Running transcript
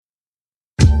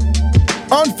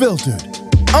unfiltered,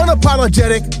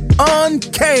 unapologetic,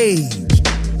 uncaged.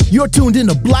 You're tuned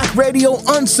into Black Radio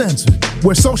Uncensored,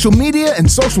 where social media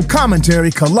and social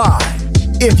commentary collide.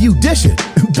 If you dish it,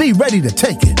 be ready to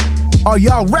take it. Are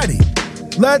y'all ready?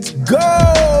 Let's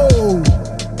go!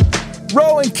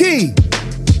 Ro and Key,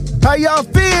 how y'all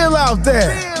feel out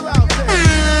there?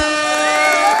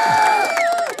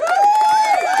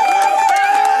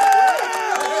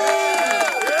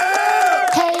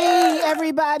 Hey,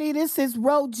 everybody, this is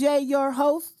Ro J, your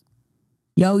host.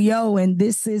 Yo, and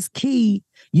this is Key.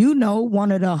 You know,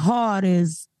 one of the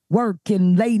hardest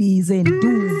working ladies in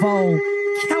Duval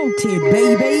County,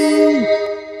 baby.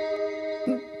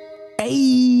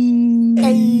 Hey.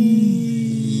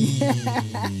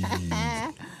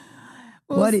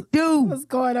 What it do? What's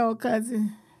going on,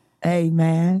 cousin? Hey,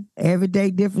 man. Every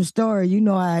day, different story. You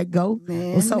know how it go.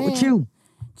 What's up with you?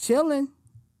 Chilling.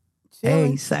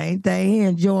 Hey, same thing here.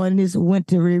 Enjoying this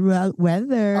wintry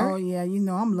weather. Oh, yeah. You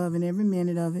know, I'm loving every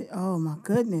minute of it. Oh, my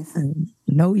goodness.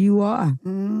 No, you are.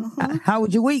 Mm-hmm. How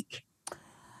was your week?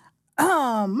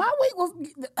 My week was,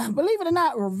 believe it or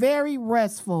not, very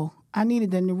restful. I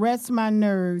needed to rest my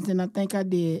nerves, and I think I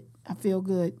did. I feel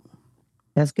good.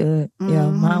 That's good. Yeah,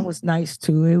 mine was nice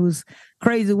too. It was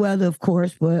crazy weather, of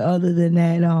course, but other than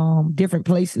that, different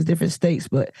places, different states.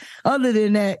 But other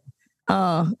than that,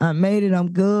 I made it.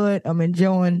 I'm good. I'm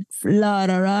enjoying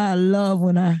Florida. I love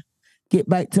when I get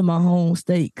back to my home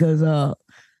state because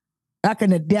I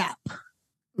can adapt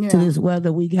to this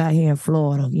weather we got here in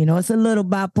Florida. You know, it's a little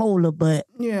bipolar, but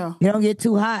you don't get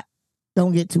too hot,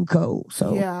 don't get too cold.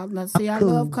 So I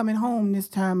love coming home this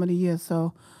time of the year.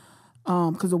 So.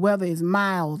 Because the weather is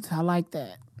mild. I like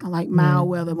that. I like mild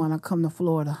weather when I come to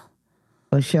Florida.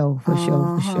 For sure.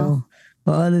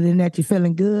 But other than that, you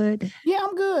feeling good? Yeah,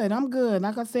 I'm good.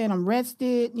 Like I said, I'm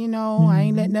rested. You know, I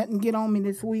ain't let nothing get on me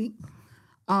this week.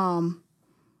 I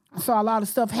saw a lot of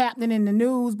stuff happening in the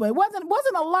news, but it wasn't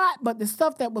a lot. But the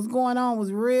stuff that was going on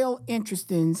was real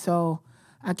interesting. So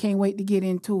I can't wait to get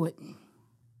into it.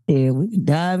 Yeah, we can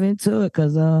dive into it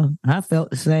because I felt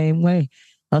the same way.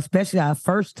 Especially our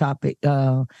first topic,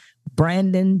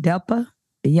 Brandon Depper,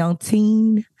 the young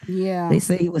teen. Yeah. They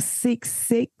say he was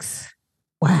 6'6".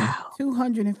 Wow.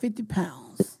 250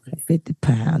 pounds. 50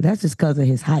 pounds. That's just because of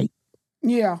his height.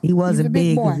 Yeah. He wasn't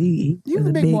big. Boy. He was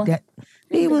a big guy.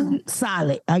 He was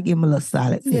solid. I give him a little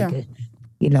solid figure.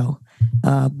 You know.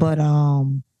 But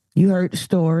you heard the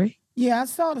story. Yeah, I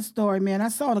saw the story, man. I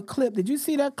saw the clip. Did you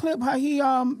see that clip, how he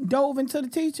dove into the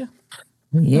teacher?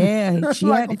 Yeah, she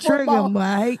like had to trigger him.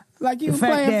 I hate like he was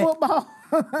playing football.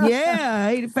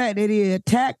 I hate the fact that he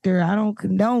attacked her. I don't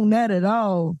condone that at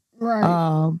all.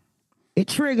 Right. It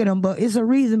triggered him, but it's a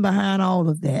reason behind all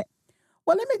of that.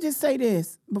 Well, let me just say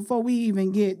this before we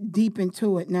even get deep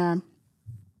into it now.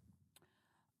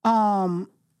 I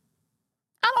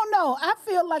don't know. I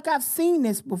feel like I've seen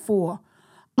this before.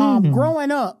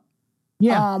 Growing up,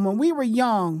 when we were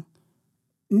young,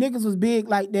 niggas was big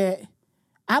like that.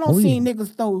 I don't see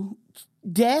niggas throw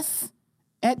desks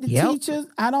at the teachers.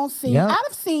 I don't see. I've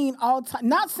seen all time.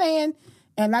 Not saying,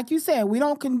 and like you said, we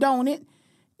don't condone it.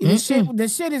 The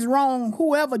shit is wrong.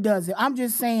 Whoever does it. I'm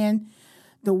just saying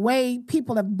the way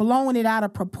people have blown it out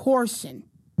of proportion.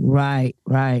 Right.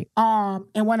 And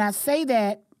when I say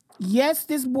that, yes,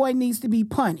 this boy needs to be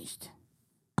punished.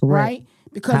 Correct. Right?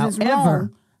 Because it's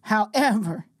wrong.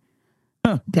 However,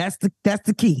 that's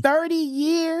the key. 30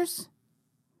 years.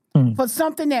 For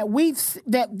something that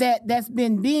that's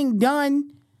been being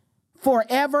done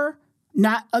forever.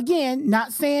 Not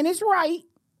saying it's right,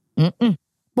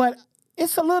 but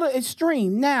it's a little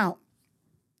extreme. Now,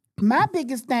 my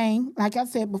biggest thing, like I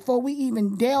said, before we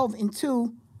even delve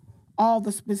into all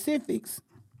the specifics,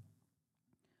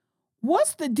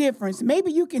 what's the difference?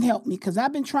 Maybe you can help me because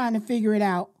I've been trying to figure it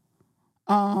out.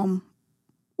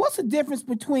 What's the difference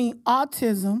between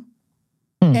autism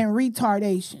and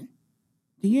retardation?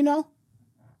 Do you know?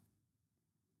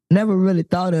 Never really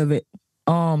thought of it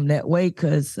that way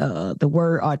because the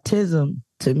word autism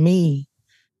to me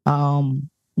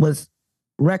was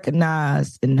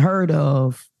recognized and heard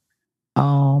of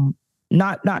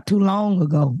not too long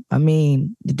ago. I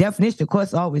mean, the definition, of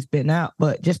course, always been out,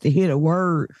 but just to hear the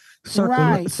word circle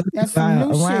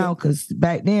around, because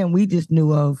back then we just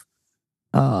knew of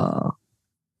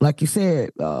like you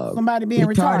said, somebody being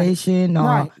retardation,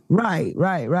 retarded.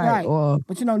 Right. Or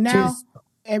but you know now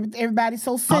everybody's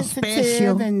so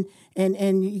sensitive and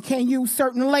you can't use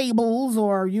certain labels,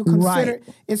 or you consider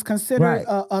it's considered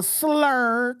a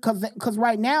slur because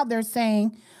right now they're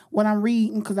saying what I'm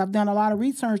reading, because I've done a lot of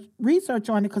research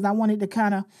on it because I wanted to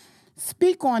kind of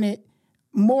speak on it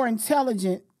more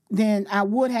intelligent than I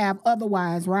would have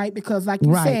otherwise, right? Because like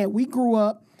you said, we grew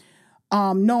up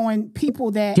knowing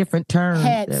people that different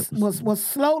terms was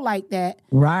slow like that.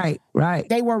 Right.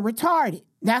 They were retarded.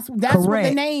 That's what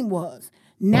the name was.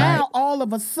 Now all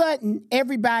of a sudden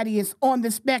everybody is on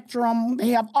the spectrum. They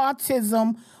have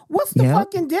autism. What's the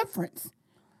fucking difference?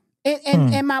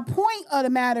 And my point of the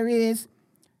matter is,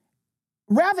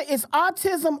 rather it's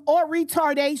autism or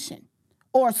retardation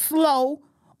or slow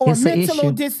or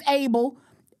mentally disabled.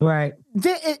 Right.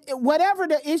 Whatever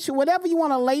the issue, whatever you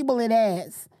want to label it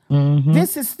as,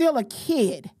 this is still a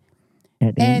kid.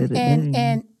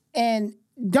 And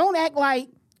don't act like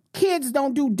kids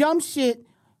don't do dumb shit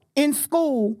in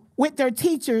school with their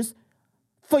teachers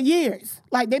for years.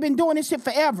 Like they've been doing this shit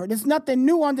forever. There's nothing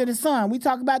new under the sun. We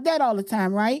talk about that all the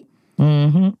time, right?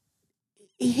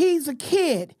 He's a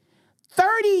kid.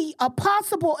 30 a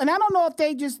possible, and I don't know if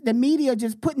the media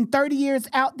just putting 30 years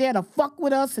out there to fuck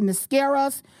with us and to scare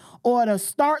us or to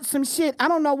start some shit. I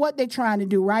don't know what they're trying to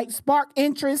do, right? Spark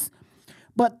interest.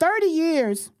 But 30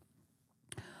 years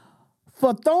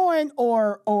for throwing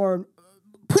or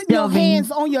putting your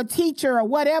hands on your teacher or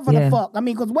whatever the fuck. I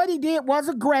mean, because what he did was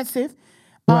aggressive.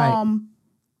 Right.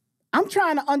 I'm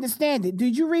trying to understand it.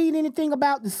 Did you read anything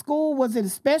about the school? Was it a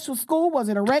special school? Was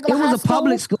it a regular high school? It was a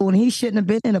public school, and he shouldn't have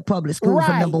been in a public school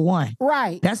for number one.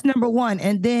 Right. That's number one.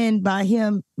 And then by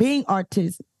him being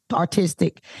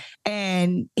artistic,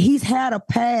 and he's had a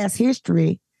past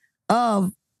history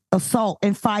of assault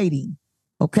and fighting.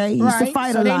 Okay? He used to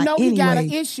fight a lot anyway. They know he got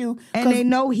an issue. And they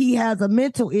know he has a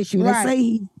mental issue. They say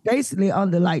he's basically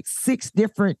under like 6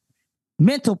 different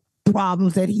mental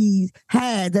problems that he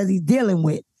has that he's dealing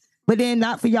with. But then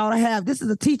not for y'all to have, this is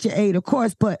a teacher aid, of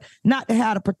course, but not to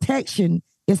have the protection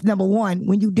is number one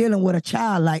when you're dealing with a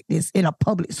child like this in a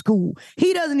public school.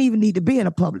 He doesn't even need to be in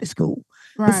a public school.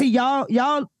 Right. But see,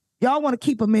 y'all want to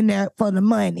keep him in there for the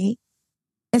money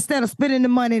instead of spending the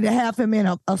money to have him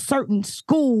in a certain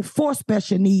school for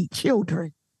special need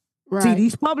children. Right. See,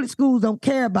 these public schools don't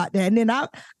care about that. And then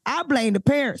I blame the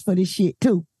parents for this shit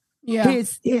too. Yeah,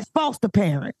 his foster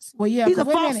parents. Well, yeah, he's a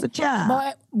foster child,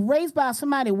 but raised by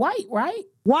somebody white, right?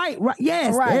 White, right?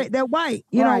 Yes, right. They're white.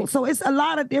 You know, so it's a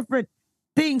lot of different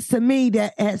things to me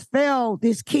that has failed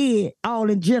this kid all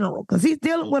in general because he's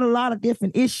dealing with a lot of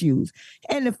different issues,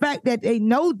 and the fact that they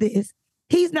know this,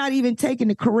 he's not even taking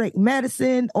the correct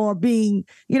medicine or being,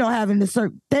 having the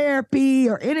certain therapy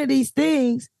or any of these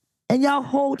things. And y'all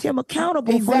hold him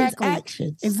accountable for his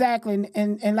actions. Exactly,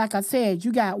 and like I said,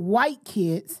 you got white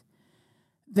kids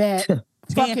that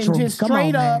fucking just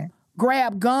straight up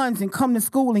grab guns and come to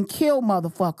school and kill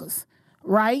motherfuckers,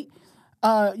 right?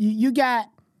 You got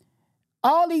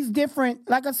all these different,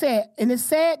 like I said, and it's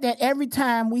sad that every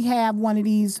time we have one of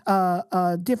these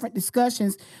different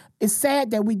discussions, it's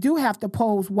sad that we do have to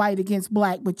pose white against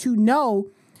black, but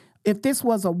if this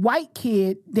was a white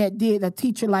kid that did a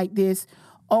teacher like this,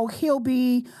 he'll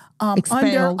be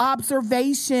under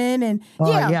observation and do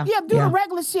the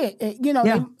regular shit.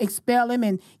 They expel him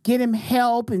and get him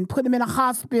help and put him in a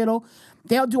hospital.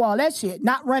 They'll do all that shit.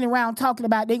 Not running around talking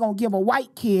about they gonna give a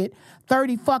white kid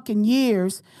 30 fucking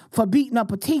years for beating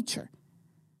up a teacher.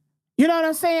 You know what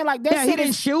I'm saying? Like that. Yeah, he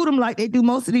didn't shoot him like they do.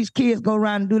 Most of these kids go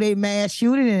around and do their mass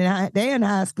shooting, and they're in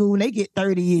high school and they get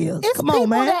 30 years. It's Come on,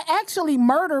 man. People that actually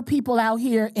murder people out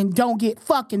here and don't get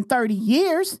fucking 30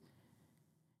 years.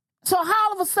 So how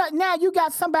all of a sudden now you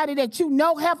got somebody that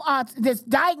that's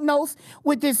diagnosed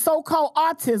with this so-called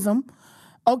autism,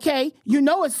 okay?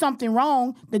 It's something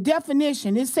wrong. The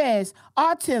definition, it says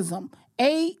autism,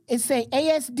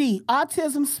 ASD,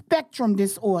 autism spectrum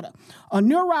disorder, a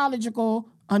neurological,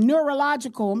 and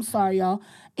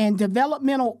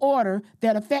developmental order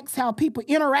that affects how people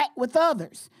interact with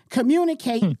others,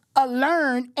 communicate,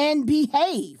 learn, and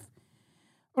behave.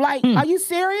 Like, are you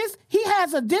serious? He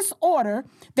has a disorder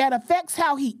that affects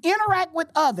how he interact with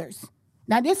others.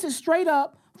 Now, this is straight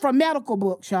up from medical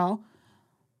books, y'all.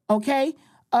 Okay?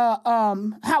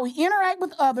 How he interact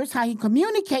with others, how he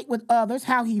communicate with others,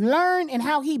 how he learn, and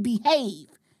how he behave.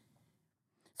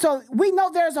 So we know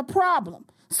there's a problem.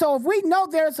 So if we know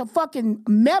there's a fucking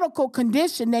medical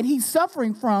condition that he's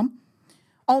suffering from,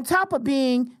 on top of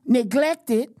being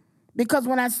neglected, because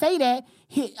when I say that,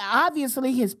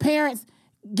 obviously his parents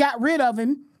got rid of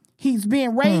him. He's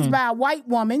being raised by a white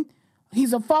woman.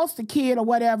 He's a foster kid or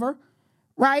whatever,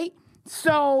 right?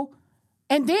 So,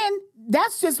 and then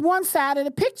that's just one side of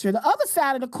the picture. The other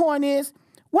side of the coin is,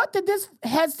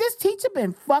 has this teacher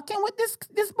been fucking with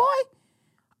this boy?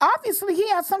 Obviously, he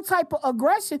has some type of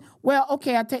aggression. Well,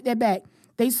 okay, I take that back.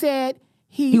 They said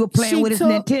he was playing with his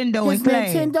Nintendo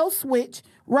Nintendo Switch.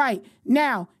 Right.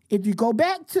 Now, if you go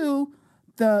back to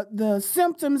the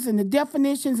symptoms and the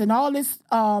definitions and all this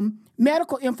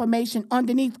medical information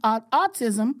underneath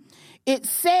autism, it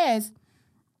says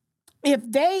if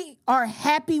they are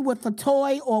happy with a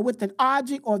toy or with an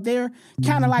object, or they're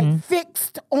kind of like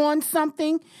fixed on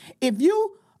something, if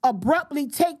you abruptly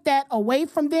take that away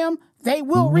from them, they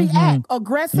will react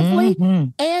aggressively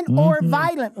and or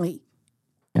violently.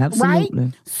 Absolutely.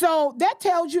 Right? So that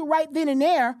tells you right then and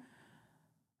there,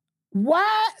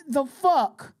 why the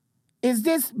fuck is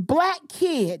this black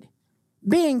kid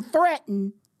being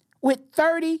threatened with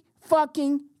 30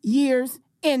 fucking years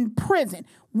in prison?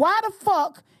 Why the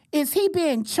fuck is he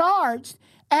being charged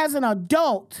as an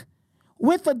adult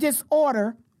with a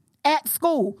disorder at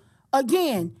school?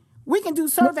 Again, we can do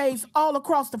surveys all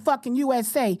across the fucking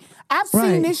USA. I've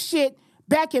seen this shit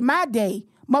back in my day.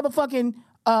 Motherfucking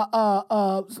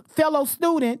fellow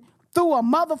student threw a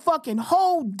motherfucking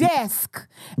whole desk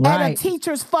at a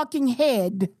teacher's fucking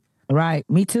head. Right,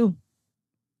 me too.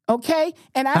 Okay,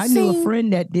 and I knew a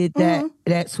friend that did that,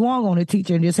 that swung on a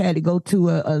teacher and just had to go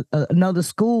to another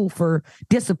school for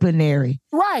disciplinary.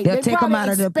 Right. They'll take them out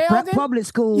of the public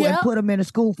school and put them in a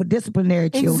school for disciplinary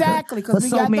children. Exactly, for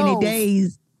so many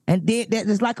days. And then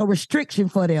there's like a restriction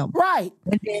for them. Right.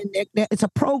 And then it's a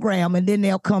program, and then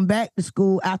they'll come back to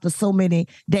school after so many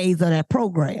days of that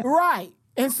program. Right.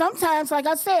 And sometimes, like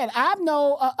I said, I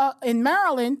know in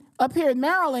Maryland, up here in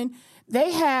Maryland,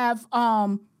 they have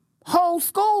whole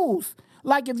schools.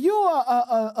 Like if you're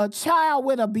a child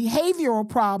with a behavioral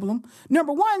problem,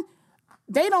 number one,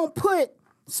 they don't put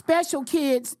special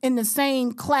kids in the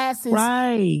same classes.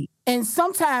 Right. And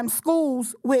sometimes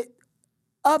schools with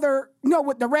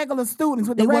with the regular students,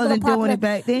 with the regular wasn't doing it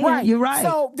back then. Right. You're right.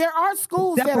 So there are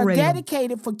schools that are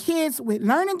dedicated for kids with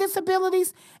learning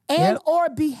disabilities and or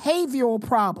behavioral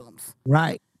problems.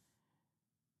 Right.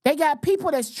 They got people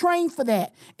that's trained for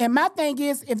that. And my thing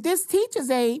is, if this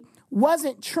teacher's aide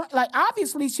wasn't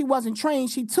obviously she wasn't trained.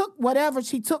 She took whatever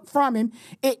she took from him.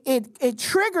 It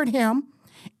triggered him,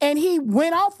 and he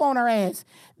went off on her ass.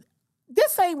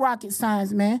 This ain't rocket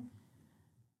science, man.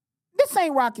 This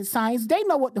ain't rocket science. They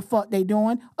know what the fuck they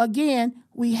doing. Again,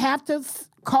 we have to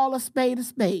call a spade a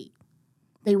spade.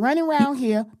 They running around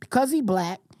here because he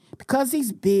black, because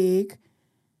he's big.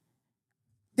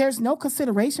 There's no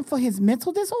consideration for his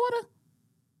mental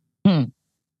disorder.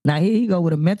 Now here you go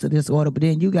with a mental disorder, but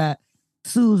then you got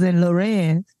Susan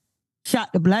Lorenz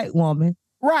shot the black woman,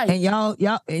 right? And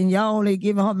y'all only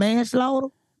giving her manslaughter.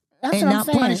 That's and what not I'm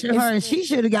saying. Punishing her, and she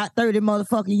should have got 30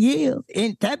 motherfucking years.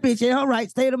 And that bitch in her right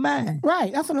state of mind.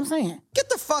 Right, that's what I'm saying. Get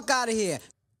the fuck out of here.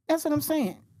 That's what I'm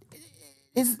saying.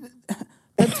 It's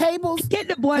the tables. Get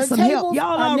the boy some help.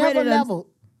 Y'all already leveled.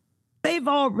 They've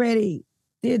already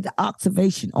did the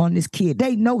observation on this kid.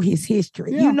 They know his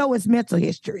history. Yeah. You know his mental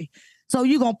history. So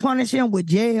you gonna punish him with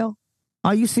jail?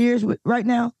 Are you serious right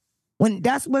now? When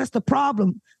that's what's the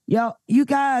problem. Y'all, you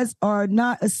guys are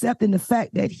not accepting the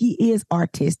fact that he is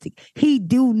artistic. He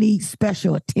do need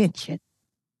special attention.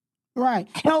 Right.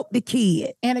 Help the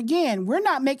kid. And again, we're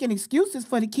not making excuses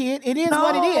for the kid. It is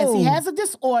what it is. He has a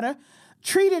disorder.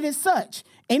 Treat it as such.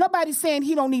 Ain't nobody saying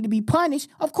he don't need to be punished.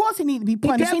 Of course he need to be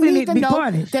punished. He needs to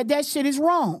know that shit is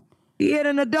wrong. He hit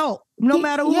an adult, no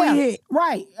matter who he hit.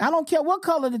 Right. I don't care what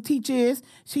color the teacher is.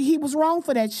 He was wrong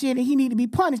for that shit, and he need to be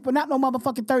punished, but not no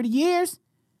motherfucking 30 years.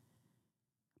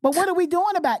 But what are we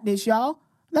doing about this, y'all?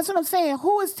 That's what I'm saying.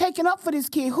 Who is taking up for this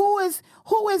kid? Who is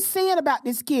saying about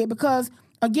this kid? Because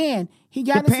again, he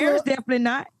got the parents definitely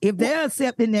not. If they're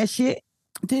accepting that shit.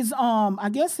 This I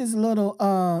guess his little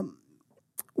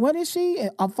what is she?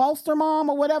 A foster mom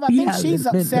or whatever? I think she's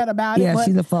upset about it. Yeah,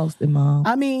 she's a foster mom.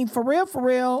 I mean, for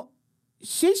real,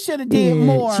 she should have did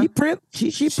more. She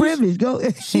privileged. Go.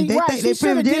 They should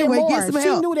have did more. If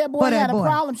she knew that boy had a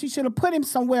problem, she should have put him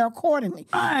somewhere accordingly.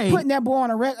 Right. Putting that boy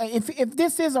on if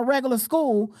this is a regular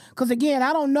school, because again,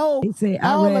 I don't know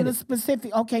all of the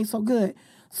specific. Okay, so good.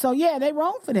 So yeah, they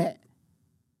wrong for that.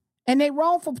 And they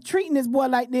wrong for treating this boy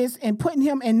like this and putting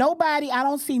him, and I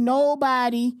don't see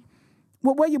nobody.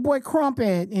 Well, where your boy Crump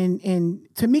at and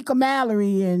Tamika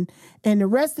Mallory and the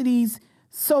rest of these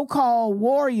so-called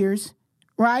warriors,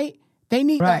 right? They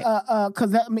need,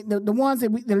 because the ones that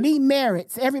the Lee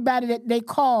Merritts, everybody that they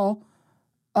call,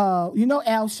 Al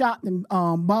Sharpton,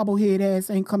 bobblehead ass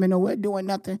ain't coming nowhere doing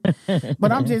nothing.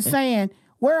 But I'm just saying,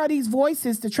 where are these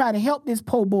voices to try to help this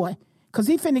poor boy? Because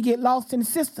he finna get lost in the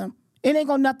system. It ain't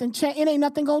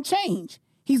nothing gonna change.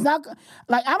 He's not,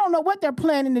 I don't know what they're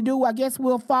planning to do. I guess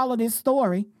we'll follow this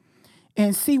story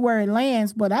and see where it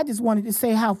lands. But I just wanted to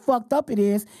say how fucked up it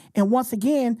is. And once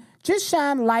again, just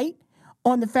shine light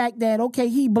on the fact that, okay,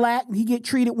 he black, he get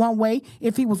treated one way.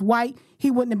 If he was white, he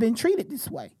wouldn't have been treated this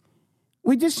way.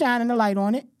 We just shining the light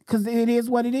on it because it is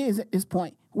what it is at this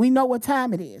point. We know what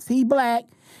time it is. He black.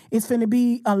 It's finna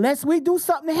be, unless we do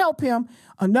something to help him,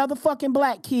 another fucking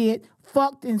black kid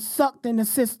fucked and sucked in the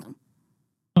system.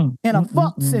 In a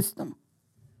fucked system.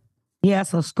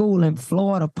 Yes, a school in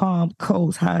Florida, Palm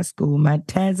Coast High School,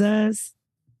 Matanzas.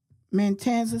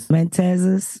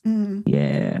 Mm-hmm.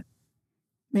 Yeah.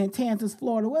 Matanzas,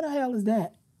 Florida. Where the hell is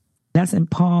that? That's in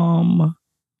Palm. I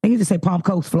think you just say Palm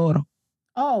Coast, Florida.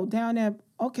 Oh, down there.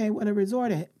 Okay, where the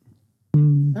resort at?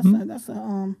 Mm-hmm. That's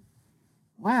a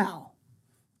wow.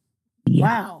 Yeah.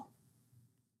 Wow.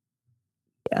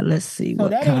 Yeah, let's see. So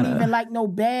that ain't even like no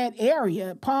bad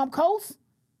area. Palm Coast?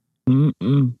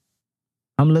 I'm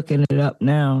looking it up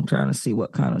now, trying to see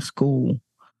what kind of school.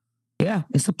 Yeah,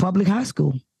 it's a public high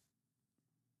school.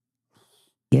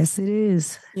 Yes, it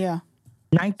is. Yeah.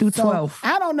 9th through 12th.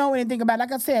 I don't know anything about it.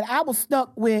 Like I said, I was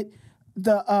stuck with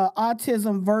the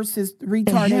autism versus retardation.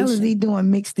 The hell is he doing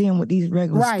mixed in with these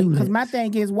regular students? Right, because my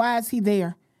thing is, why is he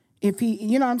there? If he,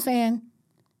 you know what I'm saying?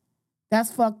 That's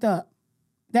fucked up.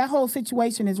 That whole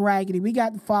situation is raggedy. We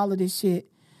got to follow this shit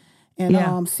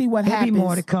and see what happens. Maybe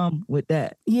more to come with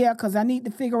that. Yeah, because I need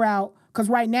to figure out, because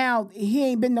right now, he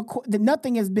ain't been,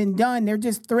 nothing has been done. They're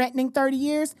just threatening 30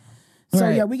 years. So,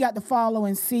 yeah, we got to follow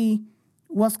and see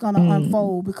what's going to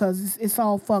unfold because it's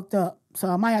all fucked up. So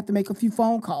I might have to make a few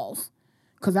phone calls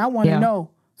because I want to know.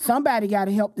 Somebody got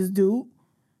to help this dude.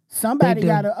 Somebody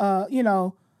got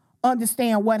to,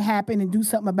 understand what happened and do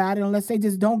something about it unless they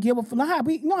just don't give a fuck.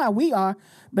 You know how we are.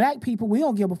 Black people, we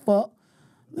don't give a fuck.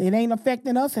 It ain't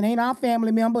affecting us. It ain't our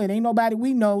family member. It ain't nobody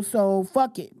we know, so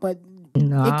fuck it. But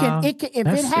it can if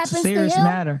it happens to him,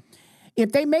 matter.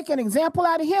 If they make an example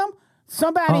out of him,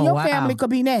 somebody in your family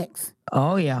could be next.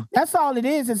 Oh yeah. That's all it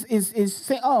is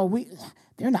say,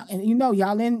 they're not, and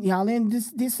y'all in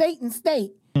this Satan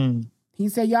state. He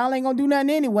said y'all ain't gonna do nothing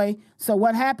anyway. So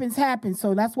what happens.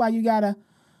 So that's why you gotta,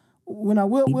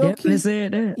 we'll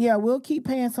keep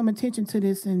paying some attention to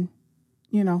this and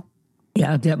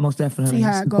Yeah, that most definitely. See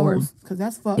how it goes, because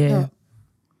that's fucked up.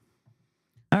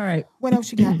 All right. What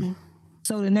else you got, man?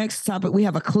 So the next topic, we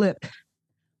have a clip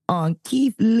on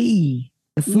Keith Lee,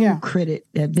 the food critic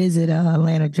that visited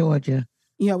Atlanta, Georgia.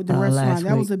 Yeah, with the restaurant.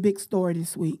 That was a big story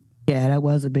this week. Yeah, that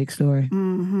was a big story.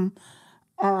 Mm-hmm.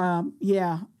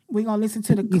 Yeah, we're going to listen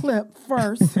to the clip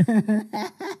first.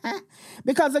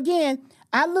 Because, again,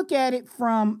 I look at it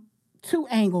from two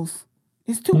angles.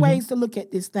 There's two ways to look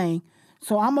at this thing.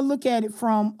 So I'm going to look at it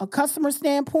from a customer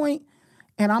standpoint,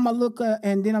 and I'm going to look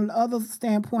and then on the other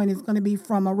standpoint is going to be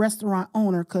from a restaurant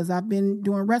owner, because I've been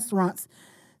doing restaurants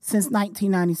since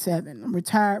 1997.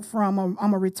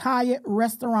 I'm a retired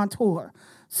restaurateur.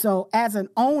 So as an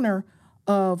owner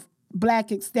of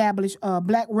black established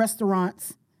black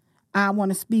restaurants, I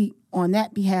want to speak on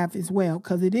that behalf as well,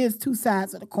 because it is two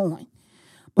sides of the coin.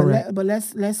 But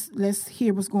let's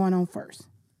hear what's going on first.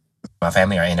 My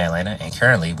family are in Atlanta, and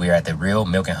currently we are at the Real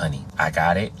Milk and Honey. I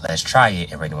got it. Let's try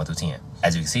it and rate it 1 through 10.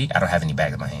 As you can see, I don't have any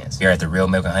bags in my hands. We are at the Real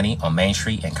Milk and Honey on Main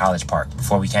Street in College Park.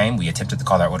 Before we came, we attempted to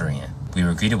call our order in. We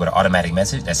were greeted with an automatic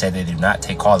message that said they do not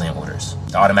take call-in orders.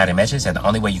 The automatic message said the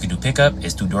only way you can do pickup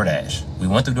is through DoorDash. We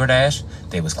went through DoorDash,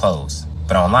 they was closed.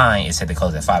 But online, it said they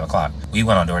closed at 5 o'clock. We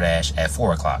went on DoorDash at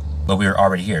 4 o'clock. But we were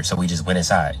already here, so we just went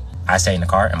inside. I stayed in the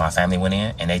car and my family went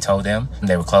in, and they told them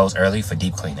they were closed early for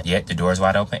deep cleaning. Yet the door is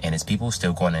wide open and it's people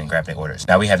still going in and grabbing their orders.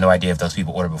 Now we have no idea if those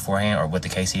people ordered beforehand or what the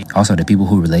case is. Also, the people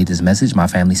who relayed this message, my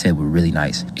family said were really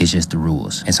nice. It's just the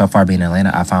rules. And so far being in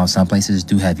Atlanta, I found some places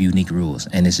do have unique rules,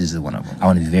 and this is one of them. I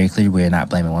want to be very clear, we're not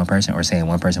blaming one person or saying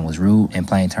one person was rude. In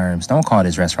plain terms, don't call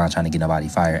this restaurant trying to get nobody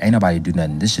fired. Ain't nobody do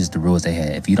nothing. This is just the rules they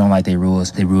had. If you don't like their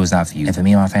rules not for you. And for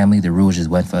me and my family, the rules just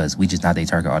went for us. We just not their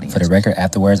target audience. For the record,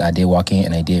 afterwards, I did walk in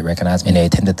and they did recognize me and they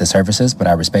attended the services, but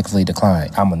I respectfully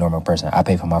declined. I'm a normal person. I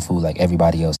pay for my food like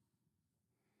everybody else.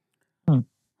 Okay.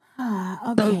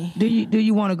 So do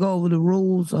you want to go over the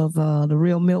rules of the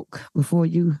Real Milk before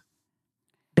you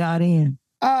dive in?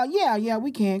 Yeah,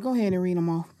 we can. Go ahead and read them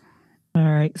off. All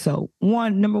right. So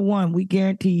number one, we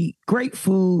guarantee great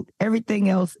food. Everything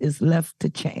else is left to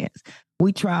chance.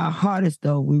 We try our hardest,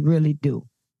 though. We really do.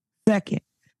 Second,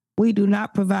 we do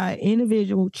not provide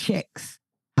individual checks.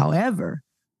 However,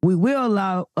 we will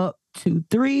allow up to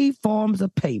 3 forms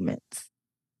of payments.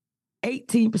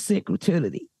 18%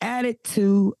 gratuity added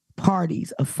to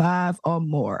parties of 5 or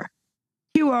more.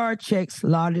 QR checks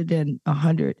larger than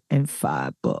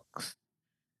 $105.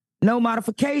 No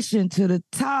modification to the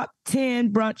top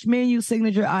 10 brunch menu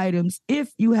signature items.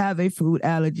 If you have a food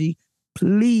allergy,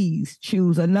 please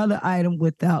choose another item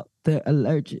without the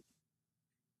allergen.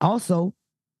 Also,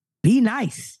 be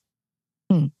nice.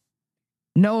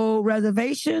 No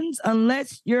reservations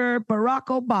unless you're Barack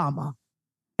Obama.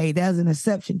 Hey, there's an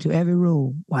exception to every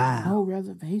rule. Wow. No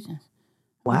reservations.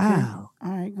 Wow.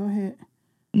 Okay. All right, go ahead.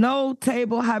 No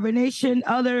table hibernation.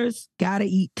 Others gotta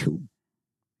eat too.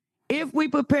 If we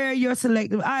prepare your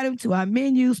selected item to our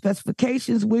menu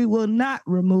specifications, we will not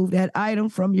remove that item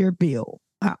from your bill.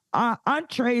 Our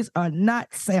entrees are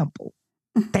not sample.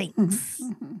 Thanks.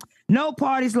 No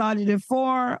parties larger than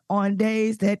 4 on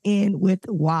days that end with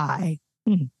Y.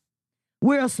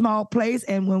 We're a small place,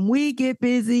 and when we get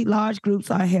busy, large groups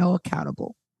are held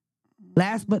accountable.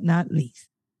 Last but not least,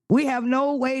 we have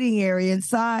no waiting area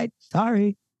inside.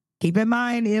 Sorry. Keep in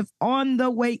mind, if on the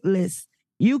wait list,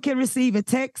 you can receive a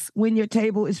text when your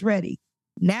table is ready.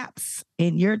 Naps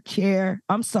in your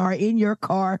in your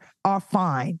car are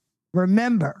fine.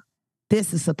 Remember,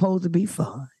 this is supposed to be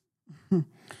fun.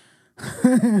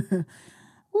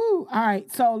 Woo. All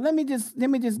right. So let me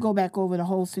just go back over the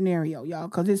whole scenario, y'all,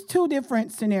 because it's 2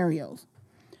 different scenarios.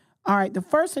 All right. The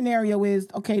first scenario is,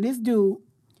 okay, this dude,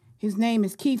 his name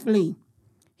is Keith Lee.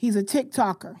 He's a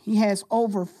TikToker. He has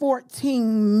over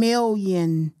 14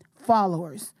 million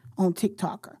followers on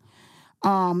TikToker.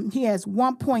 He has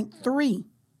 1.3.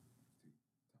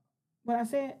 What I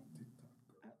said?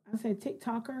 I said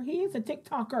TikToker. He is a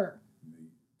TikToker.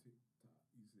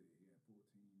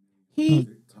 He's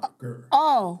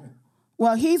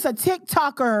a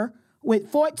TikToker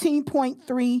with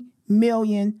 14.3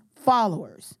 million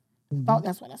followers. Oh,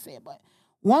 that's what I said, but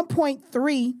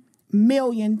 1.3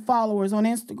 million followers on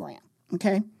Instagram.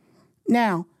 Okay.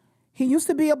 Now, he used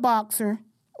to be a boxer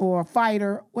or a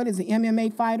fighter. What is it?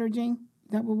 MMA fighter, Gene?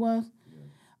 Is that what it was? Yeah.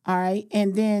 All right.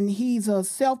 And then he's a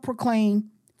self-proclaimed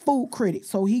food critic.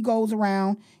 So he goes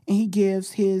around and he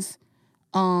gives his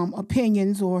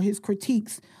opinions or his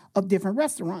critiques of different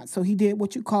restaurants. So he did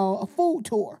what you call a food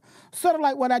tour. Sort of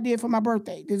like what I did for my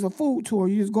birthday. There's a food tour.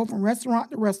 You just go from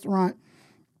restaurant to restaurant,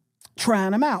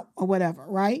 trying them out or whatever,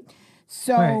 right?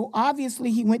 So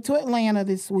obviously he went to Atlanta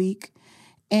this week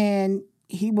and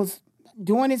he was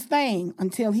doing his thing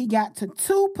until he got to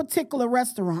 2 particular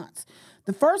restaurants.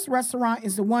 The first restaurant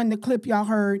is the one, the clip y'all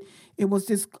heard. It was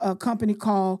this company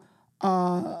called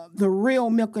The Real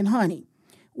Milk and Honey,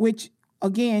 which,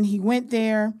 again, he went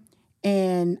there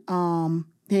and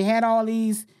they had all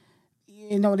these,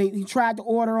 he tried to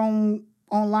order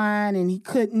online and he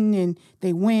couldn't, and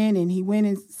they went and he went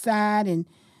inside and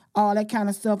all that kind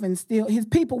of stuff, and still his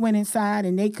people went inside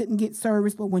and they couldn't get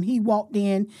service. But when he walked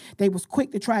in, they was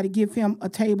quick to try to give him a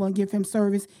table and give him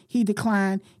service. He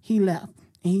declined. He left,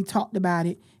 and he talked about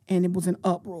it, and it was an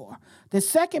uproar. The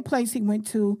second place he went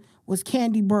to was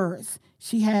Kandi Burruss.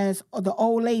 She has the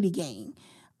Old Lady Gang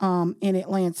in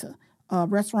Atlanta, a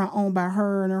restaurant owned by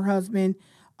her and her husband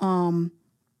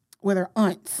with her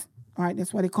aunts. All right,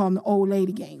 that's why they call them the Old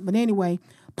Lady Gang. But anyway,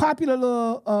 popular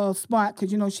little spot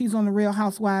because, she's on the Real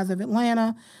Housewives of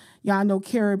Atlanta. Y'all know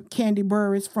Kandi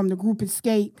Burruss from the group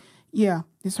Escape. Yeah,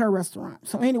 it's her restaurant.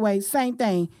 So anyway, same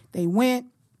thing. They went,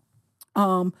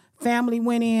 family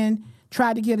went in,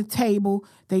 tried to get a table.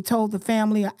 They told the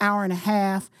family an hour and a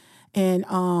half. And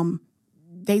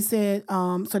they said,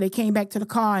 so they came back to the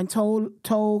car and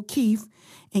told Keith.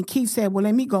 And Keith said, well,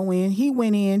 let me go in. He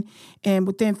went in, and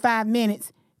within 5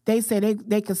 minutes, they said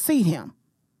they could see him.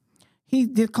 He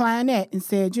declined that and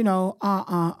said,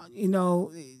 my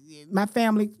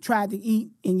family tried to eat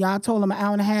and y'all told him an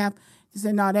hour and a half. He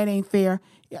said, no, that ain't fair.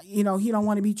 He don't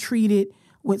want to be treated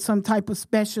with some type of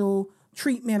special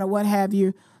treatment or what have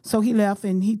you. So he left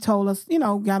and he told us,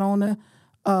 got on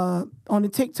the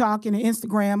TikTok and the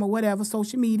Instagram or whatever,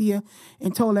 social media,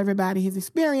 and told everybody his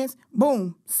experience.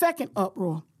 Boom, second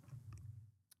uproar.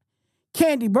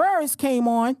 Kandi Burruss came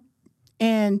on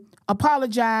and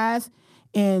apologized.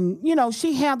 And,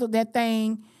 she handled that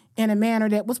thing in a manner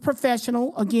that was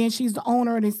professional. Again, she's the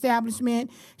owner of the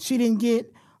establishment. She didn't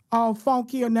get all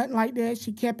funky or nothing like that.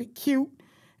 She kept it cute.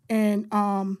 And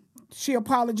she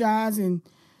apologized and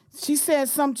she said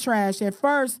some trash. At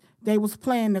first, they was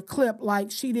playing the clip like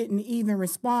she didn't even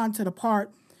respond to the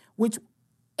part, which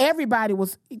everybody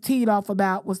was teed off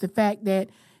about, was the fact that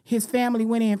his family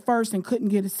went in first and couldn't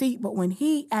get a seat, but when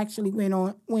he actually went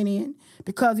in,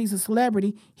 because he's a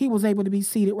celebrity, he was able to be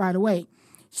seated right away.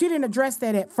 She didn't address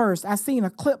that at first. I seen a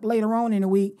clip later on in the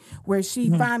week where she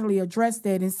finally addressed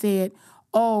that and said,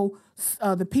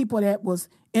 the people that was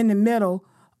in the middle,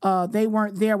 they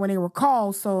weren't there when they were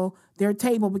called, so their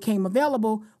table became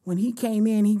available. When he came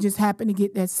in, he just happened to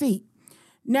get that seat.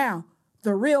 Now,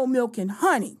 The Real Milk and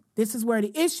Honey, this is where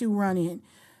the issue run in.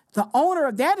 The owner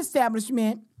of that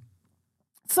establishment,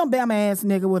 some Bama ass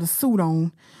nigga with a suit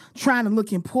on, trying to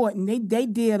look important. They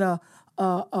did a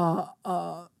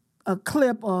a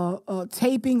clip or a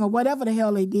taping or whatever the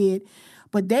hell they did,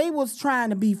 but they was trying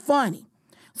to be funny.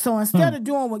 So instead of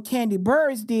doing what Kandi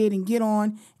Burruss did and get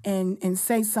on and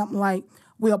say something like,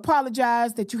 we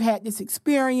apologize that you had this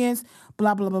experience,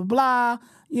 blah, blah, blah, blah.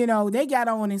 You know, they got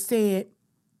on and said,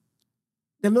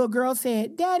 the little girl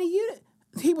said, Daddy,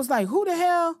 he was like, who the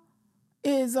hell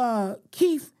is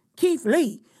Keith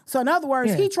Lee? So in other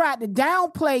words, he tried to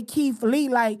downplay Keith Lee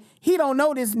like he don't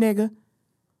know this nigga.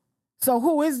 So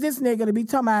who is this nigga to be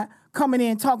talking about coming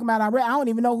in talking about I don't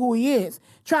even know who he is,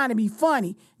 trying to be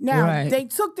funny. Now, they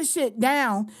took the shit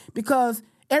down because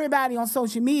everybody on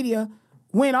social media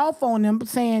went off on them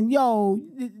saying, yo,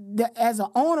 as an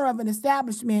owner of an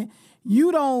establishment,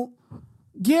 you don't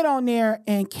get on there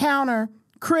and counter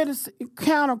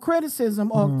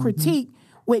criticism or critique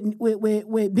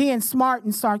with being smart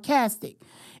and sarcastic.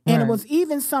 And it was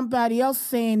even somebody else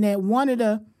saying that one of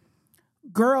the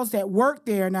girls that worked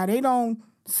there, now they don't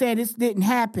say this didn't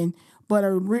happen, but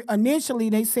initially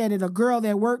they said that a girl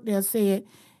that worked there said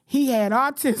he had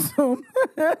autism.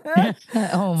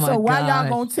 Oh my So why y'all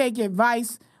gonna take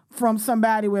advice from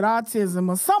somebody with autism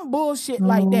or some bullshit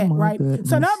like that, right? Goodness.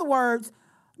 So in other words,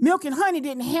 Milk and Honey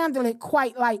didn't handle it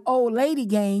quite like Old Lady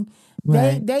Gang.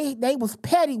 They was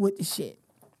petty with the shit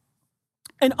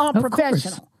and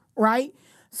unprofessional, right?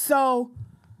 So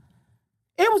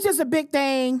it was just a big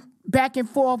thing back and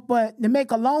forth. But to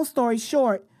make a long story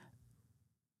short,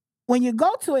 when you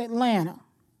go to Atlanta,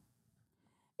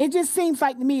 it just seems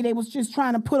like to me they was just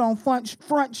trying to put on Front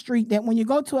Street that when you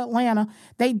go to Atlanta,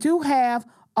 they do have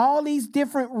all these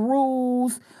different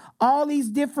rules, all these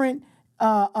different,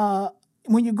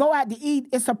 when you go out to eat,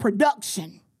 it's a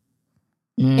production.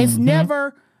 Mm-hmm. It's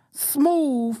never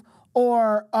smooth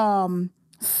or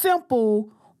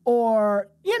simple or,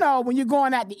 you know, when you're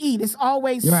going out to eat, it's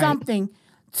always something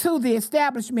to the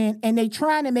establishment, and they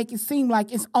trying to make it seem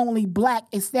like it's only black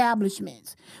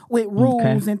establishments with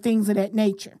rules and things of that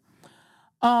nature.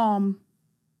 So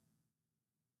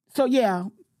yeah,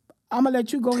 I'm gonna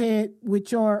let you go ahead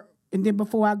with your, and then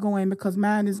before I go in, because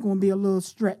mine is gonna be a little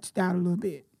stretched out a little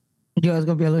bit. Yours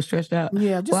gonna be a little stretched out.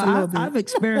 Yeah, just a little bit. I've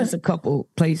experienced a couple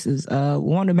places.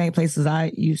 One of the main places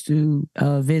I used to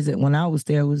visit when I was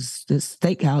there was this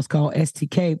steakhouse called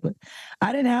STK, but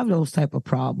I didn't have those type of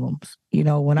problems. You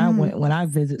know, when I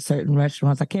visit certain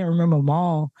restaurants, I can't remember them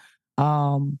all,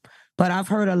 but I've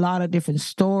heard a lot of different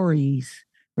stories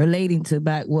relating to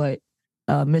back what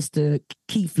Mr.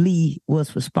 Keith Lee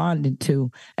was responding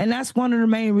to, and that's one of the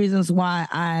main reasons why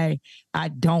I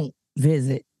don't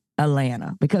visit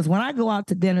Atlanta, because when I go out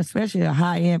to dinner, especially a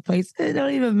high-end place, it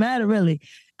don't even matter really.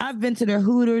 I've been to their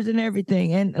Hooters and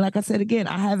everything, and like I said again,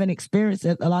 I haven't experienced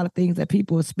a lot of things that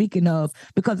people are speaking of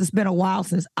because it's been a while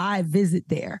since I visit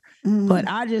there. But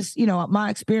I just, you know, my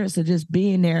experience of just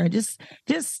being there and just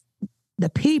the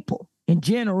people in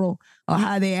general, or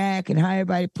how they act and how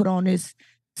everybody put on this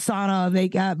sauna, they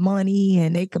got money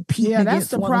and they compete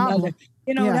against one another.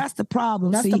 You know, that's the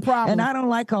problem. That's the problem. And I don't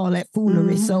like all that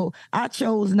foolery. So I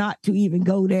chose not to even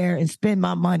go there and spend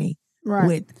my money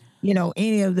with, you know,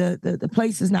 any of the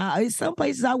places. Now, some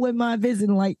places I wouldn't mind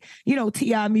visiting, like, you know,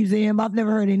 TI Museum. I've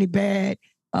never heard any bad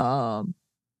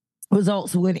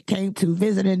results when it came to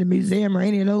visiting the museum or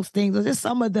any of those things. Or just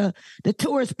some of the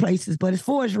tourist places. But as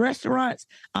far as restaurants,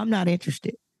 I'm not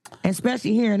interested. And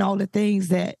especially hearing all the things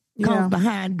that comes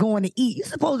behind going to eat. You're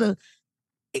supposed to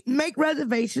make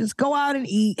reservations, go out and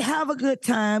eat, have a good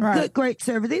time, good, great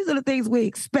service. These are the things we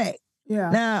expect. Yeah.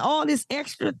 Now, all this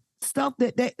extra stuff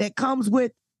that comes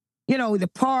with, you know, the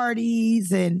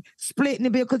parties and splitting the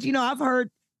bill. Because, you know, I've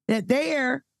heard that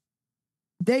they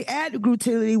add the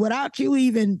gratuity without you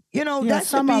even, you know, that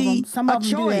should be a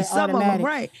choice. Some of them,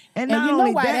 right. And not you know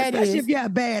only why that, that especially is, if you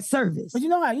have bad service. But you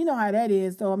know how that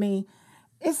is, though. I mean,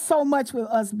 it's so much with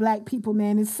us black people,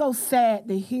 man. It's so sad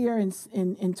to hear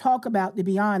and talk about, to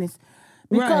be honest.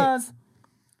 Because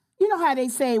you know how they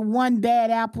say one bad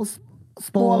apple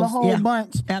spoil a whole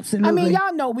bunch? Absolutely. I mean,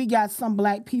 y'all know we got some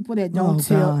black people that don't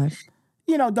tip.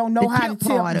 You know, don't know how to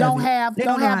tip, don't have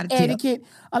etiquette.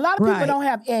 A lot of people don't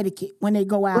have etiquette when they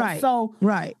go out. So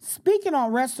speaking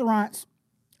on restaurants,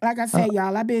 like I said,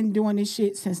 y'all, I've been doing this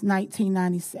shit since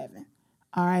 1997.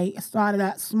 All right. I started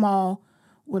out small,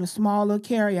 with a small little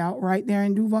carryout right there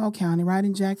in Duval County, right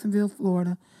in Jacksonville,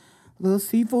 Florida. Little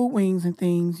seafood wings and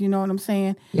things, you know what I'm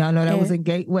saying? Y'all know that was in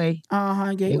Gateway.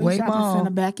 Gateway Shopping Center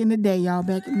back in the day, y'all.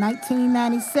 Back in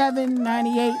 1997,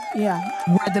 98,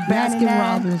 Where the Baskin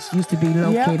Robbins used to be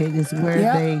located is where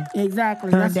they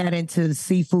turned that into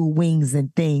seafood wings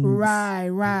and things.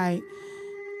 Right.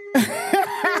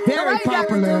 Very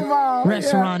popular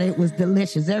restaurant. Yeah. It was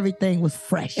delicious. Everything was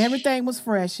fresh. Everything was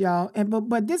fresh, y'all. And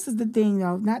but this is the thing,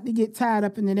 though, not to get tied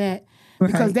up into that,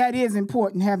 because that is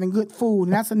important, having good food.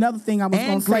 And that's another thing I was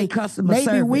going to say. Customer Maybe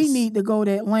service. we need to go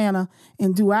to Atlanta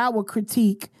and do our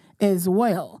critique as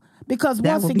well. Because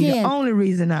that once would again, be the only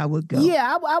reason I would go.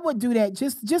 Yeah, I would do that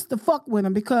just to fuck with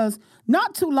them. Because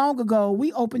not too long ago,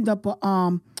 we opened up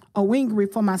a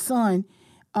wingery for my son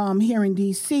here in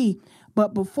D.C.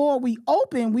 But before we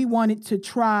opened, we wanted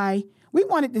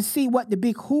to see what the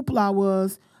big hoopla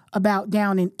was about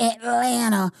down in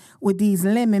Atlanta with these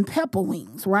lemon pepper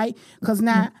wings, right? Because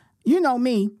now, you know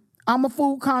me, I'm a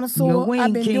food connoisseur.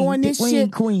 I've been doing this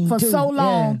shit for so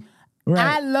long. Yeah. Right.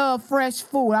 I love fresh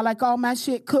food. I like all my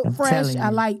shit cooked fresh. I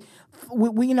like,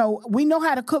 we know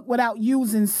how to cook without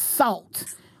using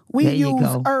salt. We use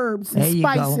herbs and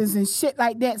spices and shit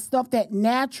like that, stuff that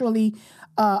naturally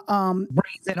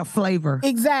brings in a flavor.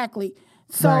 Exactly.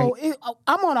 So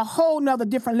I'm on a whole nother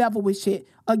different level with shit.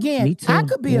 Again, I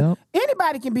could be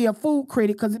anybody can be a food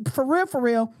critic, because for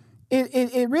real,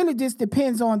 it really just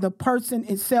depends on the person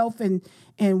itself and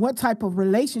what type of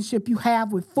relationship you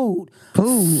have with food.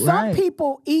 Some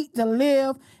people eat to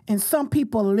live, and some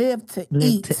people live to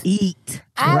eat.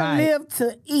 I live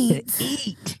to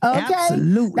eat. Okay?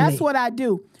 Absolutely. That's what I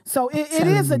do. So it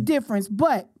is a difference,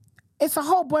 but it's a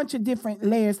whole bunch of different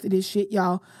layers to this shit,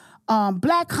 y'all.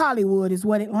 Black Hollywood is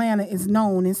what Atlanta is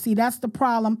known. And see, that's the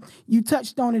problem. You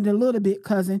touched on it a little bit,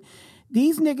 cousin.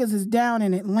 These niggas is down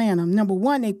in Atlanta. Number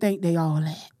one, they think they all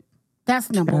that. That's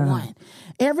number one.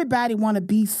 Everybody want to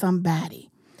be somebody.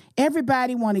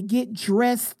 Everybody want to get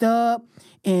dressed up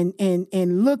and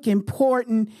look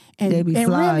important and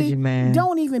really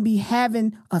don't even be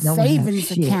having a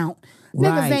savings account.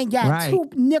 Niggas ain't got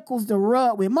 2 nickels to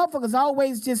rub with. Motherfuckers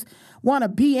always just want to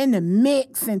be in the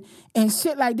mix and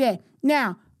shit like that.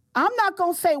 Now, I'm not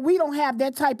going to say we don't have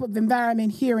that type of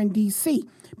environment here in D.C.,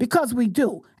 because we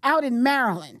do. Out in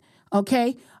Maryland,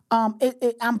 okay?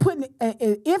 I'm putting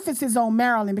emphasis on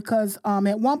Maryland because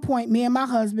at one point, me and my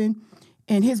husband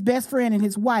and his best friend and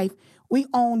his wife, we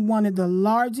owned one of the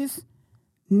largest,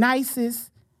 nicest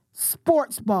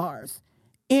sports bars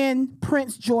in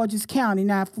Prince George's County.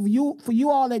 Now, for you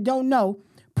all that don't know,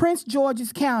 Prince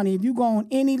George's County, if you go on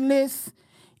any list,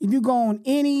 if you go on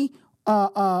any,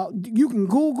 you can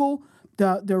Google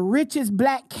the richest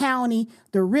black county,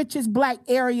 the richest black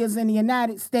areas in the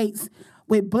United States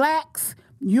with blacks,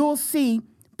 you'll see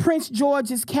Prince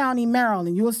George's County,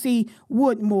 Maryland. You'll see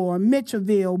Woodmore,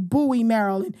 Mitchellville, Bowie,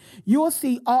 Maryland. You'll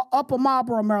see Upper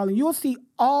Marlboro, Maryland. You'll see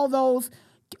all those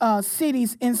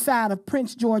cities inside of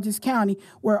Prince George's County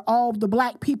where all the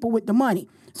black people with the money.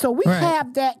 So we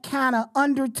have that kind of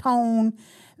undertone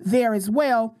there as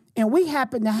well. And we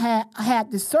happen to have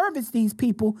to service these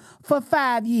people for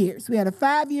 5 years. We had a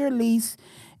 5-year lease,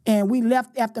 and we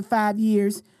left after 5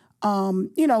 years,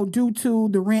 due to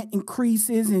the rent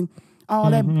increases and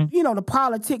all that, the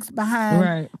politics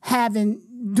behind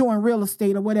doing real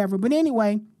estate or whatever. But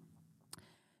anyway,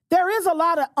 there is a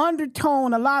lot of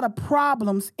undertone, a lot of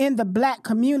problems in the black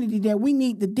community that we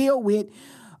need to deal with,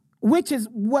 which is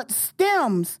what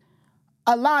stems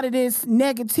a lot of this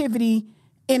negativity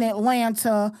in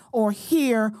Atlanta or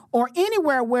here or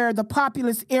anywhere where the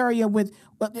populous area with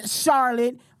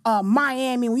Charlotte,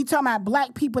 Miami, when you talking about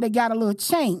black people that got a little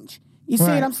change. You see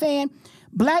what I'm saying?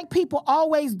 Black people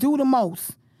always do the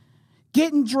most.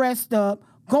 Getting dressed up,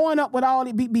 going up with all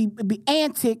the be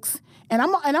antics. And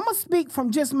I'm gonna speak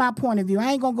from just my point of view.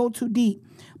 I ain't gonna go too deep.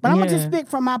 But I'm gonna just speak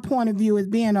from my point of view as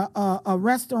being a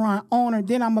restaurant owner.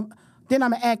 Then I'm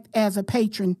gonna act as a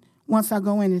patron once I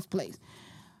go in this place.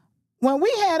 When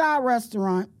we had our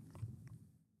restaurant,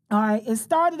 all right, it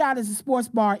started out as a sports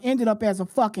bar, ended up as a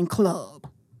fucking club,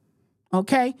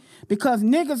 okay? Because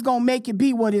niggas gonna make it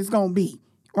be what it's gonna be,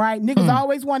 right? Niggas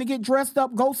always want to get dressed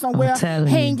up, go somewhere,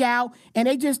 hang out, and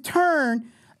they just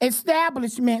turn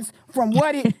establishments from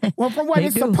what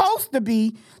it's supposed to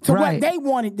be to what they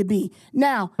want it to be.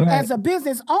 Now, as a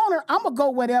business owner, I'm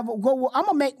gonna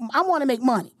I want to make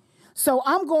money, so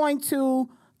I'm going to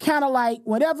kind of like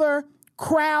whatever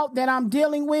crowd that I'm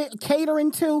dealing with, catering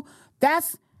to,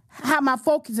 that's how my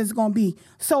focus is going to be.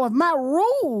 So if my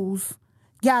rules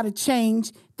got to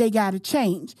change, they got to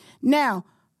change. Now,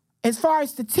 as far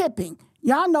as the tipping,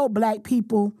 y'all know black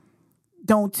people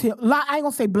don't tip. I ain't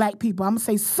going to say black people. I'm going to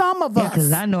say some of us.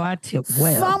 Because I know I tip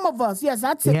well. Some of us. Yes,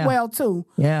 I tip well too.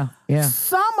 Yeah.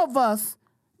 Some of us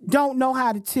don't know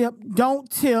how to tip, don't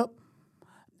tip,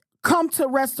 come to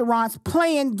restaurants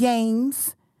playing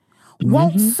games,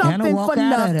 want something for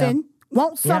nothing.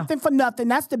 Want something for nothing.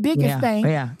 That's the biggest thing.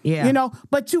 Yeah. You know,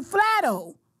 but you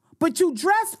flatto. but you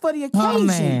dress for the occasion. Oh,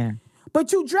 man.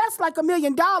 But you dress like $1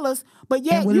 million, but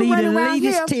yet and you run around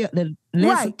here.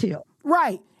 Right.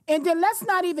 Right. And then let's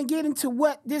not even get into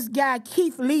what this guy,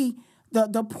 Keith Lee,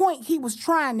 the point he was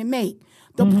trying to make.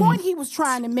 The point he was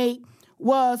trying to make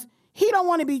was he don't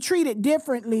want to be treated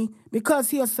differently because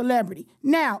he's a celebrity.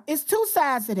 Now, it's two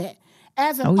sides to that.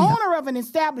 As an owner of an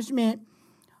establishment,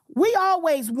 we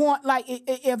always want, like,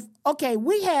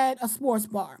 we had a sports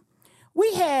bar.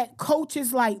 We had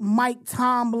coaches like Mike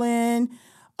Tomlin.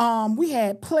 We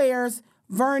had players,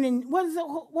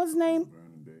 what's his name?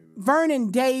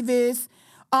 Vernon Davis.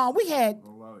 We had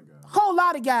a whole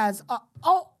lot of guys.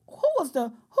 Who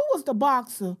was the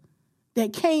boxer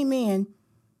that came in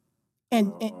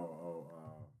and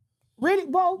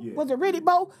Riddick Bowe? Yeah. Was it Riddick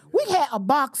Bowe? We had a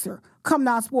boxer come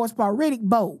to our sports bar, Riddick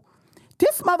Bowe.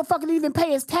 This motherfucker didn't even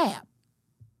pay his tab.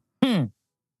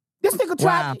 This nigga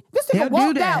tried. This nigga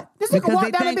walked out. This nigga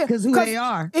walked out of there because who they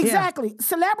are. Exactly. Yeah.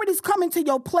 Celebrities come into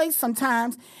your place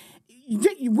sometimes.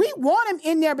 We want him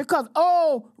in there because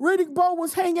Riddick Bowe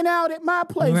was hanging out at my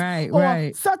place,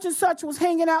 or such and such was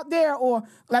hanging out there, or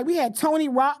like we had Tony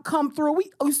Rock come through.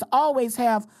 We used to always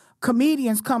have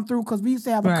comedians come through because we used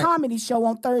to have a comedy show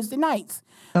on Thursday nights,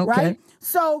 right?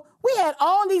 So we had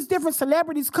all these different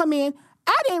celebrities come in.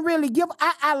 I didn't really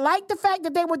I liked the fact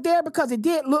that they were there because it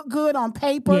did look good on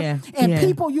paper,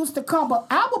 people used to come. But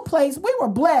our place, we were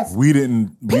blessed.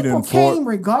 People came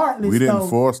regardless. We didn't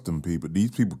force them people.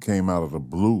 These people came out of the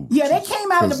blue. Yeah, they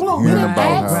came out of the blue. We didn't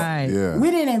ask.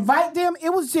 We didn't invite them.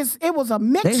 It was a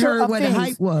mixture of things. They heard what the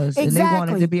hype was, exactly. And they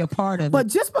wanted to be a part of it. But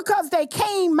just because they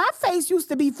came, my face used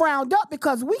to be frowned up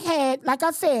because we had, like I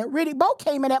said, Riddick Bowe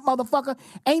came in, that motherfucker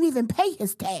ain't even pay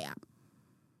his tab.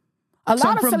 A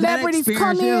lot of celebrities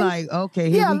come in. Like,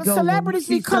 okay, here we go. Celebrities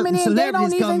be coming in. They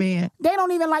don't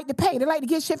even like to pay. They like to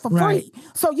get shit for free.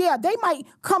 So they might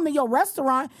come to your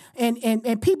restaurant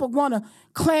and people want to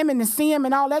clamming to see them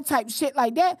and all that type of shit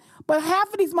like that. But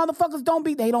half of these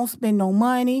motherfuckers they don't spend no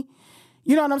money.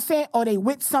 You know what I'm saying? Or they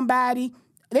with somebody.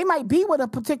 They might be with a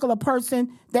particular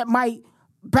person that might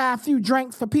buy a few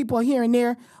drinks for people here and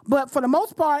there. But for the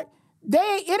most part,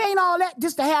 it ain't all that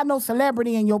just to have no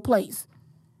celebrity in your place.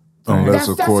 Unless,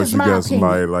 of course, you got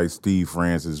somebody like Steve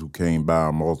Francis who came by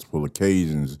on multiple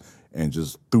occasions and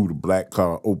just threw the black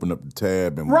car, opened up the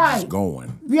tab, and was just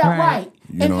going. Yeah, right.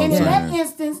 And in that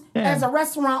instance, as a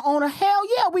restaurant owner, hell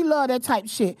yeah, we love that type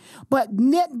of shit. But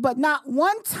not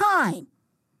one time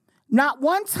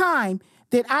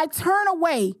did I turn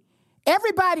away.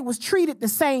 Everybody was treated the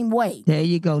same way. There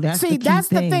you go. That's the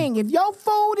thing. If your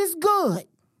food is good,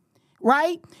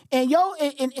 right? And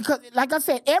like I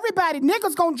said,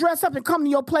 niggas gonna dress up and come to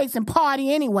your place and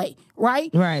party anyway,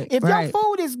 right? Right. If your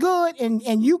food is good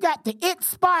and you got the it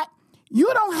spot,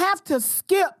 you don't have to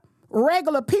skip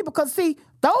regular people because see,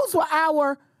 those were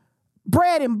our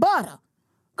bread and butter.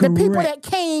 Correct. The people that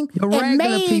came and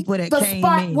made the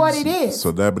spot what it is.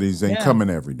 Celebrities ain't coming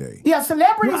every day. Yeah,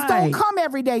 celebrities don't come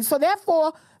every day. So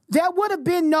therefore, there would have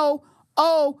been no,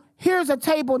 here's a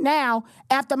table now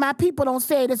after my people don't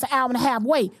say it's an hour and a half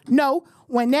wait. No,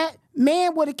 when that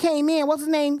man would have came in, what's his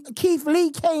name? Keith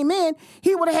Lee came in,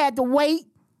 he would have had to wait.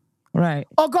 Right.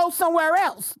 Or go somewhere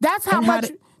else. That's how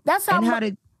much.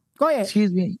 Go ahead.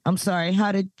 Excuse me. I'm sorry.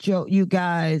 How did you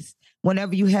guys,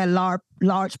 whenever you had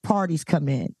large parties come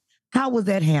in, how was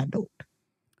that handled?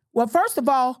 Well, first of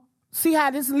all, see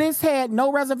how this list had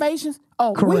no reservations?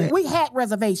 We had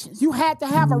reservations. You had to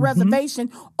have a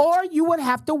reservation or you would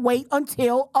have to wait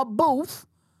until a booth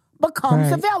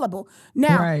becomes available.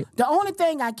 Now, the only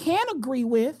thing I can agree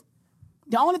with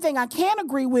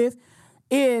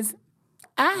is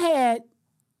I had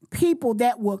people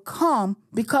that would come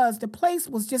because the place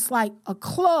was just like a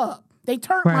club. They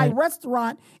turned my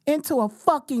restaurant into a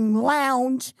fucking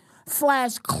lounge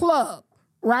 / club.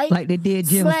 Right? Like they did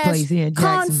Jim's place here in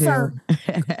Jacksonville.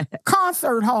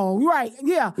 Concert hall, right,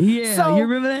 yeah. Yeah, so you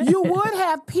remember that? You would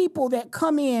have people that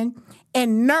come in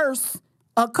and nurse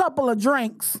a couple of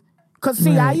drinks. Because,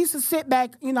 see, I used to sit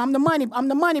back, I'm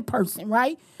the money person,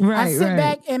 right? I sit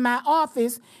back in my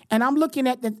office and I'm looking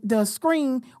at the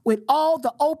screen with all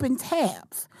the open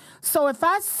tabs. So if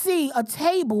I see a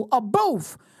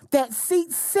booth that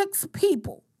seats 6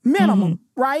 people, minimum,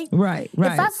 right? Right.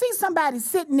 If I see somebody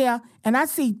sitting there and I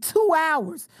see 2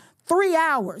 hours, 3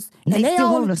 hours, and they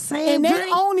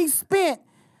only spent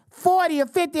 $40 or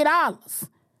 $50.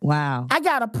 Wow. I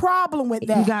got a problem with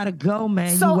that. You gotta go,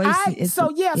 man. So we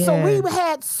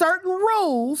had certain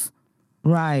rules.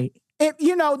 Right.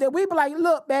 that we be like,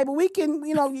 look, baby, we can,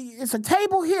 it's a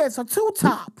table here, it's a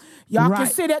 2-top. Y'all can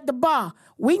sit at the bar.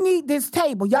 We need this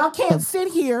table. Y'all can't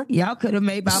sit here. Y'all could have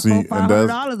made about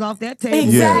 $400-$500 off that table.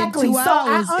 Exactly. So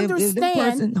I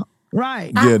understand.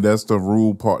 Right. Yeah, that's the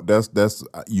rule part. That's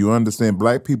you understand.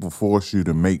 Black people force you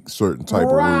to make certain type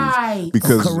of rules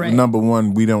because number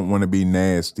one, we don't want to be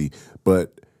nasty,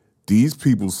 but these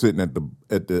people sitting at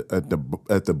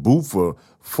the booth for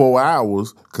 4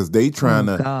 hours because they trying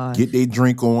to get their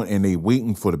drink on and they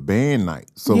waiting for the band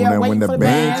night. So when the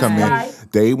band come in,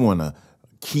 they want to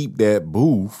keep that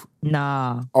booth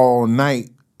all night.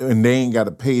 And they ain't got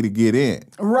to pay to get in.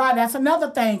 Right, that's another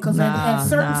thing. Because at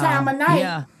certain time of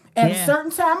night,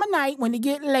 certain time of night, when they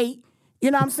get late, you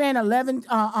know what I'm saying, 11,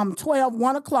 12,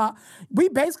 1 o'clock, we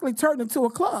basically turn into a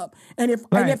club. And if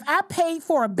I paid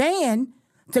for a band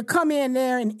to come in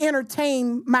there and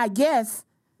entertain my guests,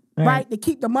 right, to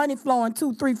keep the money flowing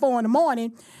 2, 3, 4 in the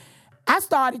morning, I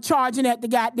started charging at the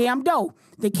goddamn door.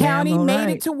 The county made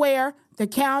it to where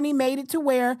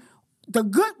the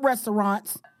good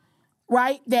restaurants,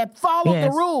 right, that followed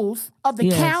the rules of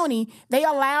the county, they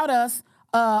allowed us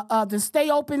to stay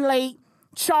open late,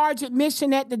 charge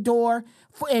admission at the door,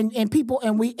 and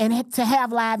to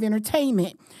have live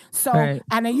entertainment. So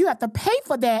and then you have to pay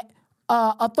for that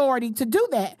authority to do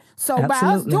that. So by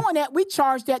us doing that, we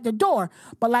charged at the door.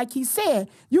 But like he said,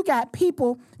 you got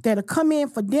people that'll come in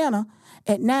for dinner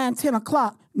at 9, 10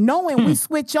 o'clock, knowing we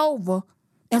switch over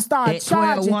and start at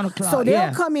charging. 12, 1 o'clock, so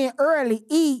they'll come in early,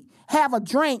 eat, have a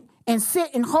drink, and sit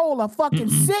and hold a fucking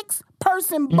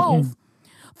 6-person booth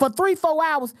for 3-4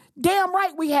 hours. Damn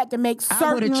right we had to make certain rules.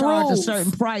 I would have charged a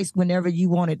certain price whenever you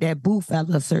wanted that booth at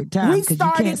a certain time. We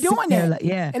started doing that.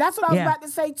 And that's what I was about to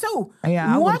say too.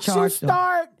 Yeah, once you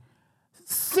start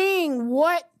seeing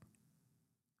when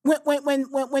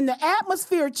the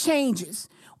atmosphere changes,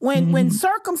 when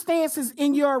circumstances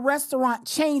in your restaurant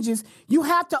changes, you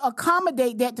have to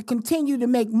accommodate that to continue to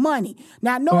make money.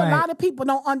 Now, I know a lot of people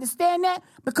don't understand that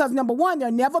because, number one,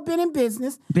 they've never been in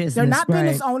business. They're not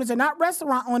business owners. They're not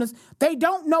restaurant owners. They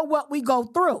don't know what we go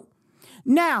through.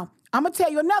 Now, I'm going to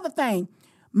tell you another thing.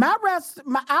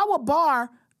 Our bar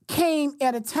came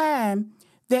at a time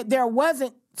that there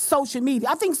wasn't social media.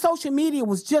 I think social media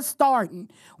was just starting.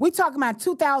 We talking about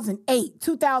 2008,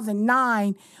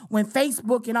 2009, when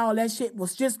Facebook and all that shit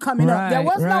was just coming up. There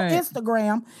was no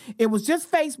Instagram. It was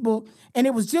just Facebook, and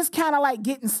it was just kind of like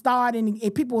getting started,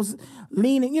 and people was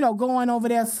leaning, going over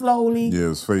there slowly. Yeah, it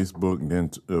was Facebook, and then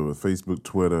Facebook,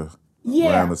 Twitter,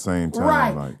 around the same time.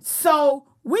 Right. Like. So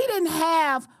we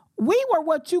were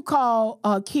what you call,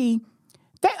 Key.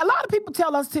 A lot of people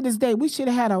tell us to this day we should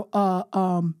have had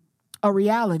a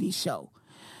reality show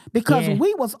because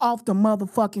we was off the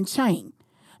motherfucking chain.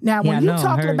 Now, when you're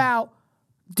talking about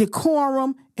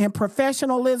decorum and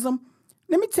professionalism,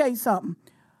 let me tell you something.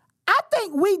 I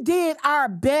think we did our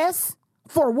best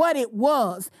for what it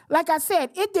was. Like I said,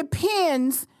 it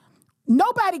depends.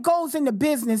 Nobody goes into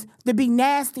business to be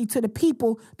nasty to the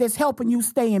people that's helping you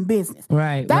stay in business.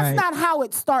 That's not how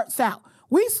it starts out.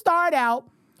 We start out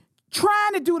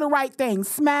trying to do the right thing,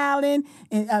 smiling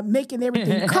and making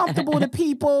everything comfortable to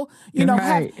people,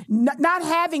 not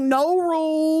having no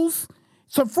rules.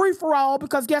 So free for all,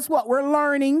 because guess what? We're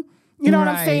learning. You know what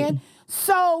I'm saying?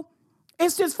 So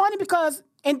it's just funny because,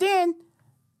 and then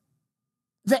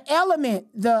the element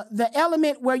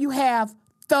where you have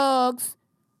thugs,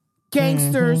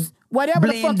 gangsters, whatever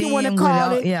the fuck you want to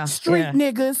call it, street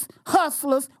niggas,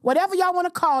 hustlers, whatever y'all want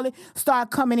to call it,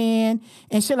 start coming in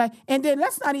and shit like. And then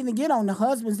let's not even get on the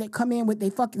husbands that come in with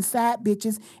their fucking side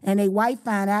bitches and they wife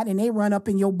find out and they run up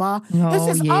in your bar. It's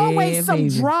just always some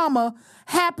drama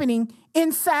happening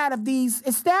inside of these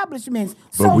establishments.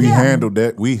 But we handled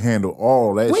that. We handled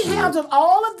all that. We handled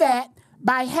all of that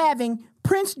by having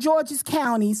Prince George's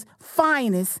County's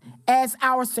finest as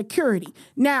our security.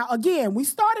 Now, again, we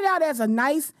started out as a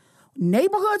nice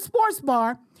neighborhood sports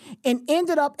bar and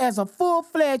ended up as a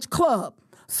full-fledged club.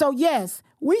 So yes,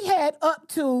 we had up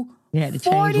to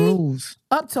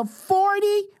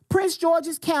 40 Prince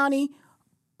George's County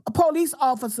police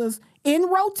officers in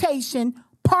rotation,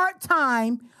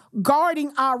 part-time,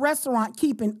 guarding our restaurant,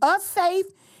 keeping us safe,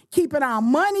 keeping our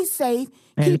money safe,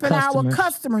 and keeping our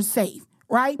customers safe,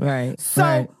 right?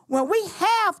 So when we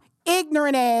have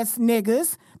ignorant ass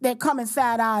niggas that come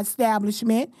inside our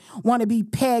establishment, want to be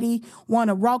petty, want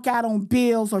to walk out on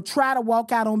bills or try to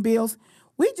walk out on bills,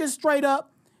 we just straight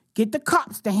up get the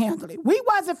cops to handle it. We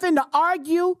wasn't finna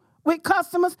argue with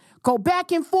customers, go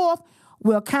back and forth.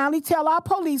 We'll kindly tell our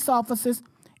police officers,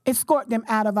 escort them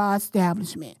out of our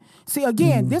establishment. See,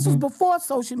 again, this was before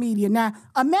social media. Now,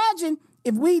 imagine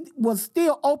if we was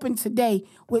still open today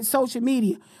with social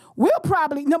media, we'll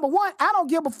probably, number one, I don't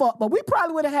give a fuck, but we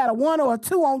probably would have had a 1 or a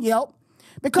 2 on Yelp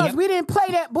because we didn't play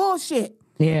that bullshit.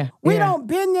 Yeah. We don't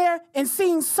been there and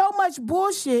seen so much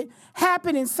bullshit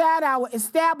happen inside our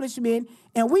establishment,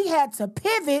 and we had to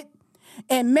pivot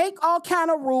and make all kind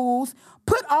of rules,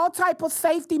 put all type of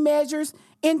safety measures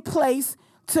in place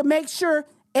to make sure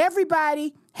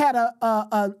everybody had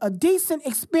a decent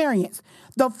experience.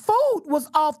 The food was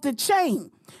off the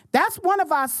chain. That's one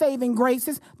of our saving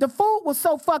graces. The food was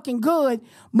so fucking good.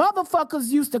 Motherfuckers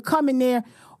used to come in there.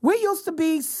 We used to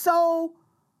be so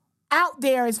out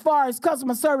there as far as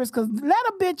customer service, because let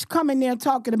a bitch come in there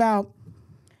talking about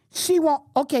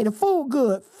the food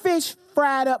good, fish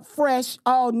fried up fresh,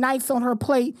 all nice on her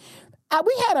plate.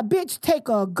 We had a bitch take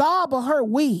a gob of her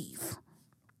weave.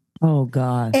 Oh,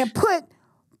 God. And put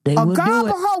a gob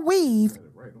of her weave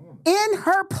in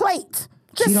her plate.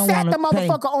 Just sat the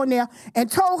motherfucker on there and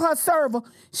told her server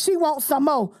she wants some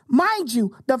more. Mind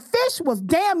you, the fish was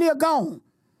damn near gone.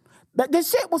 The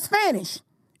shit was finished.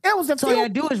 It was all you gotta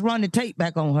do is run the tape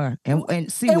back on her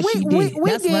and see what she did.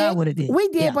 That's what I would have did. We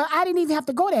did, but I didn't even have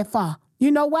to go that far.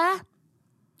 You know why?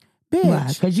 Bitch. Why?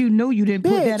 Because you knew you didn't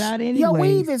put that out anyway. Your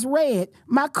weave is red.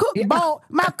 My cook is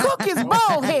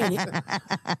bald-headed.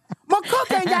 My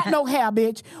cook ain't got no hair,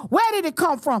 bitch. Where did it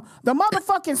come from? The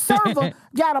motherfucking server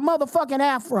got a motherfucking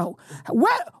afro.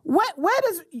 Where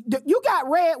does you got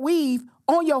red weave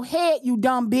on your head, you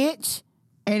dumb bitch?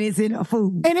 And it's in her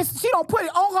food. And she don't put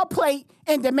it on her plate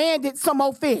and demanded some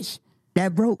more fish.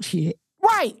 That broke shit.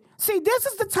 Right. See, this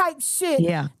is the type shit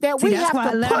that we have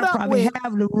to put up with.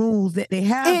 Have the rules that they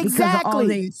have because of all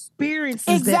the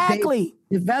experiences that they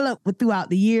developed throughout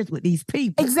the years with these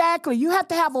people. Exactly. You have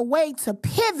to have a way to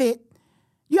pivot.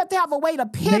 You have to have a way to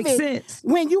pivot Makes sense.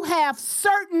 when you have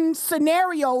certain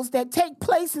scenarios that take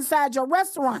place inside your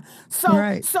restaurant.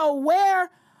 So where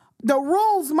the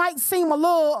rules might seem a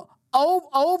little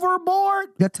overboard.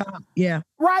 The top, yeah.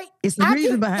 Right? It's the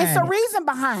reason behind it. It's a reason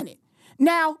behind it.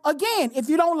 Now, again, if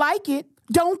you don't like it,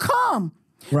 don't come.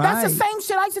 Right. That's the same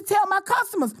shit I used to tell my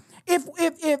customers. If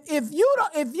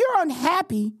you're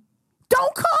unhappy,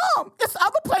 don't come. There's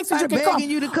other places you can come.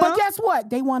 You to come. But guess what?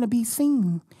 They want to be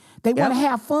seen. They want to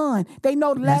have fun. They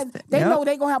know know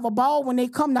they're gonna have a ball when they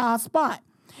come to our spot.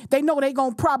 They know they're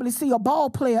gonna probably see a ball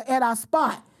player at our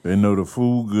spot. They know the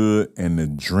food good and the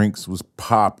drinks was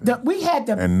popping. We had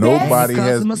the and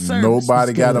best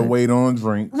nobody got to wait on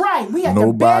drinks. Right, we had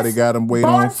nobody got to wait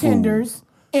on food. Bartenders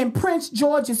in Prince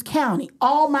George's County.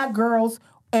 All my girls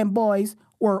and boys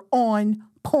were on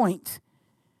point.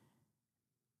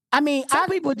 I mean, some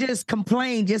people just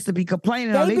complain just to be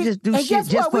complaining. They just do shit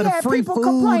just for the free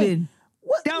food and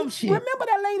dumb shit. Remember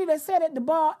that lady that sat at the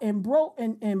bar and broke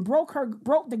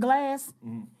the glass?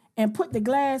 Mm-hmm. And put the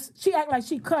glass, she act like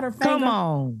she cut her finger. Come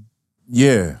on.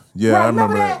 Yeah, right, I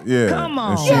remember that. Yeah. Come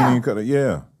on. And she didn't cut it,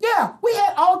 yeah. Yeah, we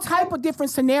had all type of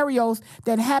different scenarios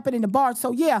that happened in the bar.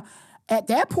 So yeah, at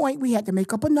that point, we had to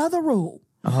make up another rule.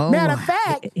 Oh, matter of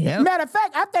fact,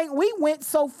 I think we went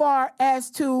so far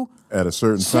as to at a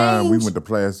certain time we went to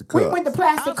plastic cups. We went to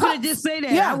plastic cups. I could just say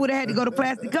that. Yeah. I would have had to go to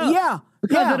plastic cups. Yeah.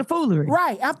 Because of the foolery.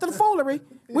 Right. After the foolery,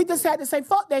 we just had to say,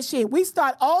 fuck that shit. We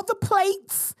start all the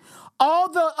plates,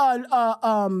 all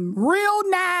the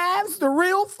real knives, the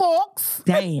real forks.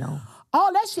 Damn.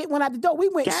 All that shit went out the door. We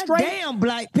went straight. Damn,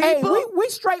 black people. Hey, we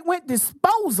straight went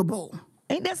disposable.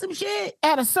 Ain't that some shit?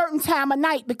 At a certain time of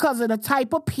night because of the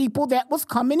type of people that was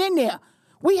coming in there.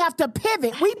 We have to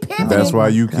pivot. We pivoted. That's why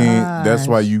you can't. That's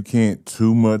why you can't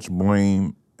too much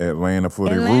blame Atlanta for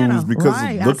their rules because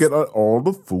look at all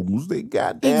the fools they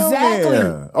got down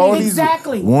there. All these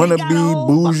wannabe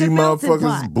bougie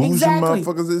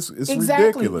motherfuckers. It's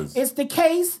ridiculous. It's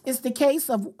the case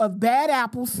of bad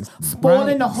apples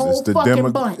spoiling the whole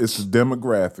fucking bunch. It's the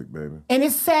demographic, baby. And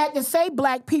it's sad to say,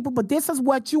 black people, but this is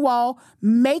what you all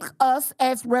make us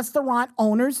as restaurant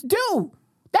owners do.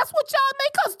 That's what y'all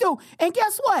make us do. And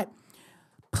guess what?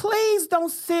 Please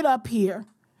don't sit up here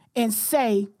and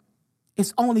say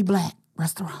it's only black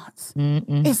restaurants.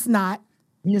 Mm-mm. It's not.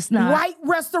 It's not. White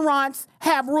restaurants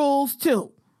have rules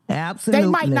too. Absolutely. They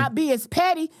might not be as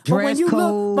petty, but when you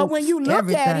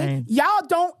look at it, y'all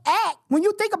don't act. When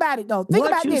you think about it though, think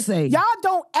about this. Y'all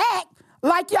don't act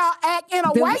like y'all act in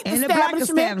a white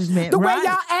establishment the way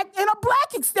y'all act in a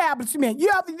black establishment. Is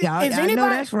anybody? know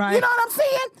that's right. You know what I'm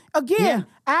saying? Again,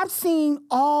 I've seen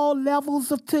all levels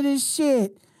to this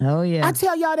shit. Oh, yeah. I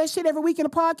tell y'all that shit every week in the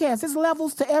podcast. There's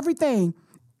levels to everything.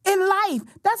 In life,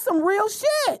 that's some real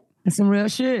shit. That's some real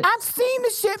shit. I've seen the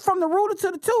shit from the rooter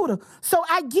to the tutor. So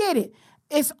I get it.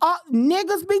 It's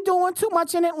niggas be doing too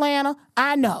much in Atlanta.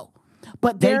 I know.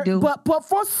 But they do. But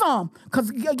for some, because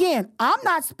again, I'm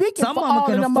not speaking some for of them all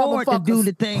can of them afford to do motherfuckers.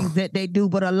 the things that they do,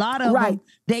 but a lot of them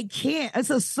they can't. It's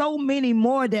just so many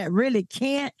more that really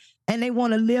can't, and they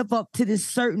want to live up to this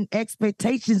certain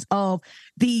expectations of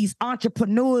these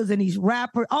entrepreneurs and these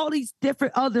rappers, all these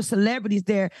different other celebrities.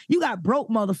 There, you got broke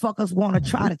motherfuckers want to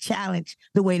try to challenge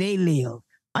the way they live.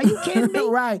 Are you kidding me?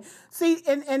 Right. See,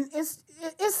 and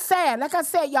it's sad. Like I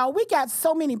said, y'all, we got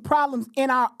so many problems in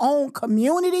our own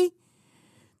community.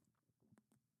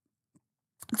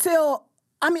 I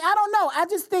don't know. I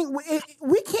just think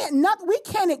we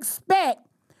can't expect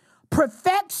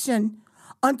perfection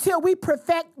until we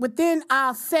perfect within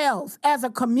ourselves as a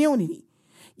community.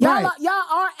 Y'all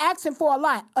are asking for a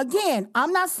lot. Again,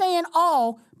 I'm not saying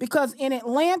all, because in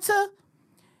Atlanta,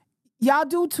 y'all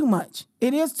do too much.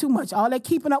 It is too much. All that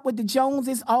keeping up with the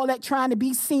Joneses, all that trying to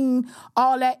be seen,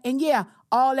 all that. And yeah,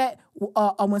 all that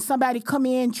when somebody come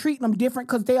in, treating them different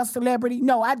because they're a celebrity.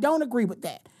 No, I don't agree with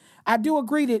that. I do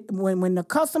agree that when the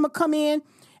customer come in,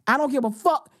 I don't give a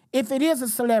fuck if it is a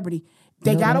celebrity.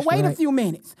 They got to wait a few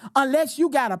minutes. Unless you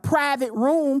got a private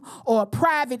room or a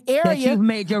private area. That you've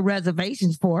made your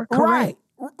reservations for. Correct.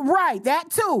 Right. That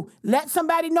too. Let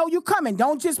somebody know you coming.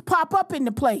 Don't just pop up in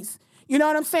the place. You know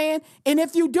what I'm saying? And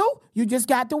if you do, you just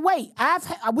got to wait.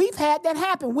 We've had that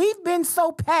happen. We've been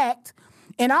so packed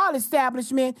in our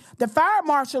establishment, the fire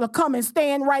marshal will come and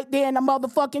stand right there in the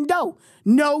motherfucking door.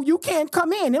 No, you can't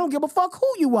come in. They don't give a fuck who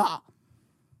you are.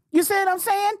 You see what I'm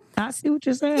saying? I see what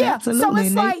you're saying. Yeah, absolutely.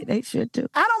 So it's they should too.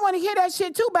 I don't want to hear that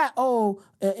shit too about,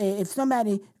 if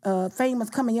somebody famous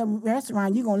come in your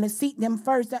restaurant, you're going to seat them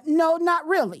first. No, not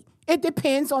really. It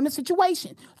depends on the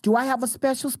situation. Do I have a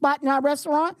special spot in our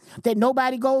restaurant that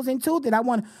nobody goes into, that I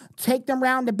want to take them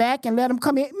around the back and let them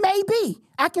come in? Maybe.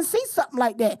 I can see something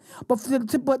like that. But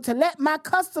to let my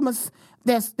customers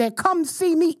that come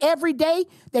see me every day,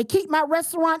 that keep my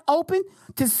restaurant open,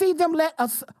 to see them let a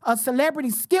celebrity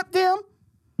skip them,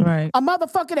 right? A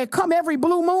motherfucker that come every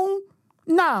blue moon,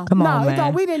 no,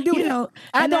 we didn't do that.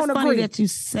 I don't agree. Funny that you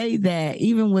say that,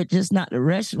 even with just not the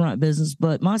restaurant business,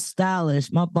 but my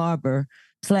barber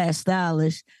 /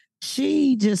 stylist,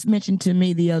 she just mentioned to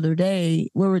me the other day,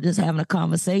 we were just having a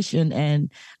conversation,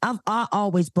 and I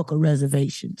always book a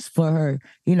reservations for her,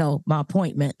 my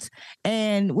appointments.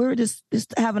 And we were just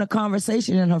having a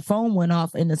conversation, and her phone went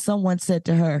off, and then someone said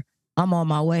to her, "I'm on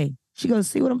my way." She goes,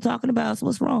 "See what I'm talking about? So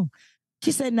what's wrong?"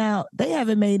 She said, "Now, they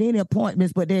haven't made any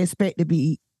appointments, but they expect to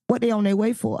be what they on their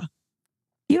way for.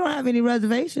 You don't have any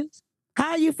reservations.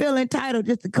 How you feel entitled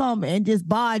just to come and just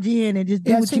barge in and just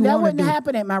do what you want to do?" That wouldn't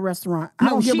happen at my restaurant.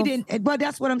 No, she didn't. But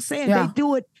that's what I'm saying. Yeah. They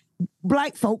do it,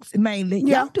 black folks mainly.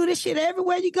 Yeah. Y'all do this shit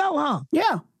everywhere you go, huh?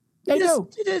 Yeah, they do.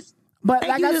 But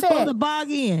like I said, to barge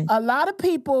in. A lot of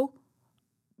people,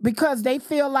 because they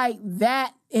feel like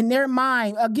that in their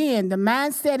mind, again, the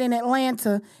mindset in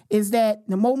Atlanta is that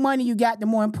the more money you got, the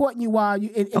more important you are.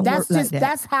 That's just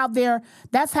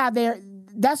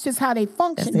how they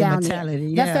function down there.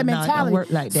 That's their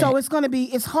mentality. Like that. So it's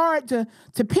hard to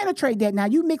penetrate that. Now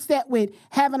you mix that with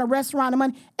having a restaurant and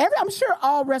money. I'm sure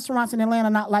all restaurants in Atlanta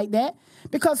are not like that,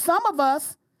 because some of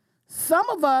us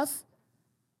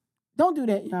don't do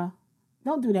that, y'all.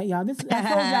 Don't do that, y'all. I told y'all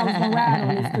I was gonna ride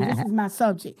on this because this is my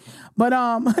subject. But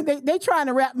they trying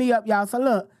to wrap me up, y'all. So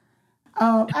look,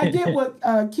 I get what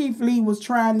Keith Lee was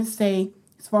trying to say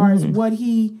as far as what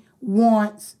he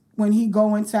wants when he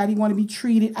go inside. He want to be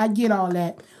treated. I get all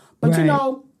that, but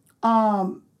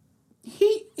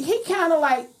he kind of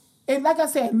like, and like I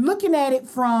said, looking at it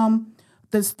from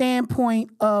the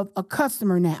standpoint of a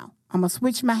customer. Now I'm gonna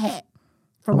switch my hat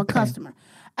from a customer.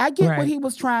 I get what he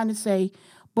was trying to say.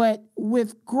 But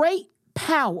with great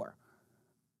power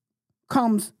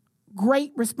comes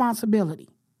great responsibility.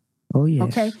 Oh, yes.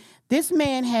 Okay? This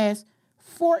man has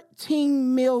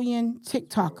 14 million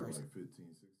TikTokers.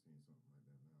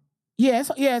 Yeah,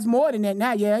 it's more than that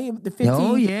now. Yeah, the 15.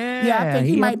 Oh, yeah. Yeah, I think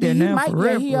he might be.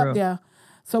 He up there.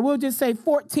 So we'll just say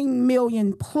 14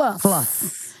 million plus.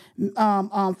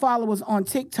 Followers on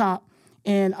TikTok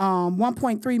and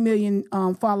 1.3 million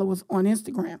followers on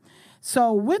Instagram.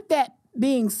 So with that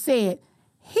being said,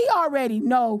 he already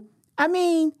know. I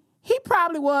mean, he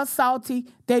probably was salty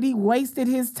that he wasted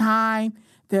his time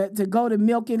to go to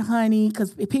Milk and Honey,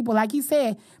 because people, like he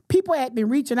said, people had been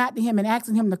reaching out to him and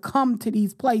asking him to come to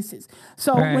these places.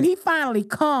 So when he finally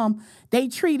come, they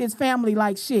treat his family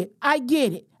like shit. I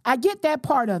get it. I get that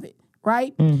part of it,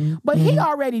 right? Mm-hmm. But he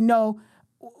already know.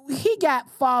 He got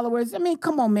followers. I mean,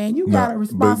 come on, man. You got a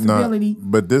responsibility.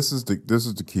 But this is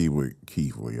the key with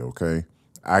Keith Lee, okay?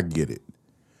 I get it.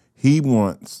 He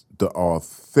wants the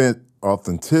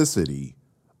authenticity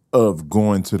of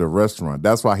going to the restaurant.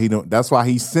 That's why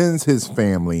he sends his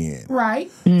family in. Right.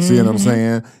 See what I'm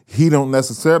saying? He don't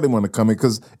necessarily want to come in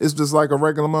because it's just like a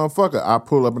regular motherfucker. I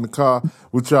pull up in the car,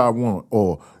 what y'all want?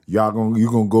 Or you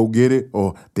gonna go get it?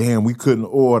 Or damn, we couldn't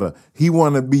order. He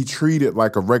want to be treated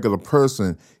like a regular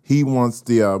person. He wants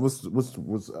the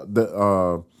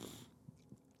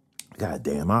God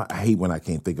damn, I hate when I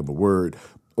can't think of a word.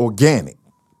 Organic.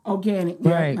 Organic,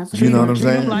 right? You know what I'm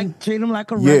saying? Treat him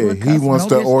like a regular customer. He wants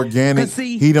the organic.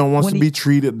 He don't want to be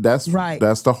treated. That's right.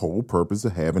 That's the whole purpose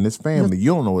of having his family.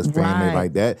 You don't know his family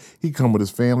like that. He come with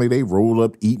his family. They roll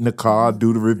up, eat in the car,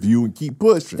 do the review, and keep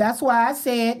pushing. That's why I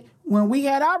said when we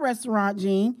had our restaurant,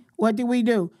 Gene, what did we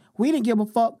do? We didn't give a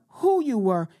fuck who you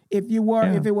were. If it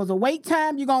was a wait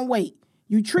time, you're gonna wait.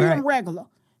 You treat them regular.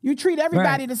 You treat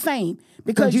everybody the same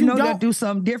because you know they'll do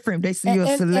something different. They see you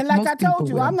a celebrity. And like I told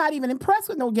you, I'm not even impressed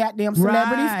with no goddamn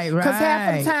celebrities because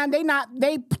half of the time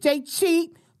they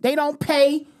cheat, they don't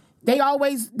pay, they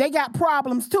got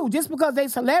problems too. Just because they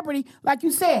celebrity, like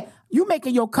you said, you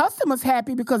making your customers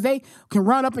happy because they can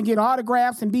run up and get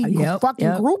autographs and be fucking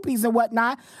groupies and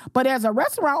whatnot. But as a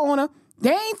restaurant owner,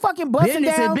 they ain't fucking busting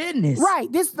down. Business.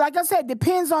 Right. This, like I said,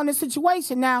 depends on the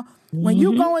situation. Now, when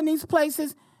you go in these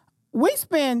places, we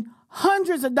spend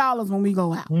hundreds of dollars when we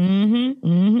go out.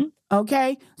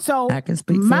 Okay? So I can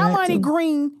speak my for money too.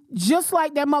 green just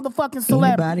like that motherfucking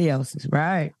celebrity. Anybody else's,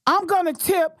 right. I'm going to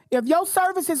tip. If your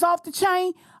service is off the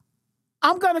chain,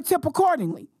 I'm going to tip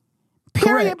accordingly.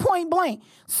 Period, point blank.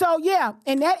 So, yeah,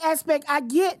 in that aspect, I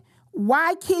get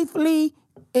why Keith Lee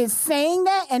is saying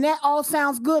that, and that all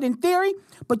sounds good in theory,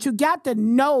 but you got to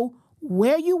know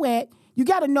where you at. You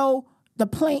got to know the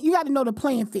playing. You got to know the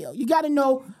playing field. You got to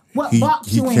know what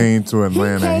box you in. He came to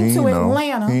Atlanta. He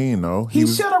didn't know. He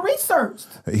should have researched.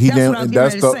 That's what I was getting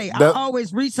ready to say. I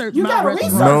always research my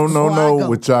restaurant. No.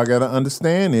 What y'all got to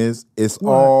understand is it's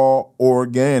all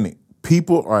organic.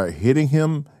 People are hitting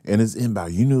him and it's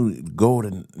inbound. You need to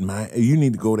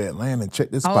go to Atlanta and check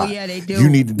this spot. Oh yeah, they do. You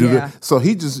need to do that. So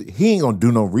he ain't gonna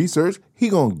do no research. He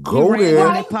gonna go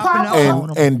there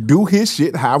and do his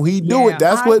shit how he do it.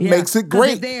 That's what makes it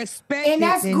great. And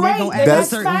that's great. And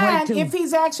that's fine if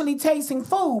he's actually tasting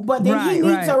food. But then he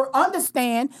needs to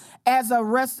understand as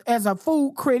a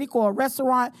food critic or a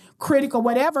restaurant critic or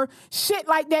whatever, shit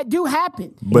like that do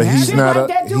happen. But he's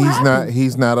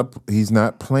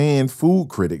not playing food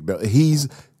critic though. He's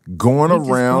going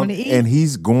around and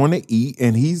he's going to eat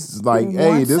and he's like,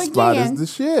 hey, this spot is the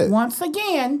shit. Once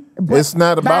again, it's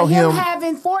not about him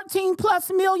having 14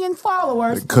 plus million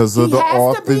followers. Because of he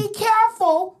has to be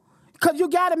careful. Because you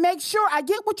got to make sure. I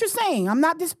get what you're saying. I'm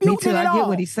not disputing it at all. I get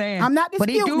what he's saying. I'm not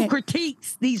disputing it. But he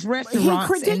critiques these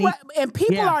restaurants. And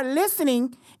people are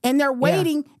listening and they're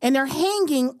waiting and they're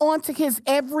hanging onto his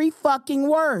every fucking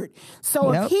word.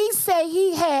 So if he say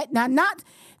he had,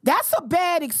 that's a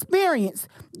bad experience.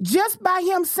 Just by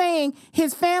him saying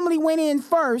his family went in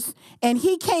first and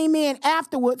he came in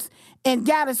afterwards and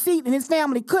got a seat and his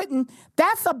family couldn't,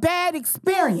 that's a bad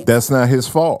experience. That's not his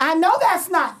fault. I know that's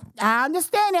not. I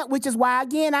understand that, which is why,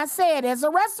 again, I said, as a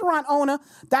restaurant owner,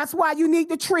 that's why you need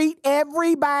to treat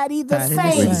everybody the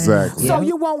same. Exactly. So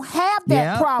you won't have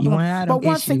that problem. But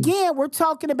once issues. again, we're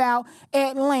talking about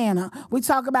Atlanta. We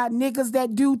talk about niggas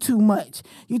that do too much.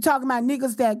 You talking about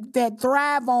niggas that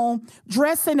thrive on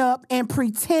dressing up and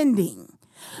pretending.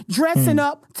 Dressing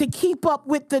up to keep up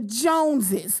with the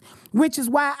Joneses, which is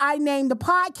why I named the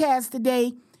podcast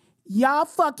today, Y'all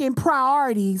Fucking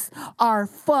Priorities Are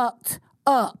Fucked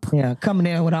Up. Yeah, coming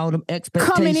in with all them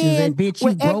expectations and bitch,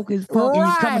 you broke as fuck. And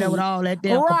you coming in with all that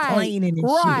damn complaining and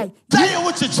shit. Say it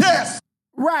with your chest.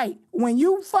 Right. When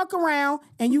you fuck around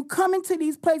and you come into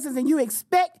these places and you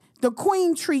expect the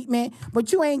queen treatment,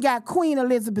 but you ain't got Queen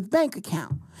Elizabeth bank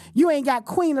account. You ain't got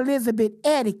Queen Elizabeth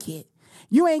etiquette.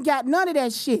 You ain't got none of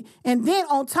that shit. And then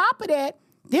on top of that,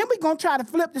 then we gonna try to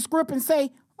flip the script and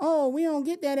say, oh, we don't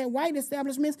get that at white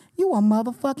establishments. You a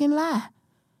motherfucking lie.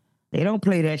 They don't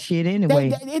play that shit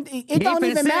anyway. It don't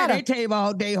even matter. They table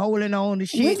all day holding on to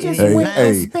shit. We just went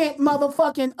and spent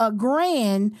motherfucking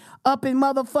 $1,000 up in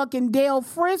motherfucking Del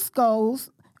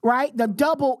Frisco's, right? The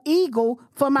Double Eagle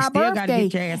for my birthday.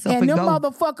 And them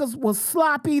motherfuckers was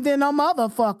sloppy than a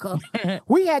motherfucker.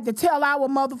 We had to tell our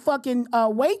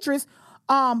motherfucking waitress,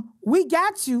 we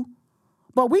got you.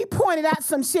 But we pointed out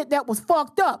some shit that was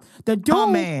fucked up. The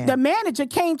dude, the manager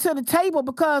came to the table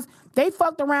because they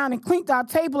fucked around and cleaned our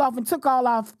table off and took all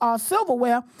our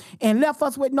silverware and left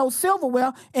us with no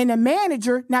silverware. And the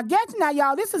manager, now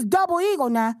y'all, this is Double Eagle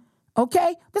now.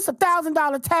 Okay? This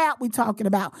 $1,000 tab we talking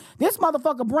about. This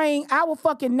motherfucker bring our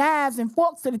fucking knives and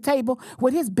forks to the table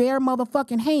with his bare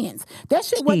motherfucking hands. That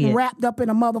shit wasn't wrapped up in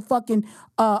a motherfucking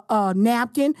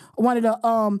napkin, one of the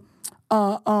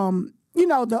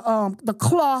the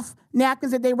cloth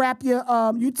napkins that they wrap your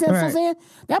utensils in.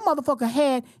 That motherfucker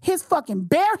had his fucking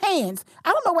bare hands.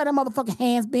 I don't know where that motherfucking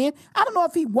hands been. I don't know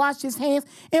if he washed his hands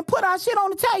and put our shit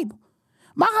on the table.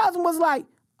 My husband was like,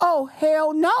 oh,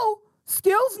 hell no.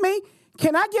 Excuse me,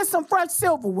 can I get some fresh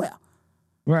silverware?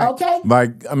 Right. Okay.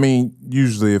 Like, I mean,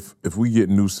 usually if we get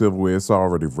new silverware, it's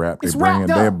already wrapped. They bring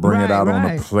it out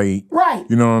on the plate. Right.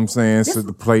 You know what I'm saying? Sit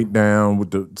the plate down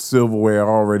with the silverware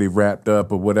already wrapped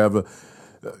up or whatever.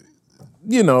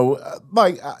 It's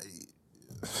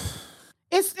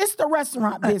the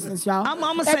restaurant business, y'all. I'm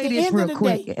gonna say this real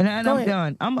quick, and I'm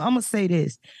done. I'm gonna say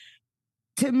this.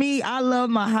 To me, I love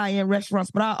my high-end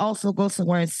restaurants, but I also go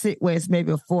somewhere and sit where it's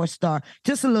maybe a 4-star.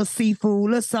 Just a little seafood, a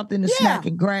little something to snack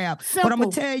and grab. Simple. But I'm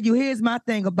going to tell you, here's my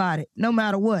thing about it. No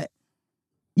matter what,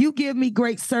 you give me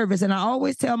great service, and I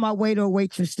always tell my waiter or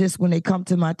waitress this when they come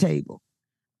to my table.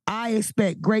 I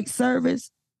expect great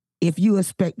service if you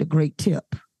expect a great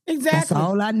tip. Exactly. That's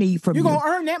all I need from you. You're going to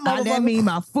earn that motherfucker. That mean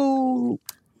my food,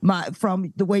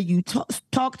 from the way you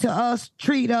talk to us,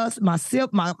 treat us, my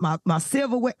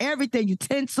silverware, everything,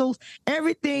 utensils,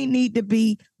 everything need to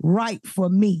be right for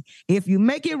me. If you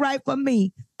make it right for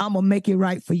me, I'm gonna make it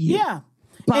right for you. Yeah.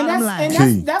 Bottom line.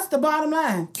 And that's the bottom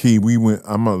line. Key,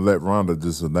 I'm gonna let Rhonda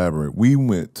just elaborate. We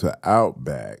went to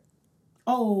Outback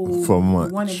for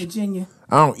lunch. One in Virginia.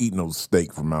 I don't eat no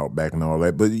steak from Outback and all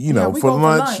that, but for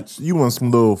lunch, you want some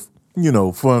little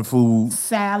fun food.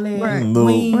 Salad,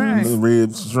 little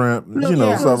ribs, shrimp,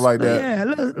 stuff like that. Yeah, a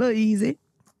little easy.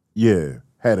 Yeah,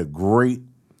 had a great.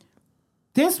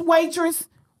 This waitress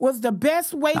was the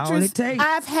best waitress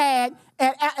I've had.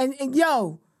 And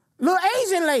little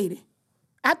Asian lady.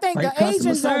 I think the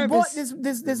Asians that bought this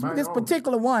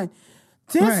particular one.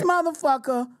 This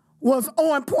motherfucker was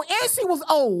on point. And she was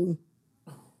old.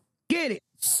 Get it.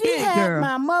 She had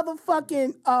my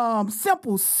motherfucking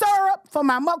simple syrup for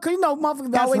my mother. Because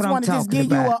motherfuckers always want to just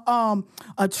give you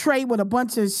a tray with a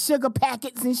bunch of sugar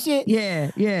packets and shit.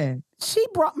 Yeah, yeah. She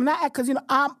brought me because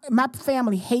my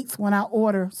family hates when I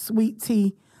order sweet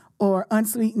tea or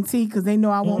unsweetened tea because they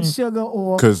know I want sugar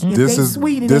or because this is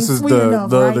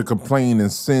the the complain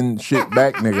and send shit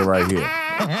back nigga right here.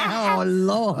 Oh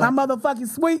Lord, my motherfucking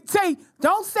sweet tea.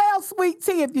 Don't sell sweet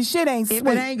tea if your shit ain't sweet. If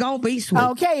it ain't gonna be sweet.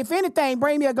 Okay, if anything,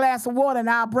 bring me a glass of water and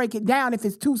I'll break it down if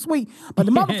it's too sweet. But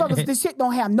the motherfuckers, this shit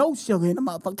don't have no sugar in the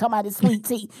motherfucker. Talking about this sweet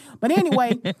tea. But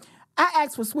anyway, I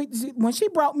asked for sweet tea. When she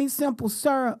brought me simple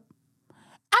syrup,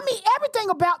 I mean, everything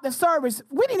about the service,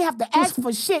 we didn't have to ask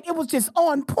for shit. It was just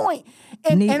on point.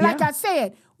 And like I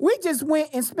said, we just went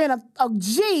and spent a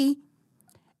G,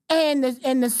 and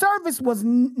the service was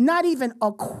not even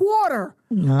a quarter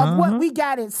of what we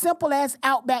got at simple ass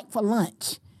Outback for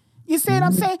lunch. You see what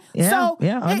I'm saying? Yeah, so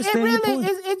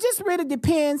it just really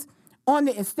depends on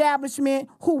the establishment,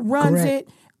 who runs it,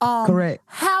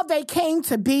 how they came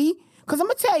to be. Because I'm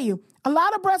going to tell you, a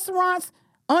lot of restaurants,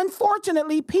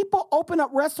 unfortunately, people open up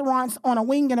restaurants on a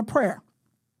wing and a prayer.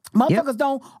 Motherfuckers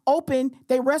don't open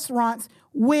their restaurants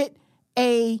with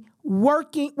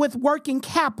working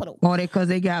capital. Or because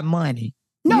they got money.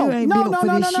 No.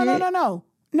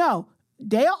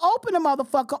 They'll open a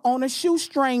motherfucker on a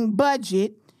shoestring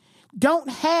budget, don't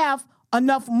have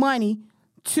enough money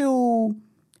to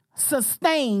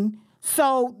sustain,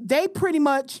 so they pretty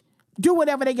much do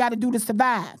whatever they got to do to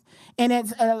survive. And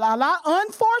it's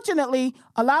unfortunately,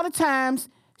 a lot of times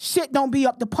shit don't be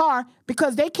up to par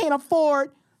because they can't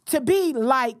afford to be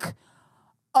like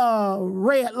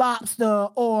Red Lobster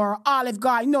or Olive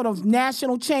Garden. Those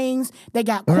national chains. They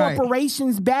got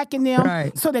corporations backing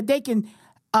them so that they can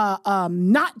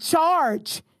not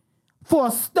charge for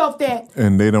stuff that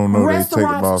and they don't know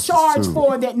restaurants charge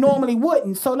for that normally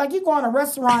wouldn't. So like you go in a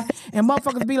restaurant and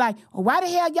motherfuckers be like, well, why the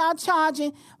hell y'all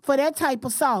charging for that type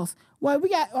of sauce? Well, we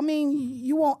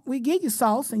give you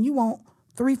sauce and you want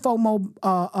 3-4 more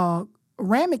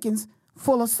ramekins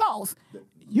full of sauce.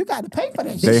 You got to pay for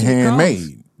that shit. They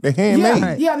handmade. They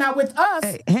handmade. Yeah, now with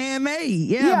us. Handmade.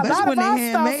 Yeah, that's when they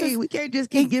handmade. We can't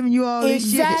just keep giving you all this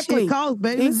shit. That shit costs,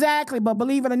 baby. Exactly. But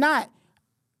believe it or not,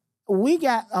 we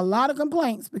got a lot of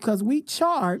complaints because we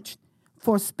charge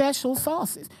for special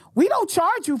sauces. We don't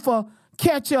charge you for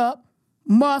ketchup,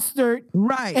 mustard,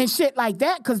 and shit like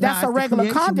that because that's a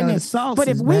regular condiment. Sauces, but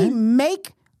if we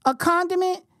make a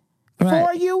condiment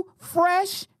for you,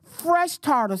 fresh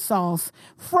tartar sauce,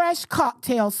 fresh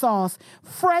cocktail sauce,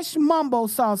 fresh mumbo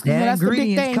sauce, because that's the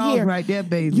big thing here. Right there,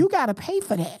 baby. You got to pay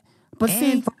for that. But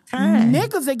see,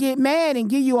 niggas that get mad and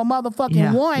give you a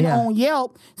motherfucking one on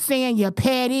Yelp saying you're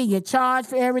petty, you're charged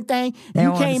for everything,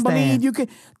 you can't believe you could.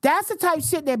 That's the type of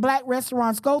shit that black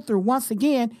restaurants go through. Once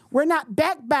again, we're not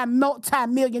backed by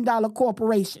multi-million-dollar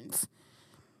corporations.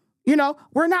 You know,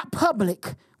 we're not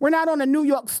public. We're not on the New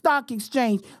York Stock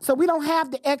Exchange. So we don't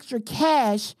have the extra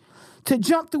cash to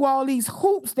jump through all these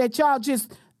hoops that y'all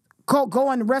just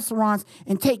go in the restaurants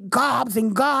and take gobs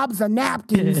and gobs of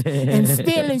napkins and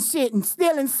stealing shit and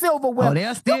stealing silverware.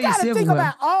 They'll steal you got to think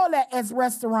about all that as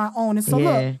restaurant owners. So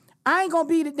look, I ain't going to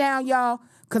beat it down, y'all,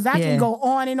 because I can go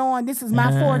on and on. This is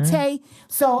my forte.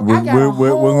 So I got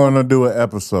we're going to do an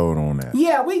episode on that.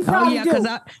 Yeah, we probably do.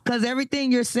 Because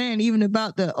everything you're saying, even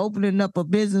about the opening up a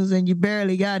business and you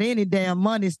barely got any damn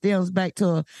money, stems back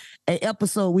to an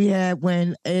episode we had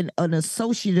when an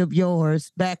associate of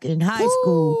yours back in high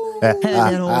school had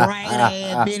that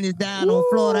right-ass business down on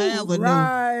Florida Avenue.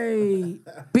 Right.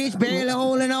 Bitch barely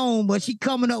holding on, but she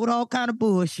coming up with all kind of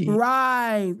bullshit.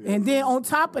 Right. And then on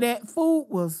top of that, food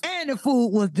was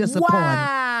disappointing.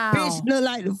 Wow. Bitch looked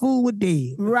like the food was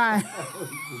dead. Right.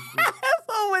 Food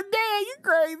was dead. You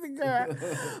crazy girl.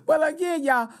 But again,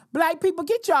 y'all, black people,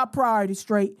 get y'all priorities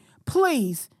straight.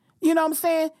 Please. You know what I'm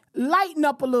saying? Lighten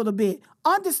up a little bit.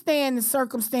 Understand the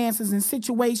circumstances and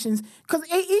situations, because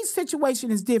each situation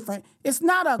is different. It's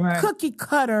not a cookie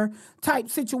cutter type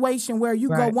situation where you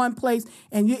go one place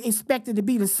and you expect it to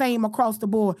be the same across the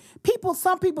board.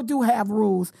 Some people do have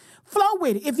rules. Flow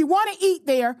with it. If you want to eat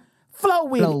there, flow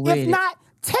with it. If not,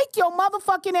 take your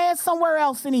motherfucking ass somewhere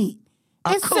else and eat.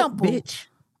 It's simple. Bitch.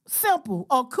 Simple.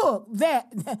 Or cook. That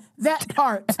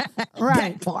part.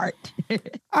 Right. That part.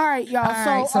 All right, y'all. All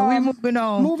right, so we're moving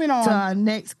on to our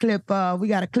next clip. We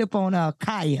got a clip on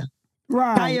Kaya.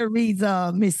 Right. Kaya reads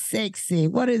Miss Sexy.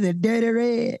 What is it? Dirty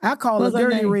Red? I call her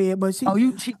Dirty Red, but she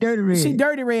Dirty Red. She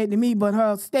Dirty Red to me, but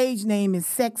her stage name is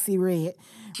Sexy Red.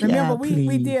 Remember,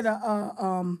 we did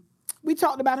we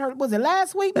talked about her. Was it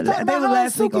last week? We talked about her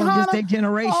last week on just that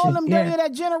generation. All them dirty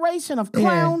that generation of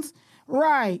clowns. Yeah.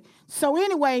 Right. So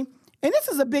anyway, and this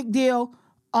is a big deal.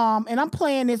 And I'm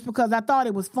playing this because I thought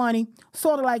it was funny.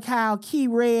 Sort of like how Key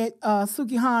read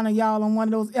Sukihana, y'all, on one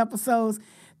of those episodes.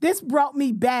 This brought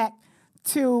me back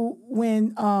to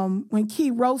when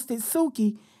Key roasted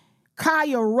Suki.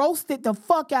 Kaya roasted the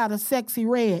fuck out of Sexy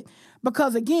Red.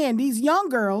 Because, again, these young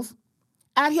girls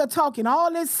out here talking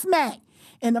all this smack.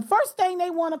 And the first thing they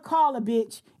want to call a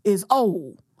bitch is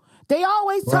old. They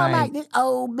always talk like this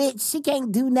old bitch. She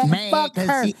can't do nothing. Man, fuck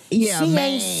her. She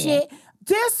ain't shit.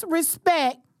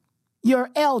 Disrespect your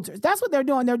elders. That's what they're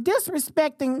doing. They're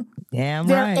disrespecting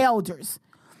their elders.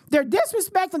 They're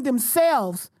disrespecting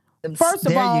themselves, first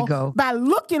of all, by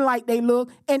looking like they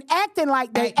look and acting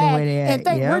like they act and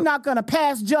think we're not going to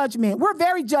pass judgment. We're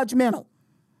very judgmental.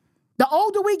 The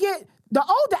older we get, the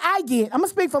older I get, I'm going to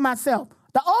speak for myself.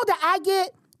 The older I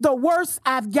get, the worse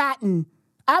I've gotten.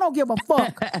 I don't give a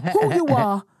fuck who you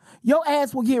are. Your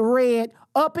ass will get read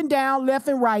up and down, left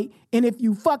and right. And if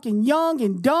you fucking young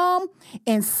and dumb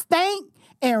and stank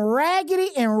and raggedy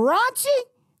and raunchy,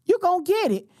 you gonna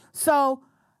get it. So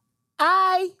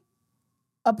I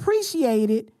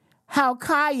appreciated how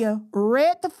Kaya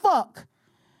read the fuck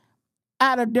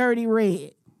out of Dirty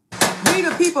Red. We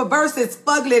the people versus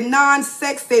fugly,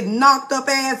 non-sexy, knocked up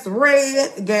ass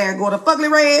Red. Gag go to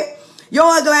fugly Red. Your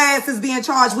ugly ass is being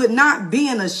charged with not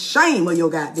being ashamed of your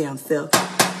goddamn self.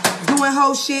 Doing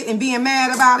whole shit and being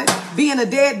mad about it. Being a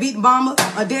deadbeat mama,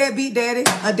 a deadbeat daddy,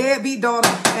 a deadbeat daughter,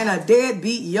 and a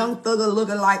deadbeat young thugger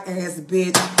looking like ass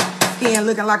bitch. Skin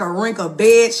looking like a wrinkled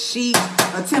bed sheet.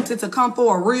 Attempting to come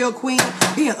for a real queen.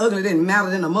 Being ugly didn't matter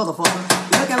than a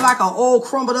motherfucker. Looking like an old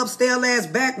crumbled up stale ass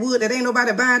backwood that ain't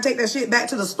nobody buying. Take that shit back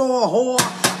to the store,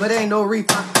 whore. But ain't no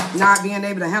refund. Not being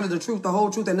able to handle the truth, the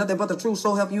whole truth, and nothing but the truth.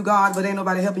 So help you God, but ain't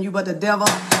nobody helping you but the devil.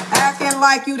 Acting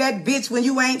like you that bitch when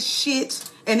you ain't shit.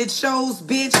 And it shows,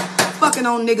 bitch. Fucking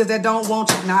on niggas that don't want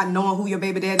you. Not knowing who your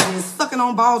baby daddy is. Sucking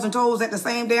on balls and toes at the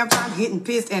same damn time. Getting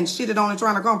pissed and shitted on and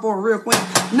trying to come for a real queen.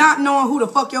 Not knowing who the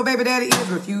fuck your baby daddy is.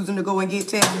 Refusing to go and get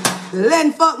tested.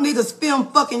 Letting fuck niggas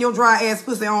film fucking your dry ass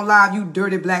pussy on live. You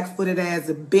dirty black footed ass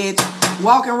bitch.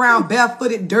 Walking around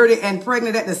barefooted, dirty, and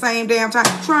pregnant at the same damn time.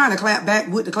 Trying to clap back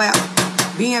with the clap.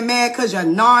 Being mad because your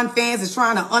non-fans is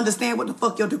trying to understand what the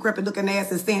fuck your decrepit looking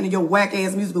ass is saying in your whack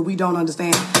ass music, but we don't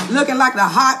understand. Looking like the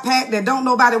hot pack that don't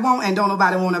nobody want and don't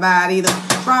nobody want to buy it either.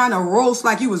 Trying to roast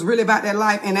like you was really about that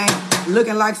life and ain't.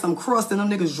 Looking like some crust in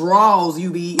them niggas' draws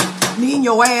you be eating. Needing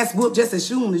your ass whooped just as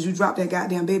soon as you drop that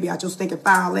goddamn baby out your stinking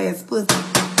foul ass pussy.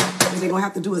 They're gonna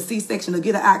have to do a C-section to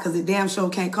get it out because it damn sure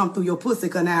can't come through your pussy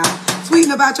canal.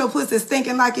 Tweeting about your pussy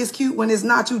stinking like it's cute when it's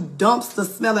not, you dumpster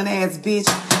smelling ass bitch.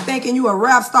 Thinking you a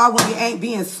rap star when you ain't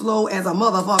being slow as a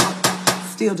motherfucker.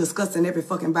 Still disgusting every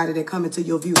fucking body that come into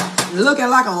your view. Looking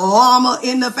like a llama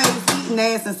in the face, eating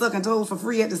ass and sucking toes for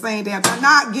free at the same damn time.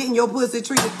 Not getting your pussy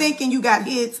treated, thinking you got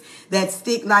hits that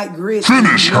stick like grit.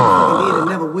 Finish her.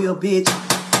 Never will, bitch.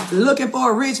 Looking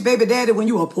for a rich baby daddy when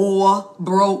you a poor,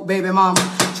 broke baby mama.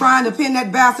 Trying to pin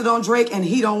that bastard on Drake and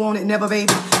he don't want it, never,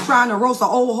 baby. Trying to roast an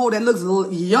old hoe that looks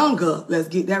younger. Let's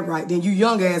get that right. Then you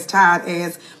young ass, tired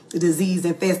ass, disease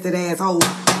infested asshole.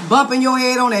 Bumping your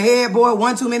head on the headboard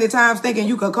one too many times thinking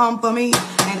you could come for me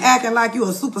and acting like you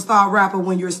a superstar rapper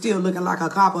when you're still looking like a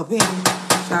copper penny.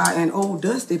 An old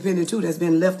dusty penny too that's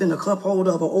been left in the cup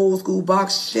holder of an old school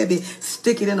box Chevy.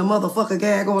 Stick it in a motherfucker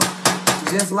gag on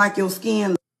just like your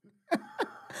skin.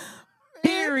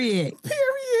 Period.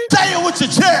 Say it with your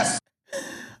chest.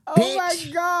 Oh bitch.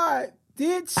 My God.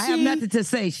 Did she? I have nothing to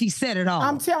say. She said it all.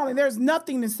 I'm telling you, there's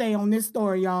nothing to say on this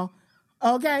story, y'all.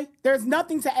 Okay? There's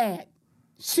nothing to add.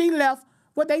 She left,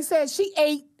 what they said, she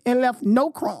ate and left no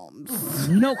crumbs.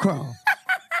 No crumbs.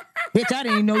 Bitch, I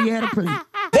didn't know you had a plate.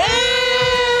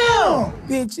 Damn!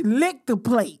 Bitch, lick the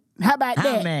plate. How about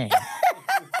that? Man.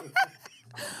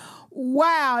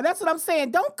 Wow, that's what I'm saying.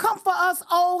 Don't come for us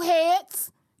old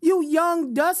heads. You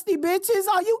young, dusty bitches.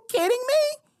 Are you kidding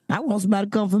me? I want somebody to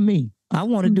come for me. I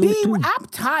want to do it too. I'm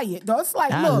tired, though. It's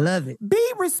like, I love it. Be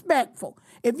respectful.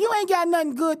 If you ain't got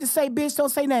nothing good to say, bitch, don't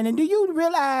say nothing. And do you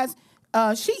realize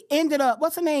she ended up,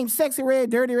 what's her name? Sexy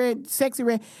Red, Dirty Red, Sexy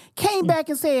Red. Came back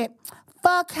and said,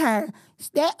 fuck her.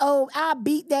 That old, I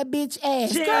beat that bitch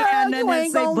ass. She girl, you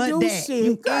ain't gonna do that. shit.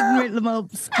 You ignorant little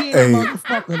skinny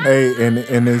motherfucker. Hey,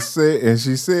 and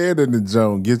she said in the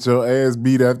joint, get your ass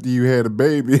beat after you had a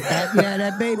baby. Yeah,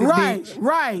 that baby right, bitch.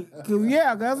 Right.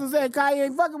 Yeah, because I said Kanye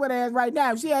ain't fucking with her ass right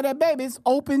now. If she had that baby, it's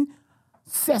open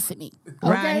sesame.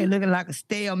 Okay? Right, looking like a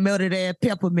stale melted ass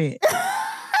peppermint.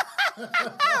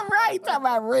 Right, talking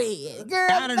about red.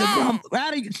 Girl,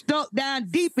 out of you stuck down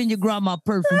deep in your grandma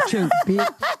perfume too, bitch.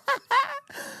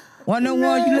 One of the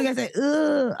ones you look at and say,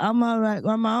 ugh, I'm all right,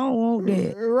 grandma, I don't want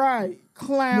that. Right,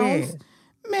 clowns.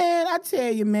 Yeah. Man, I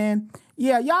tell you, man.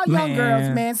 Yeah, y'all young girls,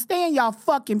 man, stay in y'all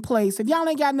fucking place. If y'all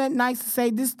ain't got nothing nice to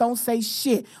say, just don't say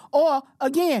shit. Or,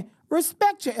 again,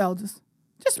 respect your elders.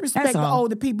 Just respect the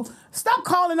older people. Stop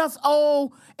calling us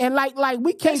old and like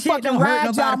we can't fucking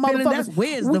ride y'all motherfuckers. That's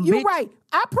wisdom, you bitch. Right.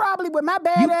 I probably, with my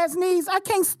badass knees, I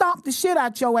can't stomp the shit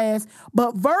out your ass.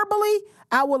 But verbally,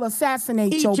 I will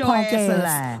assassinate your punk ass.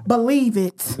 Alive. Believe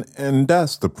it. And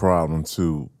that's the problem,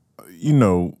 too. You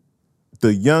know,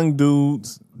 the young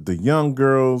dudes, the young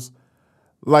girls,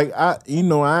 like, I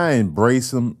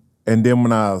embrace them. And then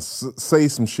when I say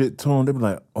some shit to them, they be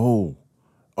like, oh,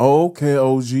 okay,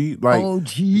 OG.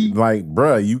 Like,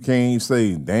 bruh, you can't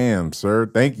say, damn, sir,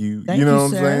 thank you. You know what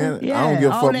I'm saying? Yeah. I don't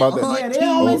give a fuck about that. They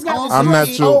always got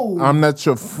I'm not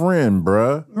your friend,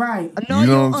 bruh. Right. You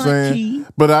know what I'm saying?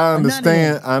 But I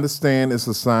understand it's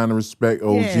a sign of respect,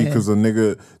 OG, because a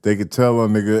nigga, they could tell a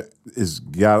nigga is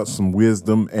got some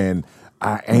wisdom and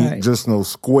I ain't just no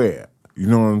square. You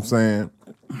know what I'm saying?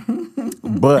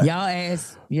 But y'all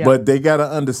ass, but they gotta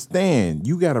understand.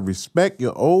 You gotta respect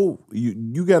your old.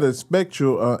 You gotta respect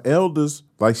your elders.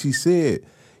 Like she said,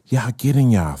 y'all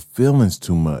getting y'all feelings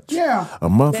too much. Yeah, a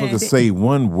motherfucker say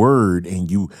one word and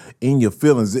you in your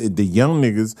feelings. The young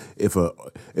niggas, if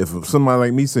somebody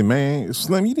like me say, man,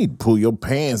 Slim, you need to pull your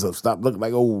pants up. Stop looking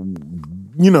like old.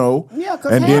 You know,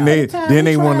 and then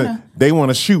they want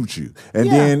to shoot you,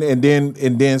 and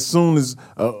then soon as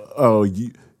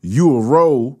you a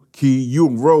roll. You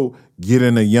and Ro get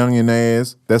in a youngin'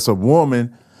 ass. That's a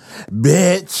woman,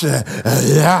 bitch.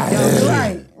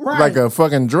 Right. Like a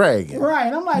fucking dragon.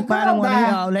 Right. I'm like, I don't want to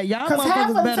hear all that. Y'all because half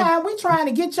of the time we trying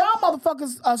to get y'all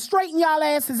motherfuckers straighten y'all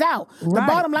asses out. Right. The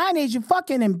bottom line is you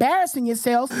fucking embarrassing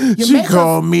yourselves. She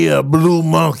called me a blue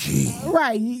monkey.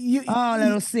 Right. All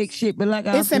that sick shit. But like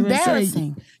it's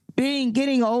embarrassing.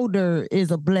 Getting older is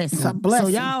a blessing. It's a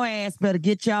blessing. So y'all ass better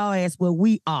get y'all ass where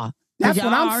we are. That's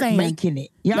what I'm saying.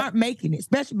 Y'all aren't making it,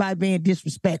 especially by being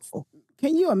disrespectful.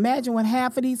 Can you imagine what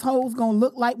half of these hoes gonna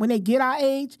look like when they get our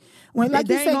age? When, like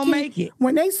they you ain't said, gonna make it.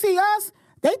 When they see us,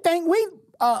 they think we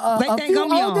a few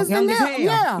older than them.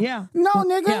 Yeah. No,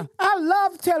 nigga. Yeah. I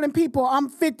love telling people I'm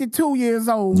 52 years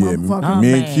old. Yeah,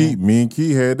 me and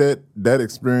Key had that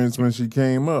experience when she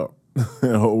came up.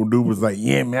 The old dude was like,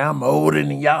 yeah, man, I'm older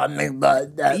than y'all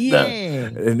niggas. Yeah.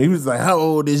 And he was like, how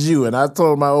old is you? And I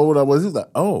told him how old I was. He was like,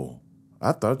 oh,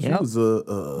 I thought you was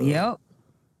Yep.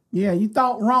 Yeah, you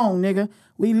thought wrong, nigga.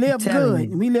 We live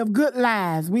good. We live good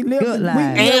lives. We live good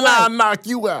lives. And I'll knock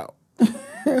you out.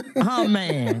 Oh,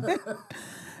 man.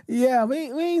 Yeah, we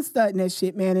ain't studying that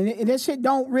shit, man. And that shit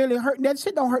don't really hurt. That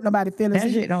shit don't hurt nobody's feelings.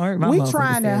 That shit don't hurt my We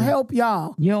trying to feelings. help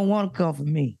y'all. You don't want to come for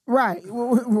me. Right.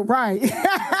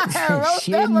 That's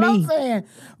Shit what I'm me. saying.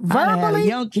 I had a Verbally.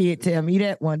 young kid tell me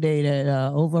that one day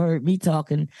that overheard me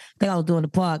talking. I think I was doing the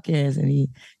podcast, and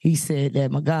he said that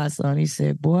my godson, he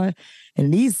said, boy,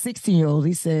 and these 16-year-olds,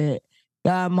 he said,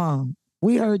 God, Mom,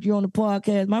 we heard you on the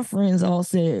podcast. My friends all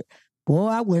said, boy,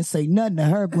 I wouldn't say nothing to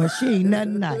her, but she ain't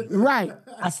nothing nice. Right.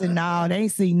 I said, no, they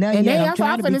ain't seen nothing And yet. they, I'm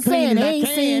trying to be saying clean they as I ain't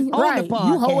can seen, on right. the podcast.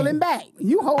 You holding back.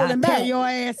 You holding back. Tear your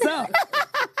ass up.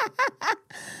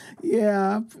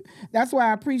 Yeah. That's why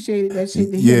I appreciated that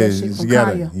shit. To hear that shit from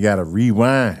Kaya. You gotta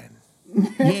rewind.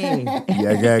 Yeah.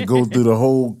 You gotta go through the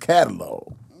whole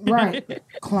catalog. Right. You're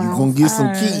gonna get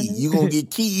some keys. You're gonna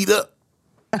get keyed up.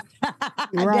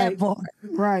 Right. That part.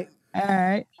 Right. All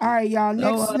right. All right, y'all.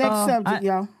 Next subject,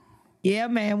 y'all. Yeah,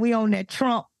 man. We on that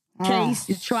Trump case,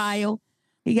 the trial.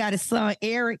 He got his son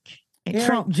Eric and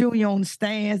Trump Jr. on the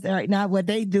stands right now. What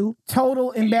they do.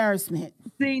 Total embarrassment.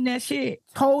 Seen that shit.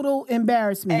 Total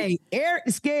embarrassment. Hey, Eric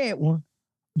the scared one.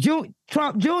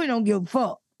 Trump Jr. don't give a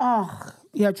fuck. Oh,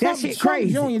 yeah, Trump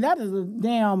crazy. Jr., that is a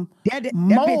damn that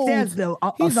mold.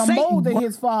 He's a mold of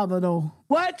his father, though.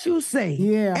 What you say?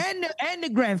 Yeah. And the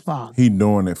grandfather. He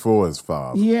doing it for his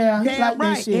father. Yeah, damn like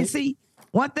right. And see,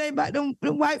 one thing about them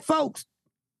white folks,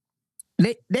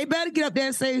 they better get up there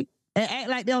and say and act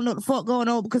like they don't know what the fuck going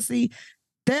on, because see,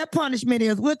 their punishment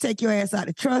is we'll take your ass out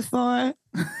the trust fund.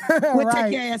 We'll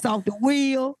take your ass off the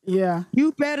wheel. Yeah.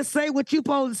 You better say what you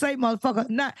supposed to say, motherfucker.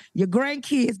 Not your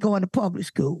grandkids going to public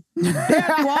school. They'll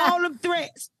do all them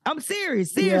threats. I'm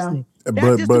serious. Seriously. Yeah.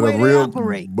 That's just the way they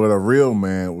operate. But a real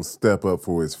man will step up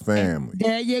for his family.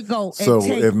 There you go. So and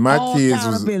take if my all kids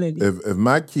was accountability. if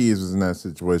my kids was in that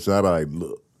situation, I'd be like,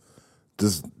 look,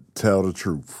 just tell the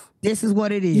truth. This is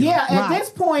what it is. Yeah, at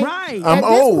this point, I'm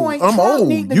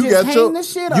old. You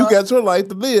got your life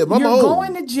to live. You're old.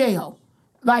 going to jail.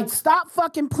 Like, stop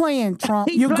fucking playing, Trump.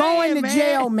 You're going to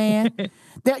jail, man.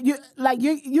 That you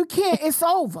can't. It's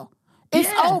over. It's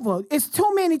over. It's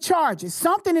too many charges.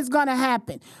 Something is gonna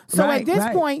happen. So at this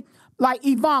point, like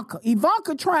Ivanka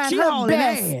trying her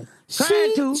best.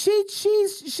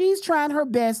 She's trying her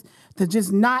best to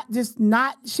just not.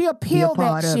 She appealed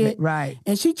that shit, right?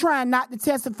 And she trying not to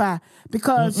testify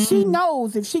because she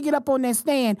knows if she get up on that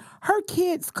stand, her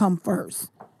kids come first.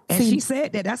 And she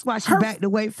said that. That's why she backed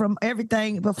away from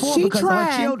everything before, because of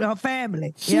her children, her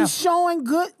family. She's showing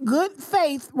good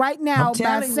faith right now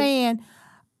by saying,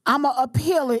 I'm going to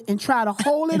appeal it and try to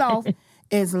hold it off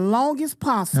as long as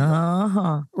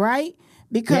possible. Right?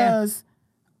 Because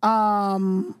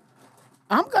I'm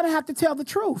going to have to tell the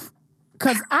truth.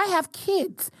 Because I have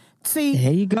kids. See,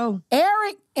 there you go.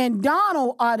 Eric and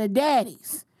Donald are the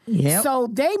daddies. Yep. So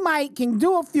they can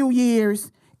do a few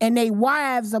years and their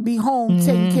wives will be home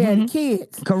taking care of the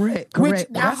kids. Correct. Which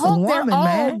I hope they're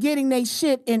all getting their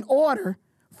shit in order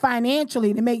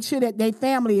financially to make sure that their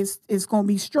family is going to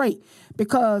be straight,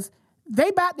 because they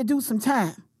about to do some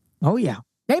time. Oh, yeah.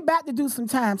 They about to do some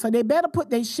time, so they better put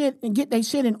their shit and get their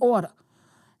shit in order.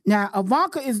 Now,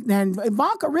 Ivanka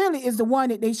really is the one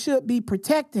that they should be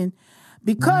protecting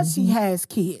because she has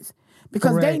kids.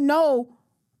 Because they know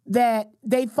that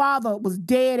their father was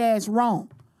dead ass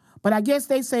wrong. But I guess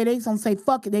they say gonna say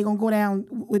fuck it. They gonna go down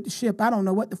with the ship. I don't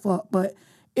know what the fuck, but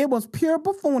it was pure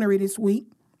buffoonery this week.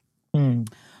 To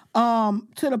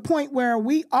the point where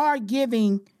we are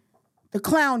giving the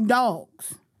clown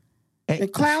dogs. The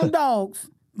clown dogs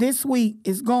this week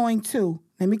is going to,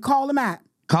 let me call them out.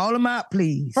 Call them out,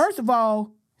 please. First of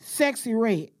all, Sexy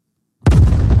Red.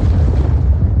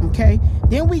 Okay.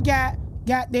 Then we got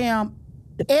goddamn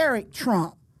Eric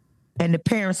Trump. And the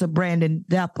parents of Brandon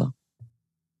Dapper.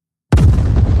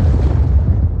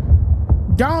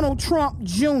 Donald Trump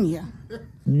Jr.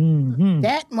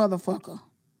 That motherfucker.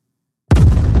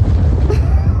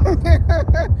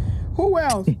 Who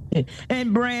else?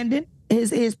 And Brandon,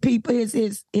 his people,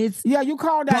 his you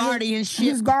called that guardianship.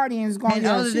 His guardians going.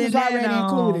 And She was already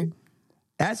included.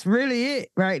 That's really it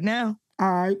right now.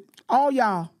 All right, all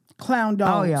y'all clown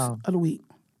dogs of the week.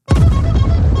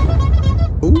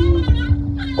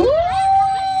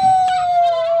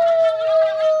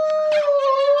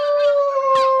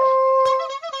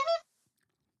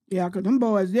 Yeah, because them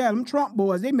boys, them Trump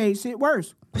boys, they made shit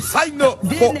worse. Tighten up,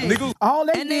 fuck, nigga. All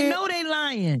they did. And they know they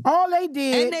lying. All they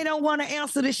did. And they don't want to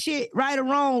answer the shit right or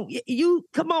wrong. You,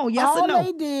 come on, yes or no. All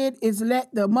they did is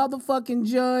let the motherfucking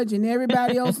judge and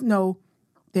everybody else know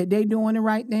that they doing the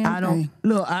right damn thing.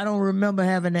 Look, I don't remember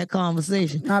having that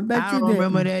conversation. I bet I you don't did.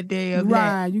 remember that day of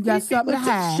right, that. You got something to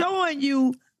hide. Showing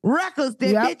you records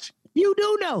that bitch, you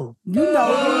do know. You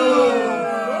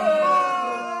know.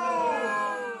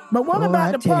 But what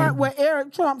about the part where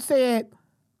Eric Trump said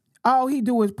all he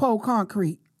do is pour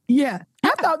concrete? Yeah.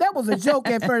 I thought that was a joke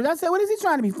at first. I said, what is he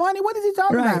trying to be funny? What is he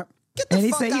talking about? And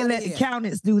he said he let the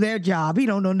accountants do their job. He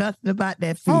don't know nothing about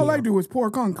that field. All I do is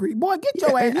pour concrete. Boy, get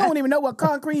your ass. You don't even know what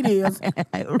concrete is.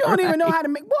 You don't even know how to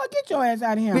make. Boy, get your ass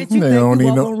out of here. Bitch, you think you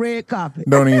walk on red carpet.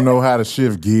 Don't even know how to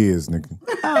shift gears, nigga.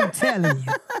 I'm telling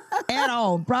you. At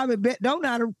all. Probably don't know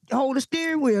how to hold a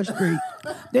steering wheel straight.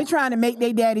 They trying to make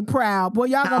their daddy proud. Boy,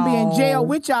 y'all gonna be in jail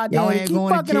with y'all daddy. Keep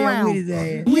fucking around. With his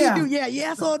ass. Yeah.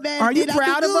 Yes, old dad. Are you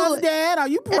proud of us, Dad? Are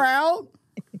you proud?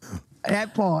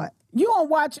 That part. You gonna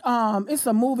watch, it's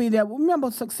a movie that,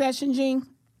 remember Succession, Gene,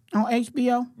 on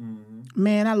HBO? Mm-hmm.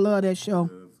 Man, I love that show.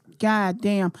 God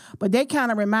damn. But they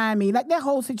kind of remind me, like that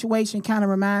whole situation kind of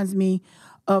reminds me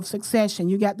of Succession.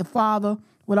 You got the father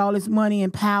with all his money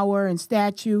and power and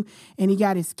stature, and he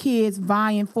got his kids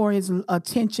vying for his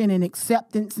attention and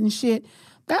acceptance and shit.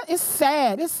 That is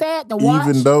sad. It's sad to watch.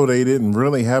 Even though they didn't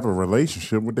really have a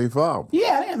relationship with their father.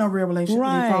 Yeah, they had no real relationship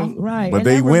with their father. Right. But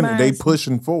they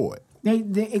pushing for it.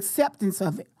 The acceptance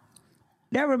of it.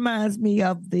 That reminds me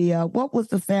of the, what was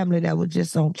the family that was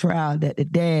just on trial that the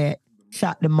dad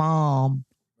shot the mom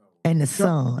and the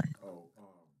son?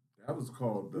 That was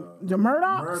called the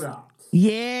Murdochs?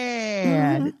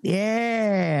 Yeah. Mm-hmm.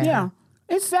 Yeah. Yeah.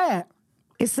 It's sad.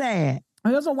 It's sad.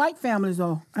 Those are white families,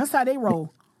 though. That's how they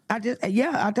roll. I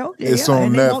told you. It's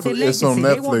on Netflix. It's on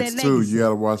Netflix, too. You got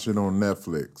to watch it on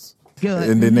Netflix. Good.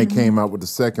 And then they came out with the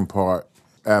second part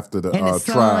after the trial. And the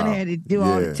son had to do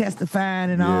all the testifying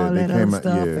and all that other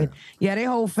stuff. And their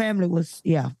whole family was,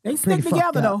 They stick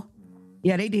together, though.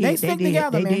 Yeah, they did. They stick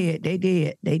together, man. They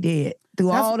did.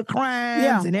 Through all the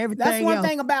crimes and everything. That's one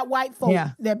thing about white folk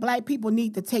that black people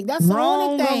need to take. That's the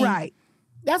only thing. Right.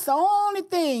 That's the only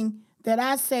thing that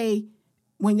I say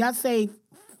when y'all say,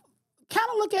 kind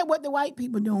of look at what the white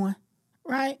people doing,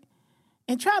 right?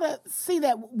 And try to see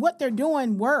that what they're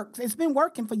doing works. It's been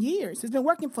working for years. It's been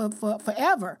working for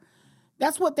forever.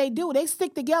 That's what they do. They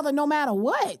stick together no matter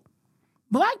what.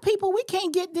 Black people, we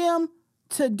can't get them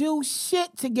to do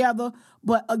shit together,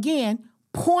 but again,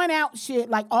 point out shit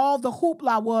like all the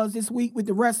hoopla was this week with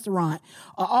the restaurant,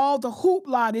 or all the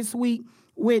hoopla this week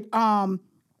with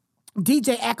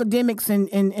DJ Academics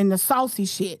and the Saucy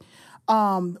shit.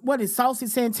 What is Saucy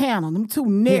Santana? Them two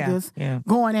niggas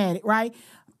going at it, right?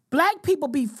 Black people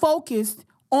be focused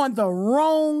on the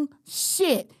wrong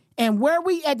shit. And where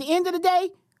we, at the end of the day,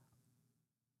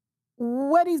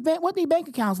 what these bank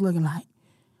accounts looking like?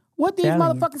 What these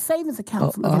motherfucking savings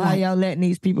accounts looking like? How y'all letting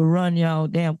these people run y'all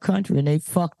damn country and they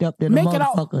fucked up in the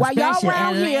motherfuckers. While y'all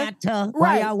around Atlanta, here,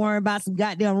 while y'all worrying about some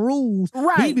goddamn rules,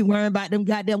 he be worrying about them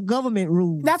goddamn government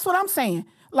rules. That's what I'm saying.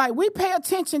 Like, we pay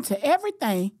attention to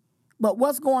everything but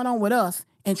what's going on with us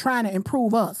and trying to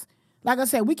improve us. Like I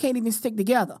said, we can't even stick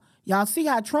together. Y'all see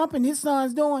how Trump and his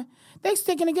sons doing? They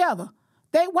sticking together.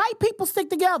 White people stick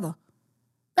together.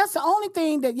 That's the only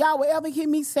thing that y'all will ever hear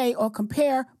me say or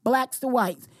compare blacks to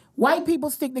whites. White people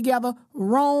stick together,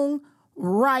 wrong,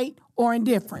 right, or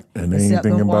indifferent. And they ain't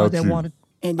thinking about you.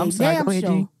 And they damn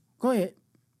sure. Go ahead.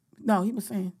 No, he was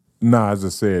saying. No, as I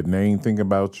said, they ain't thinking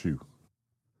about you.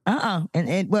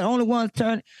 But only ones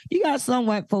turn. You got some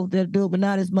white folks that do it, but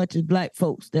not as much as black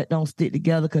folks that don't stick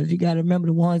together, because you got to remember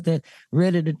the ones that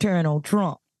ready to turn on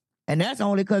Trump. And that's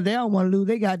only because they don't want to lose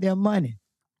their goddamn money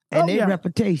and their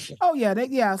reputation. Oh,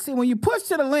 yeah. See, when you push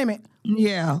to the limit.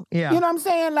 Yeah. You know what I'm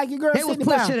saying? Like your girl they was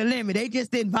pushed to the limit. They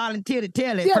just didn't volunteer to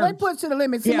tell it. Yeah, they pushed to the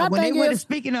limit. See, my thing is,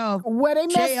 speaking of where they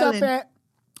messed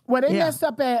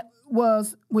up at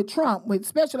was with Trump, with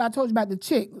Special. I told you about the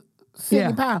chick,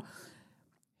 Sidney Powell.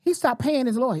 He stopped paying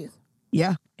his lawyers.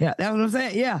 Yeah, that's what I'm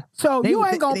saying. Yeah. So you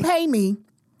ain't gonna pay me,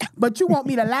 but you want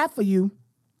me to lie for you,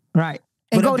 right?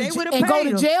 And go to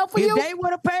jail for you. If they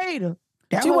would have paid her,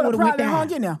 she would have probably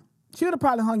hung in there. She would have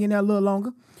probably hung in there a little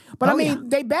longer. But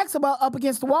they backs about up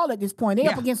against the wall at this point. They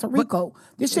up against a RICO.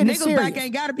 This shit is serious. Niggas back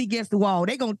ain't gotta be against the wall.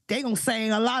 They gonna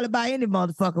sing a lullaby any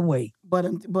motherfucking way. But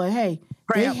hey,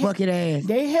 crab bucket ass.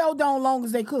 They held on long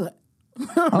as they could.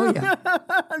 Oh yeah,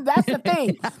 that's the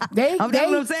thing. That's what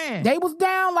I'm saying. They was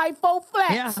down like 4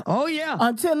 flats. Yeah. Oh yeah.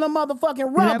 Until the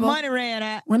motherfucking rubber. That money ran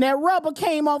out. When that rubber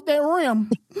came off that rim.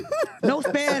 No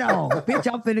spare at all.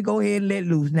 Bitch, I'm finna go ahead and let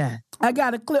loose now. I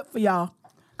got a clip for y'all.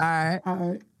 All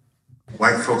right.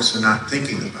 White folks are not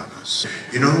thinking about us.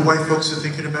 You know who white folks are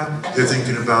thinking about? They're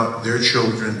thinking about their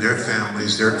children, their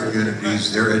families, their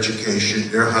communities, their education,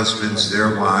 their husbands,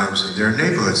 their wives, and their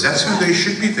neighborhoods. That's who they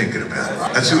should be thinking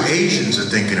about. That's who Asians are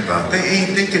thinking about. They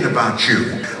ain't thinking about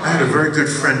you. I had a very good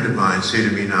friend of mine say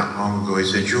to me not long ago, he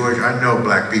said, George, I know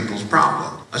black people's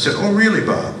problem. I said, oh, really,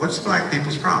 Bob? What's black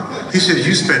people's problem? He said,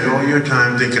 you spend all your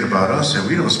time thinking about us, and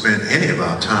we don't spend any of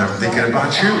our time thinking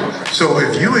about you. So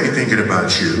if you ain't thinking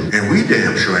about you, and we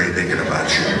damn sure ain't thinking about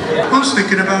you, who's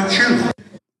thinking about you?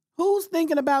 Who's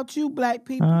thinking about you, black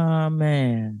people? Oh,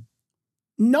 man.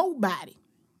 Nobody.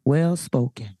 Well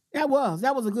spoken. That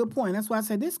was a good point. That's why I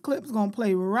said this clip is going to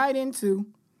play right into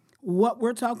what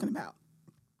we're talking about.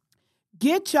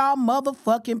 Get y'all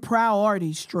motherfucking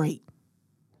priorities straight.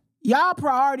 Y'all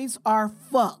priorities are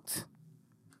fucked.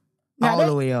 Now, all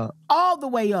the way up. All the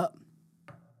way up.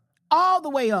 All the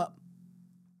way up.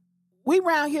 We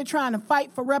around here trying to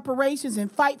fight for reparations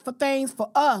and fight for things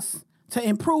for us to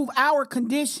improve our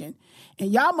condition.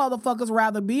 And y'all motherfuckers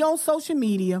rather be on social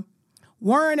media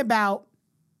worrying about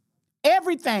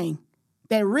everything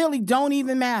that really don't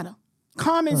even matter.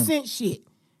 Common sense shit.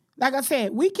 Like I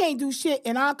said, we can't do shit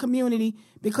in our community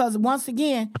because, once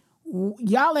again,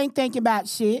 y'all ain't thinking about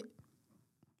shit.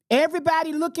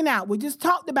 Everybody looking out. We just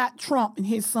talked about Trump and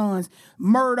his sons,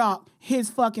 Murdoch, his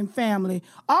fucking family,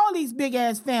 all these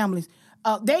big-ass families.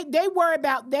 They worry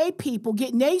about their people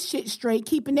getting their shit straight,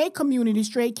 keeping their community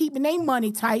straight, keeping their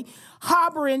money tight,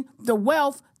 harboring the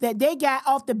wealth that they got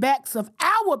off the backs of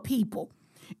our people.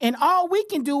 And all we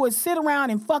can do is sit around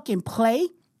and fucking play,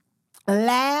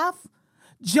 laugh,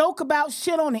 joke about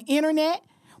shit on the internet,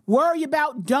 worry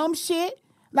about dumb shit.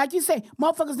 Like you say,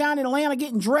 motherfuckers down in Atlanta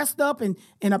getting dressed up in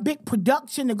a big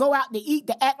production to go out to eat,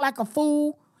 to act like a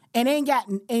fool, and ain't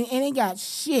got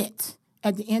shit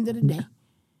at the end of the day.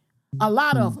 A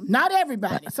lot of them. Not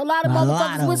everybody. It's a lot of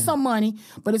motherfuckers with some money,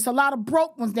 but it's a lot of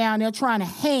broke ones down there trying to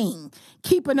hang,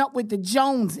 keeping up with the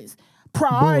Joneses.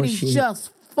 Priorities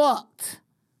just fucked.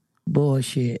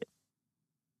 Bullshit.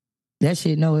 That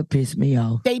shit, it pissed me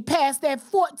off. They passed that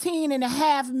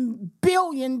 $14.5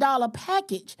 billion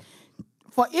package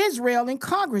for Israel in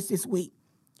Congress this week.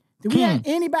 Did we have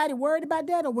anybody worried about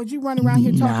that, or was you running around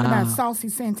here talking about Saucy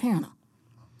Santana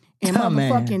and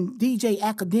motherfucking DJ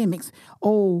Academics?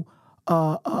 Oh,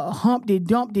 Humpty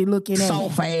Dumpty looking at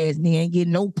soft ass nigga ain't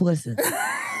getting no pussy.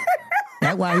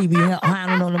 That's why he be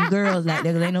hounding on them girls like that,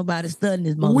 because ain't nobody studying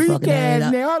this motherfucking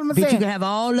ass. Bitch, you can have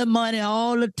all the money,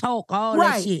 all the talk, all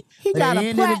that shit. He got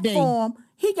a platform.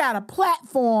 He got a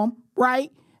platform,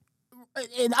 right?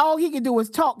 And all he can do is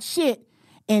talk shit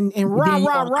and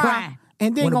rah.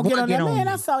 And then gonna get on that. Man,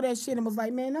 I saw that shit and was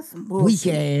like, man, that's some bullshit.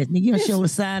 Weak ass nigga. You don't show a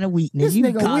sign of weakness. This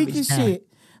nigga weak as shit.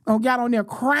 Got on there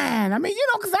crying. I mean,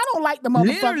 because I don't like the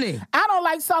motherfucker. Literally. I don't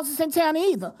like Saucy Santana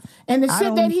either. And the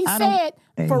shit that he said,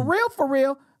 for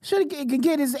real, should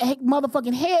get his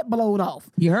motherfucking head blowed off.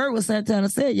 You heard what Santana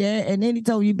said, yeah? And then he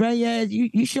told you, bring your ass,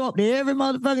 you show up to every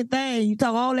motherfucking thing. You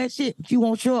talk all that shit, but you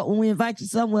won't show up when we invite you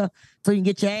somewhere so you can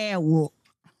get your ass whooped.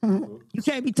 You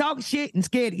can't be talking shit and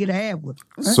scared to get a ass whooped.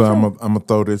 So I'm gonna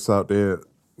throw this out there.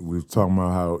 We're talking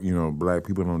about how, black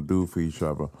people don't do for each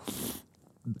other.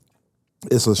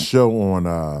 It's a show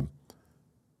on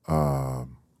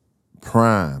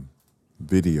Prime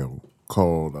Video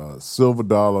called Silver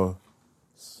Dollar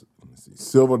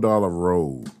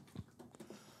Road.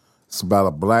 It's about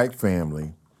a black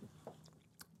family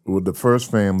who was the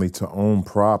first family to own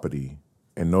property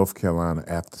in North Carolina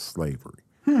after slavery.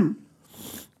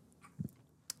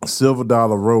 Silver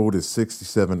Dollar Road is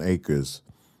 67 acres,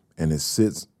 and it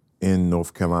sits in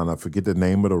North Carolina. I forget the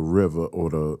name of the river or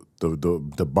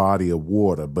the body of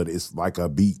water, but it's like a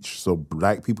beach. So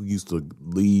black people used to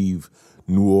leave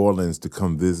New Orleans to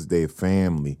come visit their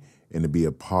family and to be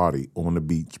a party on the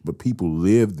beach. But people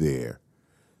live there.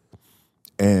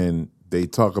 And they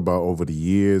talk about over the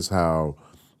years how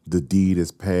the deed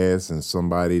is passed and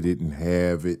somebody didn't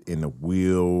have it in a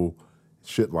will,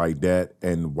 shit like that.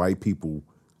 And white people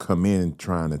come in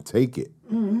trying to take it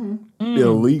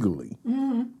illegally.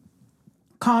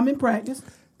 Common practice.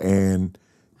 And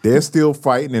they're still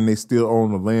fighting and they still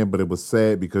own the land, but it was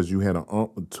sad because you had a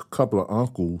couple of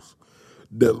uncles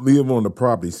that live on the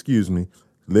property,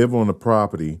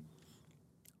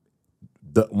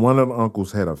 one of the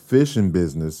uncles had a fishing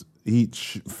business. He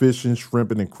fishing,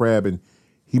 shrimping, and crabbing.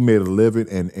 He made a living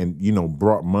and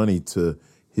brought money to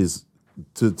his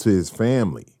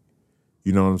family.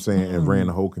 You know what I'm saying? And ran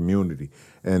the whole community.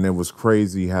 And it was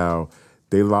crazy how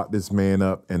they locked this man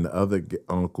up and the other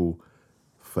uncle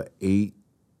for 8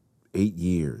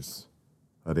 years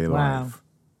of their life.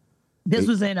 This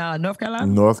was in North Carolina?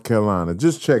 North Carolina.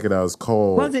 Just check it out. It's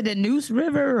called... Was it the Neuse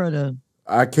River or the...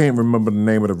 I can't remember the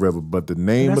name of the river, but the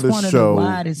name of the show... That's one of the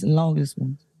widest and longest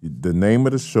ones. The name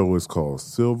of the show is called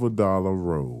Silver Dollar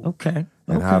Road. Okay.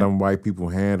 And how them white people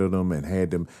handled them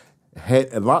and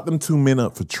locked them 2 men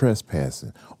up for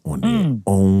trespassing on their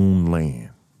own land.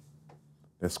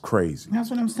 That's crazy. That's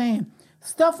what I'm saying.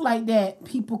 stuff like that,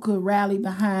 people could rally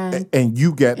behind. And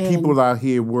you got people out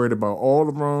here worried about all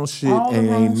the wrong shit, and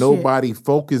ain't nobody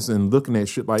focused and looking at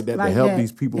shit like that to help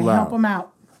these people out. Help them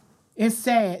out. It's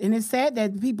sad, and it's sad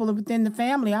that people within the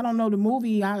family. I don't know the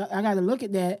movie. I got to look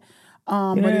at that.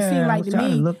 But it seemed like to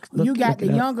me, you got the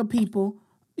younger people.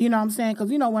 You know what I'm saying? Because,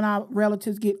 when our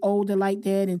relatives get older like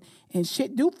that and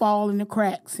shit do fall in the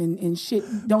cracks and shit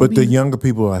don't But the younger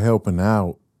people are helping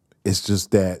out. It's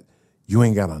just that you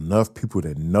ain't got enough people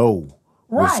that know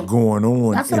what's going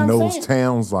on in those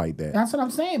towns like that. That's what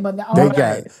I'm saying. But they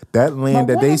got that land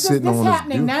that they sitting on. Is this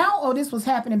happening now or this was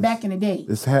happening back in the day?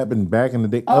 This happened back in the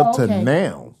day to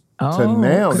now. To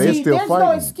now, they're still fighting. There's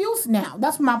no excuse now.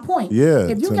 That's my point. Yeah,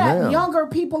 if you got younger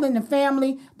people in the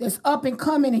family that's up and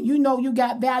coming, and you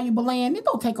got valuable land, it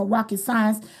don't take a rocket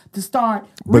science to start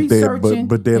researching.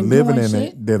 But they're living in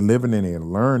it. They're living in it,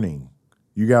 learning.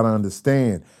 You got to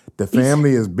understand, the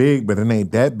family is big, but it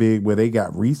ain't that big where they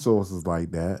got resources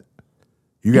like that.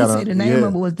 You say the name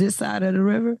of it was this side of the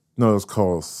river? No, it's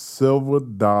called Silver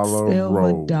Dollar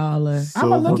Road. Dollar. I'm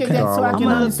gonna look at that so I can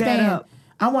understand.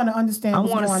 I want to understand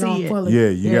what's going on fully. Yeah,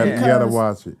 you gotta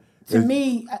watch it. To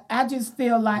me, I just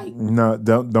feel like no,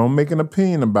 don't make an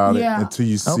opinion about it until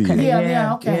you see it.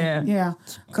 Yeah.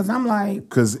 Because I'm like,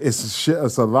 because it's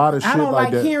a lot of shit. I don't like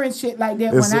that. Hearing shit like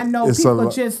that when I know people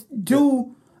just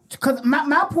do. Because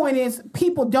my point is,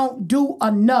 people don't do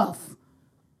enough.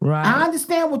 Right. I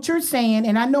understand what you're saying,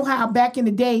 and I know how back in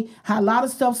the day, how a lot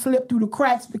of stuff slipped through the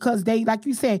cracks because they, like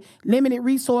you said, limited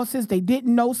resources. They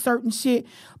didn't know certain shit,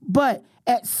 but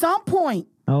at some point,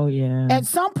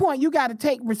 you got to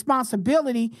take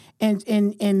responsibility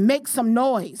and make some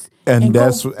noise. And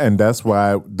that's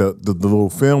why the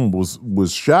little film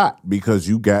was shot, because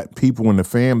you got people in the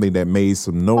family that made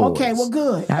some noise. Okay, well,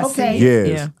 good.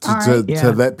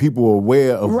 To let people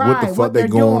aware of what the fuck they're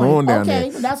going on down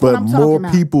there. That's but what I'm talking about.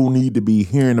 More people need to be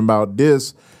hearing about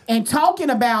this and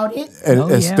talking about it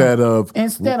instead of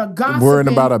gossiping, worrying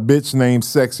about a bitch named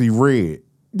Sexy Red.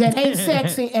 That ain't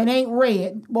sexy and ain't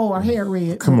red. Boy, her hair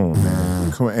red. Come on,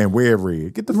 man. Come on, and wear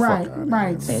red. Get the fuck out of here.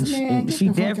 Right. And she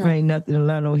definitely ain't nothing to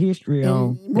learn no history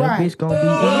on. That bitch gonna be in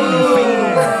and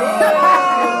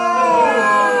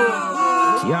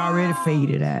faded. She already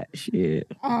faded out. Shit.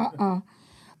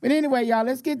 But anyway, y'all,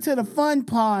 let's get to the fun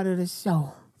part of the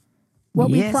show.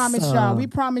 We promised y'all. We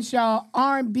promised y'all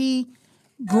R&B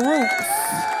groups.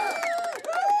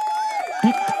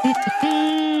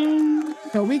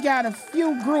 So we got a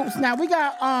few groups. Now we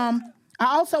got I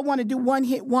also want to do one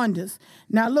hit wonders.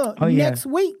 Now look, next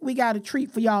week we got a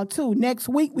treat for y'all too. Next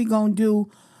week we gonna do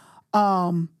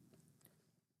we're gonna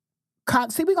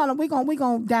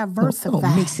diversify. We're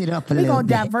gonna mix it up a little bit. We're gonna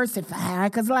diversify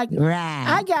because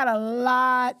I got a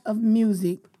lot of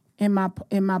music in my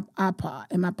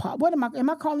iPod. What am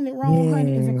I calling it wrong,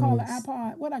 honey? Is it called an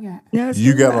iPod? What I got? Yes,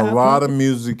 you got a lot of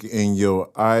music in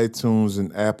your iTunes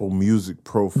and Apple Music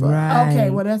profile. Right. Okay,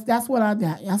 well that's what I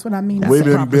got. That's what I mean. We've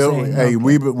been building.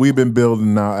 We've been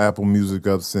building our Apple Music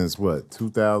up since what,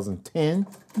 2010?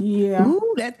 Yeah.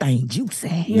 Ooh, that thing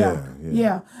juicy.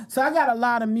 Yeah. So I got a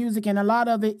lot of music, and a lot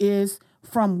of it is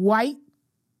from white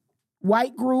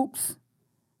groups.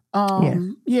 You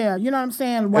know what I'm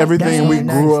saying? Everything we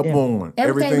grew up on.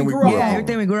 Everything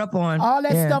we grew up on. All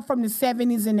that stuff from the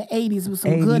 70s and the 80s was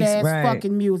some good ass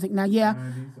fucking music. Now,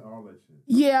 90s, all that shit.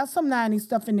 Yeah, some 90s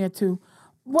stuff in there too.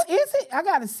 What is it? I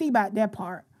got to see about that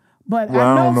part. But I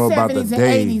know don't know 70s about the and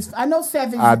day. 80s. I know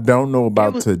 70s. I don't know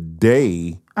about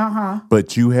today.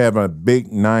 But you have a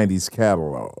big 90s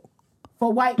catalog.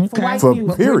 For white music.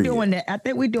 We're doing that. I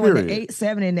think we're doing the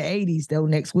 7 and the 80s though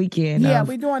next weekend. Yeah,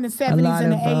 we're doing the 70s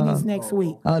and the 80s next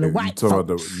week. The white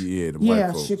folks. The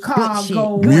white folks.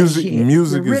 Chicago. Music is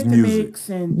music.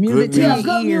 And music to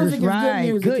your ears,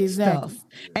 right? Good exactly. stuff.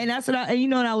 And that's what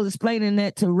I was explaining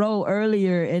that to Ro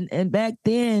earlier. And back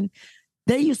then,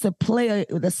 they used to play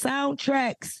the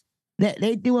soundtracks that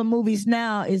they do in movies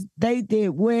now. They did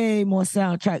way more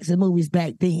soundtracks in movies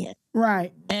back then.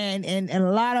 Right. And a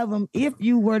lot of them, if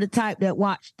you were the type that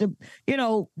watched the,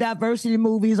 diversity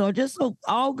movies or just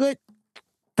all good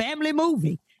family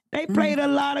movie, they played a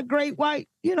lot of great white,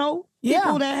 people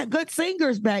that had good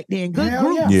singers back then, good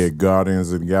groups. Yeah,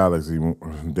 Guardians of the Galaxy,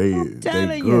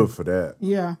 they good for that.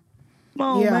 Yeah. Come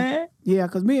on, man. Yeah,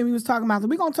 because me and we was talking about,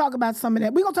 we're going to talk about some of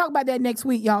that. We're going to talk about that next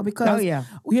week, y'all, because,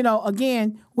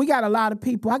 again, we got a lot of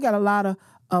people. I got a lot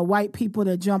of white people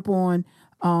that jump on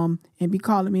and be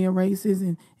calling me a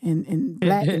racist and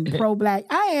black and pro-black.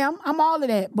 I'm all of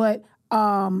that, but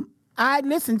I I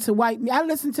listen to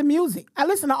music. I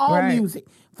listen to all music.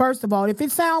 First of all, if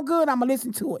it sounds good, I'm gonna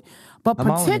listen to it. But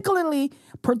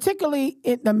particularly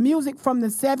in the music from the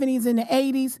 70s and the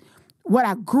 80s, what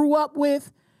I grew up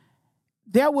with,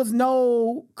 there was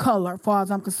no color, as far as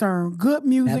I'm concerned. Good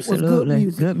music was good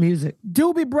music. Good music.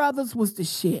 Doobie Brothers was the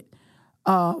shit.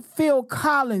 Phil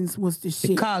Collins was the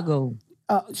shit.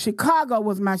 Chicago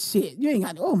was my shit. You ain't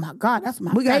got. Oh my God, that's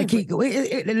my. We gotta favorite. keep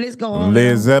going. Let's go on.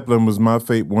 Led Zeppelin was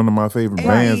one of my favorite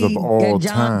bands of all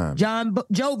time. John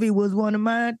Jovi was one of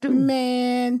mine too.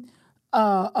 Man,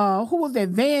 who was that?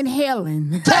 Van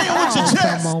Halen.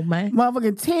 Come on, man.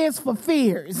 Motherfucking Tears for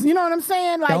Fears. You know what I'm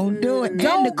saying? Like, don't do it.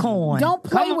 And the corn. Don't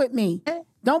play with me.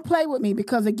 Don't play with me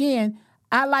because again,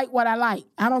 I like what I like.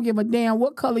 I don't give a damn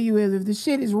what color you is. If the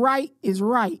shit is right, it's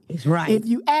right. It's right. If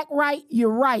you act right, you're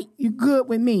right. You're good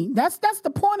with me. That's the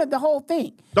point of the whole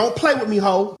thing. Don't play with me,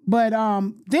 ho. But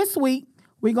this week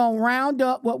we're gonna round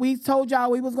up what we told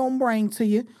y'all we was gonna bring to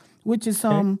you, which is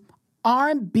some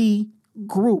R&B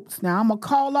groups. Now I'm gonna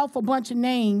call off a bunch of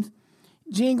names.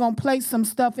 Gene gonna play some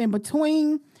stuff in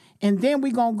between. And then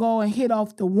we're going to go and hit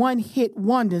off the one-hit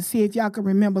wonders. See if y'all can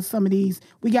remember some of these.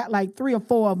 We got like 3 or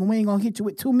 4 of them. We ain't going to hit you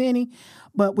with too many.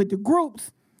 But with the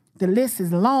groups, the list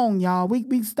is long, y'all.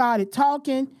 We started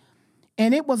talking.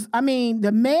 And it was,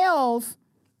 the males,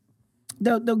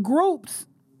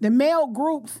 the male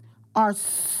groups are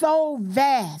so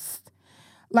vast.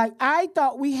 Like, I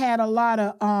thought we had a lot.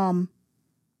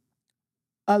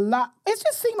 It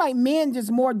just seemed like men just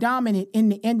more dominant in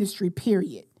the industry,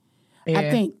 period. Yeah.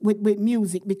 I think with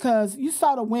music, because you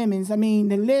saw the women's. The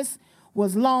list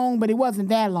was long, but it wasn't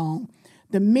that long.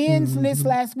 The men's list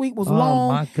last week was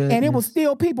long, and it was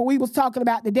still people we was talking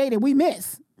about today that we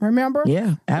miss. Remember?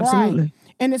 Yeah, absolutely. Right.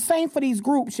 And the same for these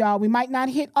groups, y'all. We might not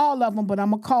hit all of them, but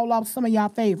I'm gonna call off some of y'all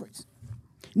favorites.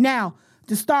 Now,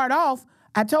 to start off,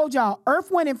 I told y'all Earth,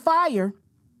 Wind, and Fire.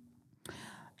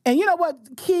 And you know what,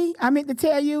 Key? I meant to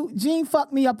tell you, Gene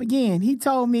fucked me up again. He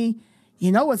told me,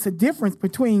 it's a difference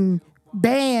between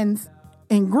bands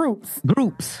and groups.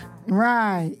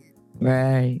 Right.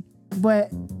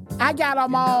 But I got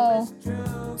them all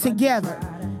together.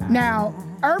 Now,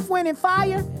 Earth, Wind, and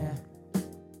Fire,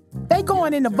 they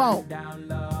going in the vote.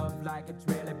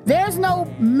 There's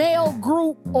no male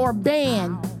group or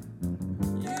band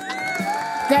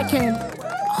that can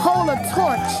hold a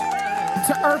torch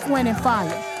to Earth, Wind, and Fire.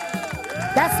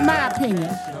 That's my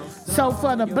opinion. So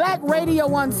for the Black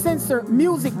Radio Uncensored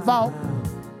Music Vault,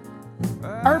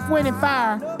 Earth, Wind, and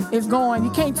Fire is going.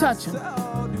 You can't touch them.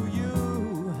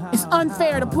 It's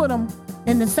unfair to put them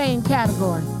in the same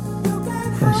category.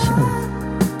 For sure.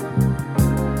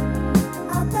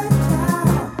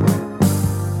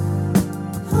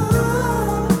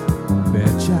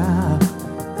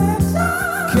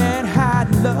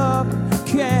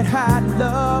 Can't hide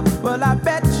love. Well, I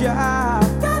bet you I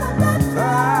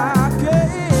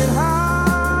can't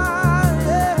hide,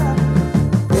 yeah.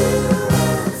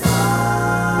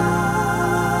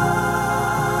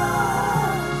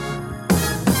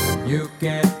 You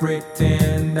can't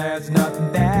pretend there's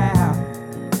nothing there.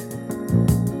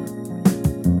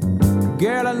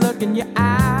 Girl, I look in your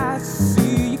eyes,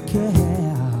 see you care.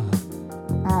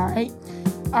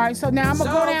 All right, so now I'm going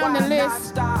to go down the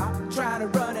list.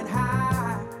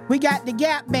 We got the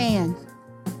Gap Band.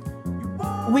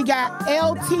 We got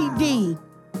LTD.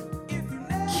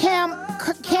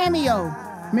 Cameo.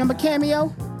 Remember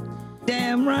Cameo?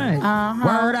 Damn right.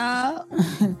 Word up.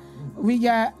 We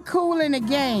got Kool in the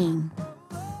Game.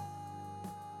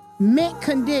 Mint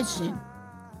Condition.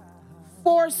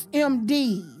 Force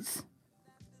MDs.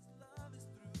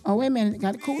 Oh, wait a minute.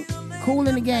 Got Kool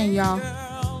in the Game, y'all.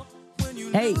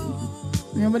 Hey.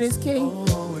 Remember this, King?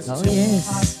 Oh,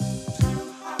 yes.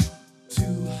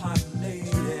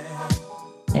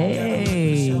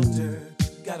 Hey.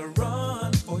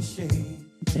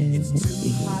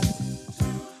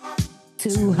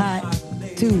 Too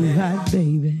hot,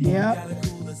 baby. Yep.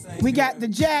 We got the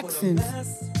Jacksons.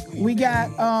 We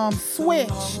got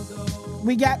Switch.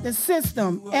 We got the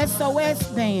System, SOS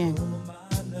Band.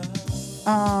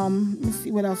 Let me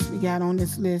see what else we got on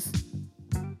this list.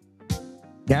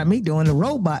 Got me doing the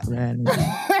robot right now.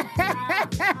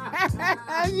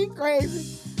 You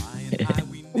crazy.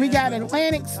 We got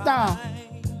Atlantic Star,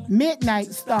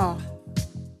 Midnight Star,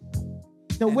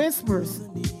 The Whispers,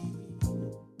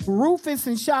 Rufus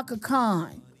and Shaka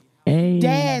Khan,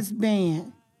 Daz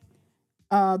Band,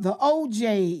 the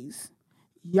OJs,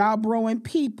 Yarbrough and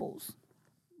Peoples.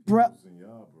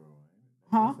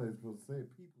 Huh?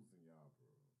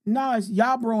 No, it's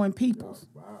Yarbrough and Peoples.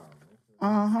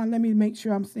 Let me make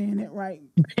sure I'm saying it right.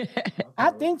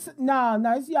 I think so. No,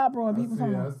 it's Yarborough and Peoples.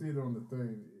 I see it on the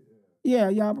thing. Yeah,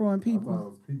 Yarborough and Peoples. I thought it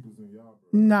was Peoples and Yarborough.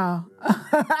 No.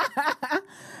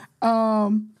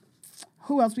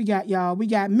 Who else we got, y'all? We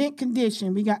got Mint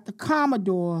Condition. We got the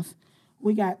Commodores.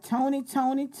 We got Tony.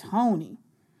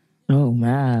 Oh,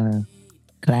 my.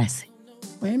 Classic.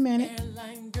 Wait a minute.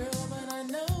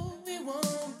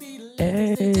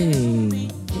 Hey.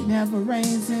 It never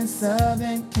rains in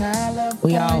Southern California.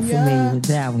 We all familiar with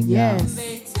that one, y'all. Yes.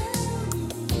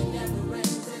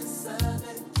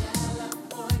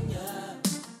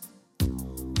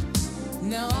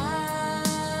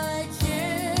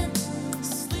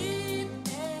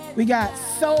 We got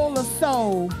Soul of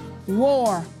Soul,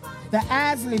 War, the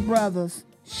Isley Brothers,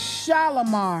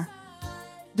 Shalimar,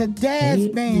 the Daz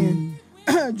Band,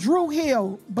 Drew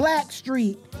Hill,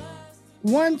 Blackstreet,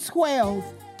 112,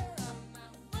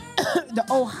 the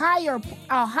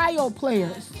Ohio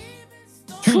Players,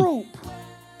 Troop.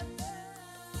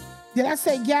 Did I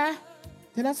say Guy?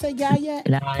 Yet?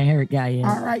 No, I ain't heard Guy yet.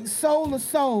 All right, Soul of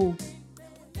Soul,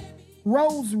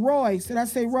 Rolls Royce. Did I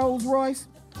say Rolls Royce?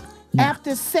 No.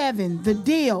 After 7, The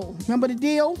Deal. Remember The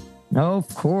Deal? Of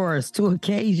course. 2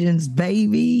 occasions,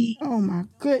 baby. Oh, my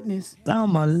goodness. Oh,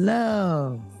 my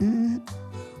love. Mm-hmm.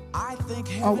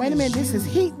 Oh, wait a minute. This is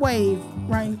Heat Wave,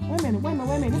 right? Wait a minute.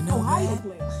 This Ohio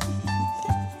Players.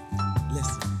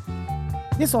 Listen.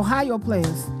 This Ohio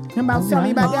Players. Remember I was telling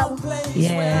you about that one?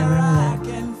 Yeah, I remember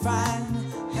that.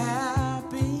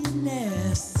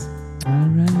 All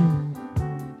right.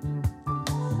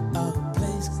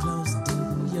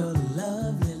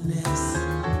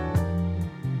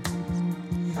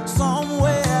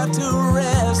 Somewhere to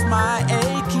rest my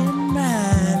aching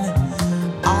mind.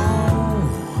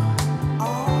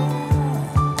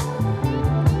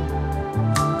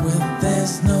 Well,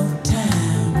 there's no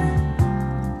time.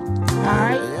 All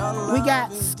right, we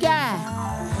got Sky,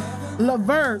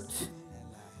 Levert,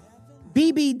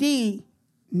 BBD,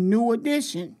 New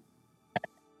Edition.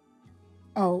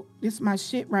 Oh, this is my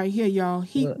shit right here, y'all.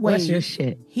 Heat Wave. What's your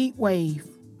shit? Heat Wave.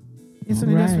 This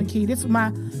one, Key. This is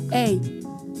my,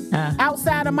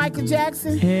 outside of Michael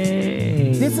Jackson,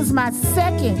 this is my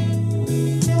second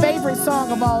favorite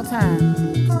song of all time.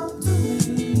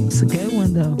 It's a good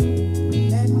one, though.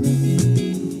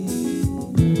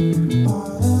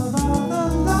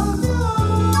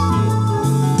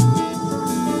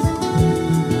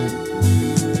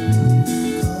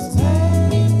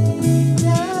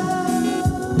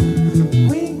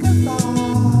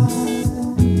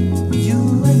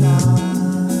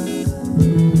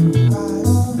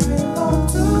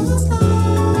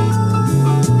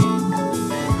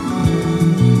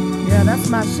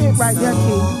 My shit right there,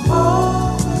 Key.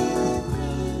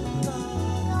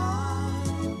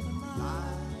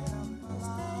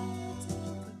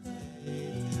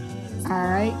 All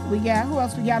right, we got, who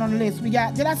else we got on the list? We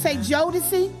got, did I say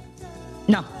Jodeci?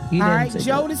 No, you didn't. All right,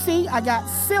 Jodeci. I got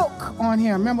Silk on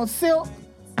here. Remember Silk?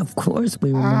 Of course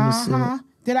we remember Silk.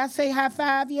 Did I say High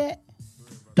Five yet?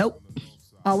 Nope.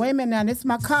 Oh, wait a minute now. This is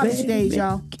my college days,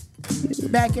 y'all.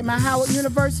 Back in my Howard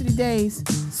University days.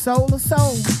 Soul of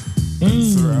Soul.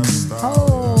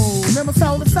 Oh, remember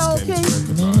Soul of Soul, King?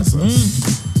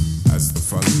 That's the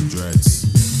funky dreads.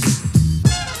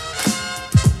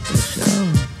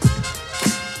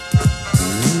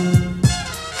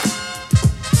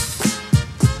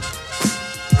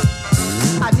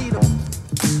 I need them.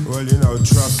 Well, you know,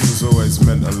 trust has always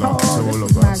meant a lot to all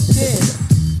of us.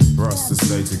 For us to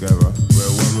stay together, where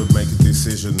one would make a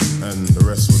decision and the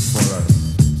rest would follow.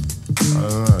 I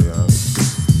don't know, yeah.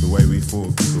 The way we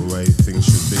thought, the way things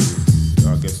should be,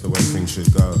 I guess the way things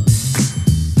should go,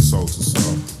 soul to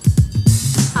soul.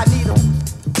 I need them.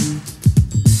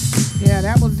 Yeah,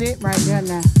 that was it right there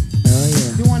now. Oh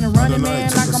yeah. You want to run a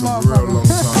man like a motherfucker. It took us a real long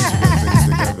time to get things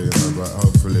together, you know, but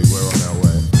hopefully we're on our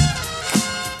way.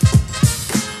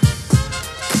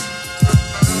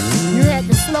 You had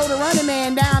to slow the running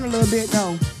man down a little bit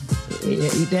though.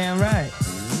 Yeah, you damn right.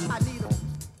 I need them.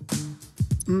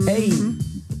 Hey.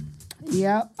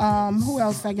 Yep. Who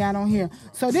else I got on here?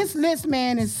 So this list,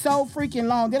 man, is so freaking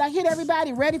long. Did I hit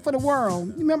everybody? Ready for the World.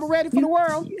 You remember Ready for the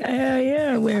World?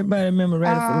 Yeah. Everybody remember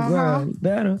Ready for the World.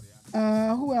 Better.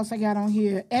 Who else I got on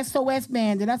here? SOS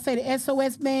Band. Did I say the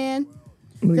SOS Band?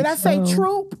 Did I say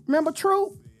Troop? Remember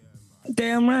Troop?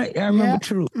 Damn right. I remember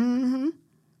Troop. Mm-hmm.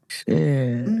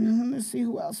 Yeah. Let's see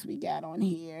who else we got on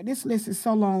here. This list is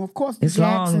so long. Of course, the it's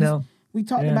Jacksons. Long, though. We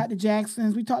talked about the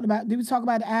Jacksons. Did we talk about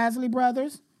the Isley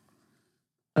Brothers?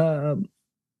 I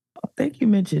think you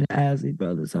mentioned Isley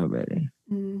Brothers already.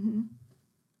 Mm-hmm.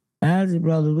 Isley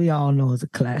Brothers, we all know is a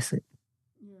classic.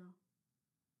 Yeah.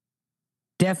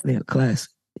 Definitely a classic.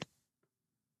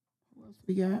 What else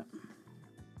we got?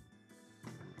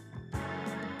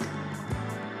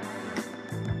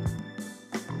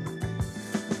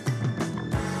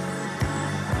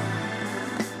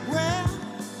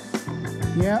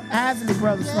 Yep, Isley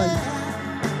Brothers for you.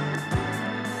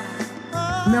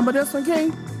 Remember this one,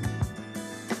 King?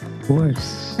 Of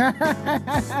course. Of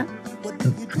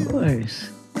course.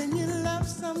 When you love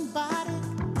somebody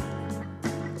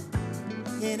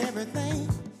and everything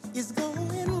is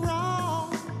going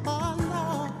wrong, oh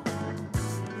Lord,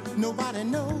 nobody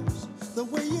knows the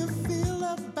way you feel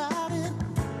about it,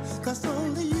 'cause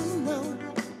only you know.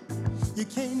 You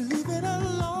can't leave it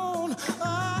alone.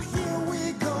 Oh, here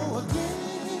we go again.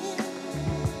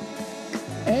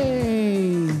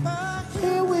 Hey,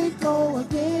 here we go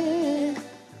again.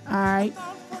 All right.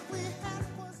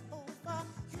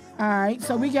 All right,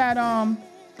 so we got,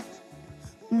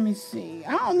 let me see.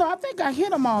 I don't know. I think I hit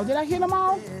them all. Did I hit them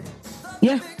all?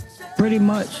 Yeah, pretty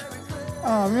much.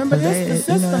 Oh, remember this?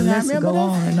 The system. I remember this.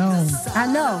 On and on. I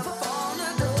know.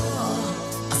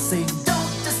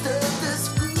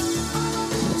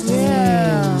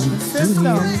 Yeah, the system.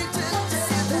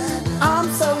 I'm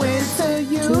so into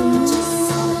you.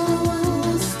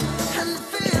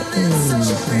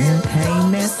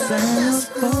 Hang that sign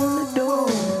up on the door.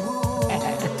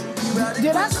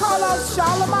 Did I call out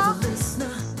Charlamagne?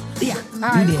 Yeah. All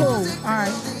right, cool. All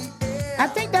right. I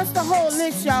think that's the whole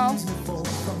list, y'all.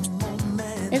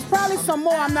 It's probably some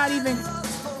more I'm not even...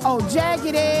 Oh,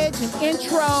 Jagged Edge and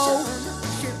Intro.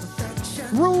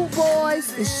 Rude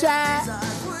Boys, The Shot.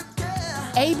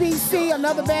 ABC,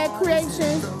 Another Bad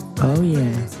Creation. Oh,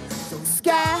 yeah.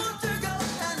 Sky.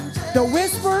 The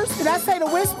Whispers. Did I say The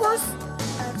Whispers?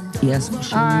 Yes, I'm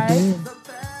sure All right. you did.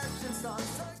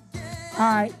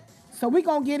 All right. So we're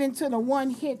going to get into the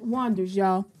one-hit wonders,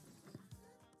 y'all.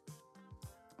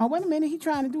 Oh, wait a minute. He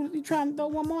trying to throw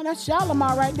one more? That's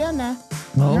Charlamagne right there now.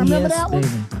 Oh, you remember yes, that one?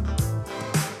 baby.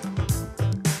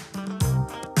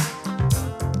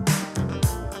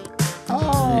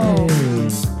 Oh. Hey.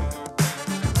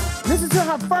 Listen to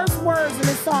her first words in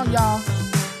this song, y'all.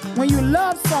 When you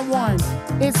love someone,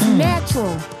 it's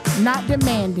natural, not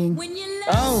demanding.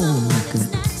 Oh, my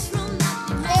goodness.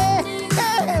 Hey,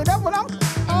 that's what I'm...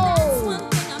 Oh.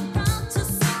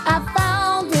 I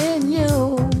found in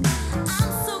you.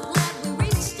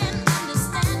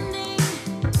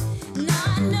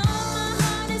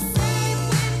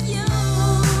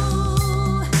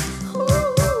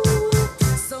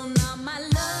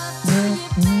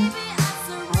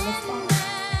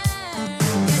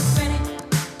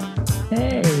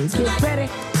 Hey, get ready.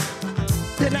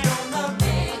 Tonight.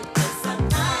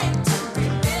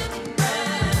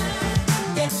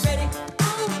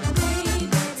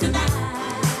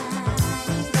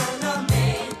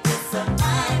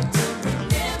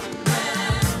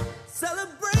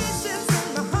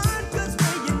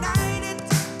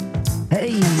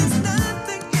 Hey.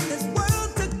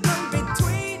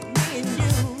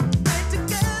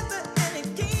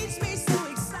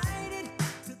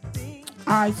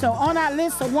 All right, so on our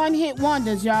list of one-hit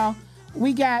wonders, y'all,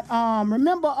 we got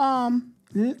remember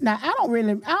now I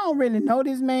don't really know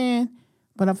this man,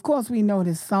 but of course we know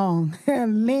this song.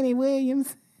 Lenny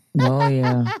Williams. Oh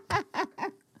yeah.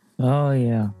 Oh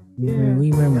yeah.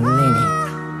 We remember Lenny.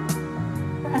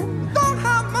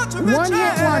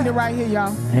 One-hit wonder right here,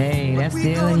 y'all. Hey, that's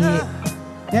still a hit.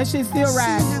 That shit still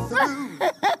riding.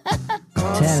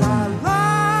 Tell him.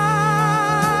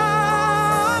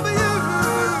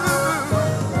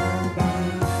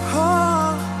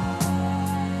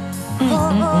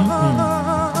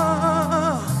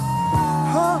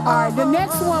 All right, the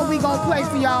next one we gonna play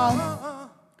for y'all.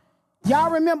 Y'all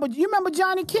remember? You remember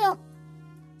Johnny Kemp?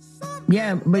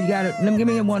 Yeah, but you gotta let me give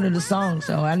me one of the songs,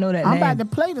 so I know that I'm name. about to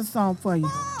play the song for you.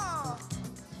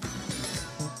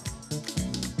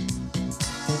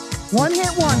 One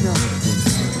hit wonder.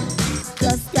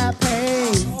 Just got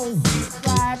paid.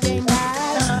 Friday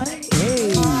night.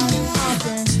 Hey.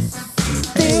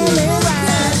 Feeling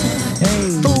right.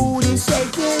 Hey. Booty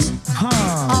shaking.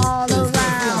 All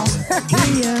around.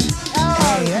 Yeah.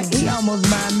 Hey, he almost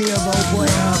reminded me of old boy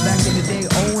back in the day,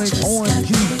 Orange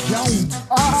Juice Jones.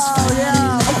 Oh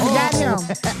yeah, I forgot him.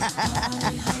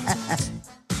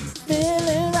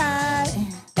 Feeling right.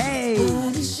 Hey.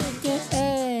 Booty shaking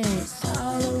ass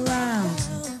all around.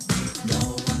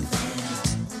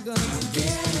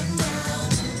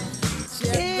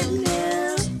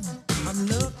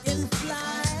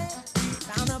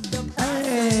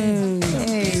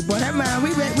 Hey, boy, that man,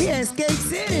 we at Skate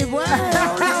City, boy. Hold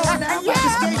on, now I'm about to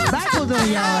skate backwards on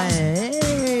y'all ass.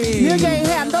 Hey. Nigga ain't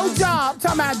have no job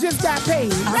talking about I just got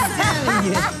paid. I'm telling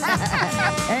you.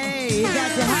 Hey, it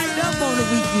got you hyped up on the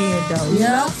weekend, though.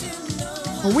 Yeah.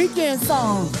 A weekend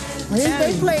song.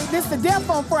 They played this the Death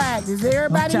on Fridays.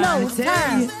 Everybody knows.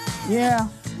 Time. Yeah.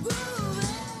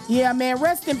 Yeah, man.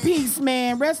 Rest in peace,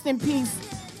 man. Rest in peace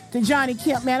to Johnny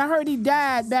Kemp, man. I heard he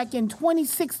died back in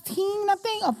 2016, I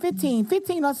think, or 15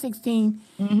 or 16.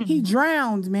 Mm-hmm. He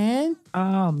drowned, man.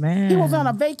 Oh, man. He was on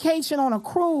a vacation on a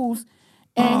cruise,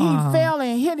 and he fell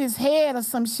and hit his head or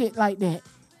some shit like that.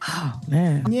 Oh,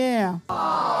 man. Yeah.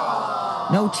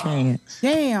 No chance.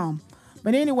 Damn.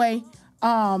 But anyway,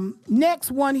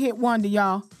 next one-hit wonder,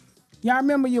 y'all. Y'all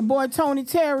remember your boy Tony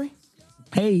Terry?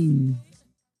 Hey.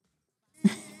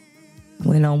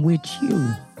 When I'm with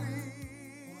you.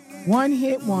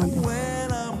 One-hit wonder.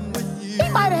 He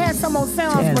might have had some more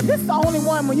sounds, but this is the only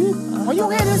one when you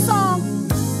hear this song,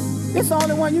 this is the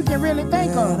only one you can really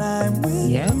think of.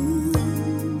 Yeah.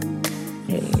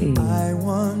 Hey. I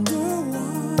wonder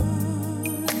why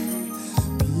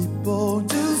people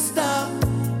do stop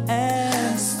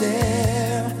and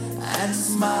stare and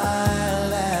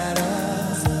smile at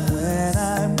us when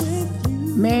I'm with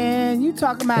you. Man, you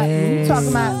talking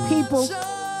about people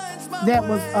that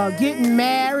was getting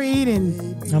married, and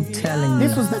I'm telling you,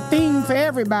 this was the theme for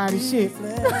everybody. Shit.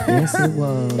 Yes, it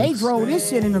was. They drove this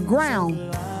shit in the ground.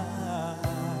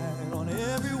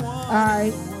 All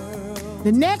right.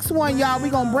 The next one, y'all, we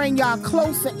gonna bring y'all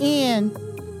closer in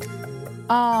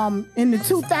the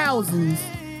 2000s.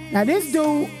 Now, this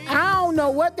dude, I don't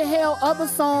know what the hell other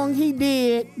song he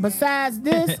did besides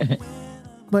this,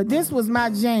 but this was my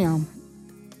jam.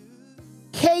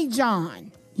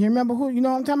 K-John. You remember who? You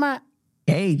know what I'm talking about?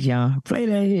 Hey, John, play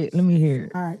that hit. Let me hear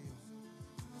it. All right.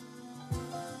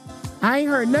 I ain't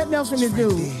heard nothing else from this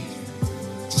dude.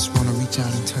 Just want to reach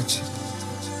out and touch it.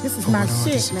 This is my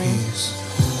shit, man.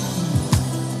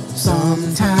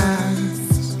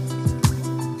 Sometimes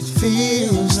it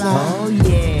feels like oh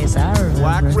yes, I remember.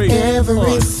 Black Radio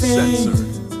everything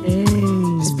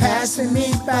is passing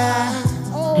me by.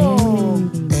 Oh,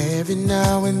 every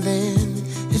now and then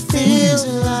it feels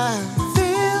like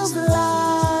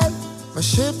my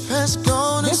ship has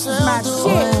gone and this is my sailed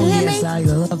shit. away. You hear me? Yes, I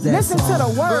love that Listen song. to the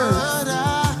words. But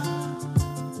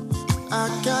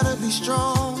I gotta be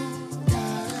strong.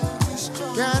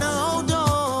 Gotta hold on.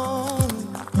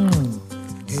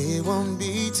 It won't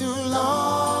be too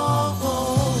long.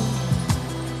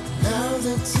 Now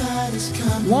the tide is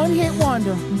coming. One-hit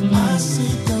wonder. I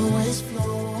see the waves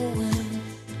flowing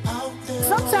out there.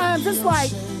 Sometimes it's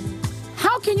like,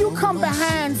 how can you come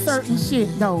behind certain shit,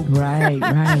 though? Right.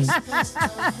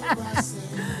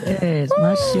 Yes,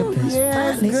 my ship is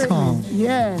finally calm.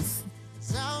 Yes.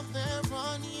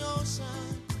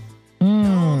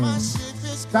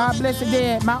 God bless the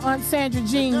dead. My Aunt Sandra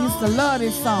Jean used to love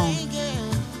this song.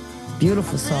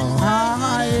 Beautiful song.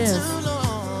 It is.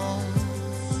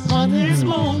 On this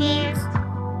moment,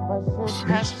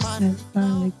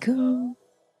 finally come.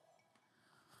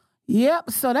 Yep,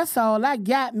 so that's all I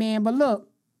got, man. But look.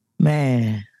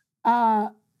 Man.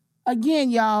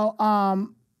 Again, y'all,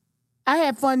 I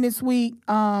had fun this week.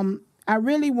 I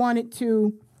really wanted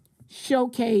to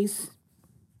showcase.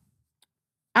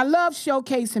 I love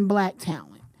showcasing Black talent.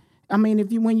 I mean,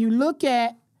 when you look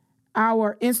at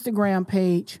our Instagram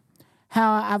page,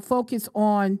 how I focus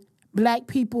on Black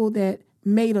people that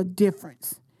made a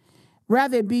difference,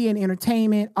 rather it be in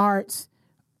entertainment, arts,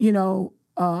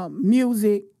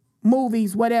 music,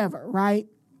 movies, whatever, right?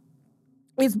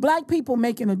 It's Black people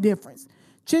making a difference.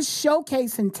 Just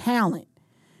showcasing talent.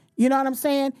 You know what I'm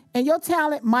saying? And your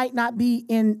talent might not be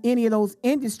in any of those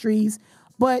industries,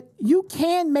 but you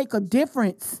can make a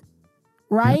difference,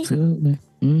 right? Absolutely.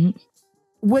 Mm-hmm.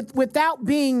 Without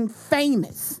being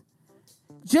famous.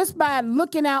 Just by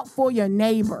looking out for your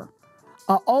neighbor.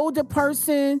 An older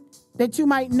person that you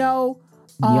might know.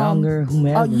 Younger,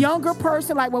 whomever. A younger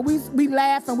person, like when we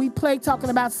laugh and we play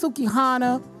talking about Suki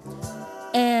Hana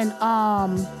and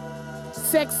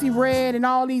Sexy Red and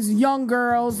all these young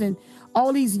girls and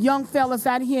all these young fellas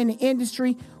out here in the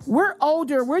industry. We're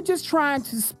older. We're just trying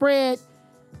to spread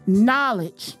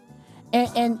knowledge.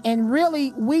 And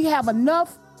really, we have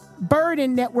enough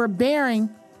burden that we're bearing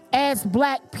as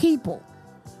Black people.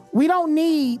 We don't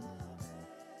need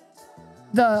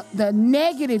the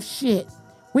negative shit.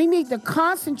 We need to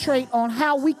concentrate on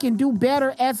how we can do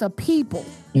better as a people.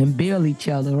 And build each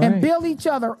other, right? And build each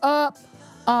other up.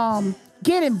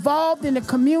 Get involved in the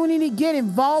community. Get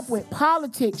involved with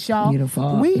politics, y'all.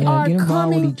 We are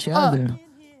coming with each other.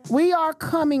 We are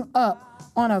coming up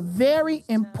on a very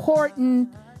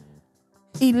important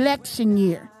election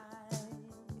year.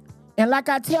 And like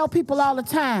I tell people all the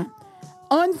time,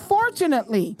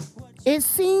 unfortunately, It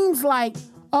seems like,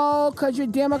 because you're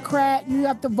Democrat, you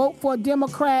have to vote for a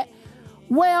Democrat.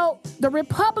 Well, the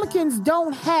Republicans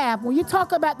don't have, when you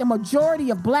talk about the majority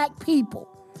of black people,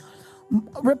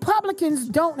 Republicans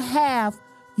don't have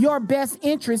your best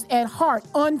interest at heart,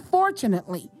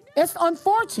 unfortunately. It's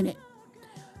unfortunate.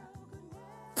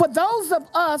 For those of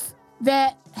us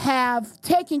that have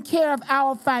taken care of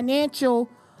our financial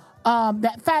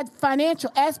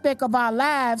aspect of our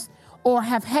lives, or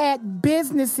have had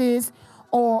businesses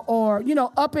or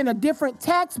up in a different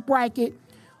tax bracket,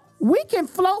 we can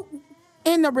float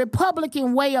in the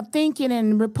Republican way of thinking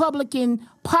and Republican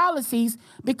policies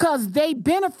because they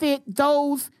benefit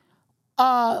those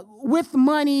with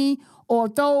money or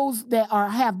those that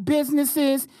have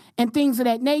businesses and things of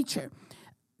that nature.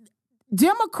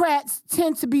 Democrats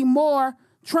tend to be more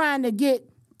trying to get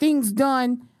things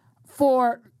done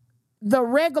for the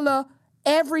regular,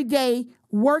 everyday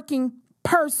working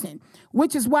person,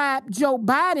 which is why Joe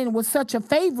Biden was such a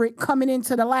favorite coming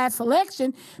into the last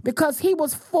election, because he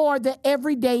was for the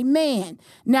everyday man.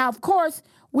 Now, of course,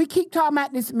 we keep talking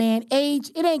about this man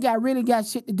age. It ain't really got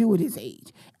shit to do with his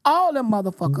age. All them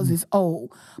motherfuckers is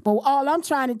old. But all I'm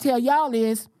trying to tell y'all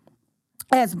is,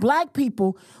 as black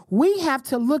people, we have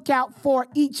to look out for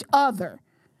each other.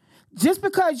 Just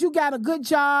because you got a good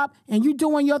job and you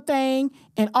doing your thing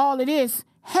and all of this,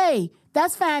 hey,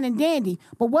 that's fine and dandy.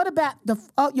 But what about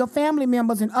your family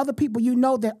members and other people you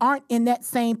know that aren't in that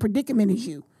same predicament as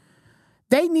you?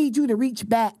 They need you to reach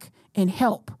back and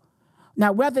help.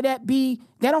 Now, whether that be,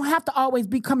 they don't have to always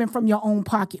be coming from your own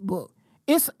pocketbook.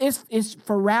 It's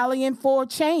for rallying for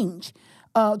change,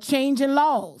 change in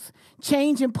laws,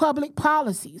 change in public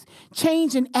policies,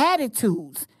 change in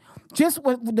attitudes. Just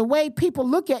with the way people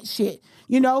look at shit.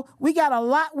 We got a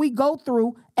lot we go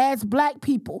through as black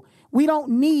people. We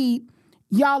don't need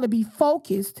y'all to be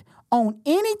focused on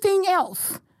anything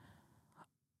else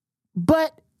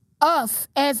but us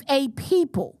as a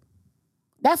people.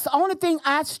 That's the only thing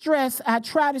I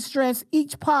try to stress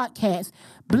each podcast.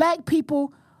 Black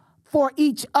people for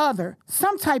each other,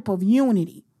 some type of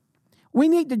unity. We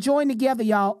need to join together,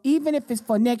 y'all. Even if it's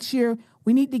for next year,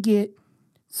 we need to get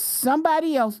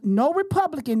somebody else. No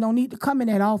Republican don't need to come in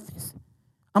that office.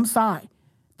 I'm sorry.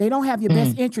 They don't have your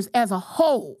best interest as a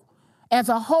whole. As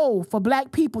a whole, for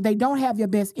black people, they don't have your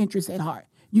best interest at heart.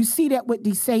 You see that with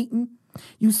DeSatan.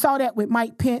 You saw that with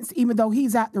Mike Pence, even though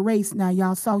he's out the race now.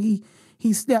 Y'all saw he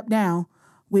stepped down,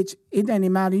 which it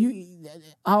doesn't matter. You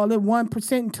all that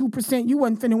 1% and 2%, you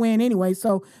wasn't finna win anyway,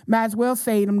 so might as well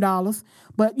save them dollars.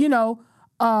 But,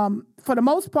 for the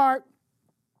most part,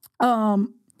 oh,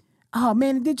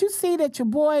 man, did you see that your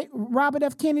boy Robert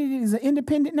F. Kennedy is an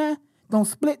independent now? Gonna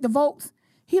split the votes?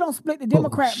 He don't split the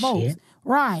Democrat votes.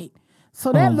 Right.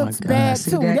 So that looks bad,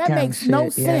 too. That makes no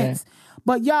sense.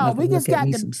 But, y'all, we just got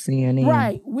to...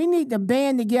 Right. We need to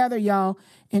band together, y'all,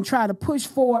 and try to push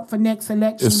forward for next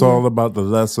election. It's all about the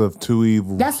lesser of two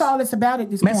evils. That's all it's about at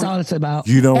this point. That's all it's about.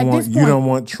 You don't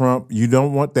want Trump. You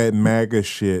don't want that MAGA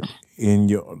shit in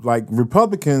your... Like,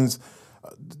 Republicans,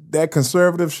 that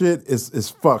conservative shit is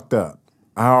fucked up.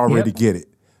 I already get it.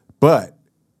 But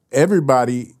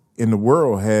everybody in the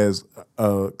world has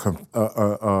a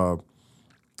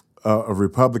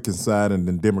Republican side and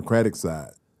the Democratic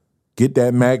side. Get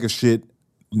that MAGA shit.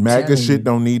 MAGA shit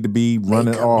don't need to be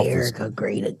running office. Make America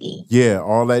great again. Yeah,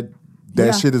 all that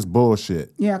shit is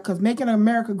bullshit. Yeah, because making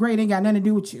America great ain't got nothing to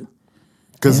do with you.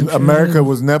 Because America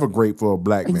was never great for a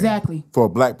black man. Exactly. For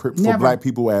black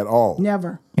people at all.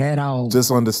 Never. At all.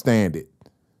 Just understand it.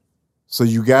 So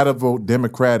you got to vote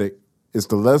Democratic. It's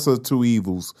the lesser of two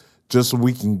evils, just so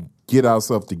we can get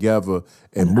ourselves together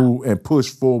and move and push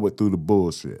forward through the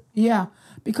bullshit. Yeah,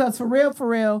 because for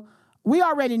real, we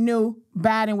already knew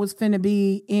Biden was finna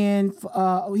be in.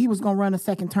 He was gonna run a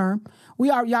second term.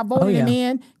 Y'all voted him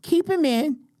in. Keep him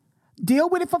in. Deal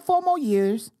with it for 4 more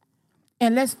years,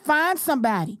 and let's find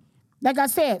somebody. Like I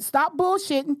said, stop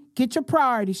bullshitting. Get your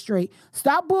priorities straight.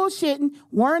 Stop bullshitting.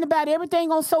 Worrying about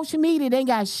everything on social media. They ain't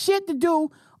got shit to do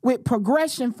with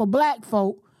progression for black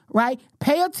folk. Right?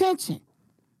 Pay attention.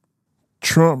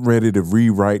 Trump ready to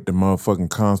rewrite the motherfucking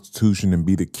Constitution and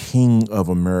be the king of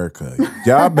America.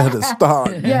 Y'all better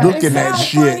start looking at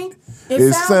shit.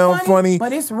 It sounds funny,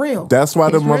 but it's real. That's why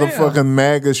the motherfucking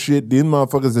MAGA shit, these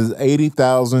motherfuckers is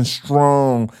 80,000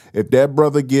 strong. If that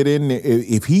brother get in there,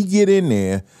 if he get in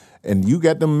there, and you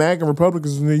got them MAGA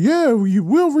Republicans in there, you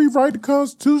will rewrite the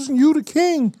Constitution, you the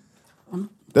king.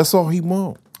 That's all he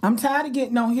want. I'm tired of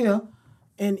getting on here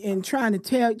and trying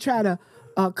to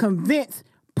convince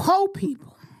poor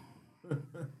people.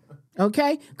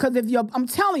 Okay? Because I'm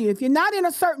telling you, if you're not in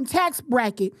a certain tax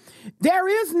bracket, there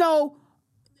is no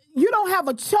you don't have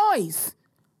a choice.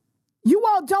 You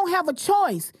all don't have a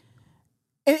choice.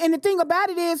 And the thing about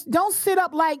it is, don't sit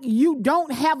up like you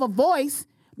don't have a voice,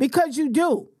 because you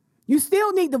do. You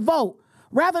still need to vote.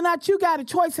 Whether or not you got a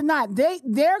choice or not,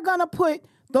 they're going to put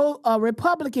the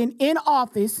Republican in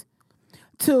office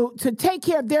to take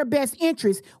care of their best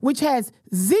interests, which has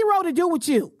zero to do with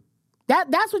you.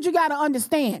 That's what you got to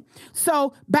understand.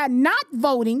 So by not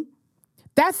voting,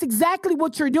 that's exactly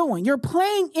what you're doing. You're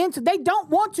playing into, they don't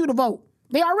want you to vote.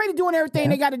 They already doing everything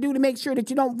they got to do to make sure that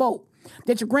you don't vote,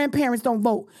 that your grandparents don't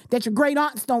vote, that your great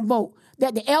aunts don't vote,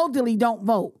 that the elderly don't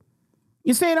vote.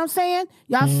 You see what I'm saying?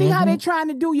 Y'all see how they're trying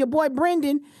to do your boy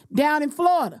Brendan down in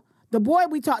Florida. The boy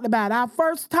we talked about, our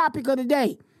first topic of the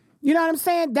day. You know what I'm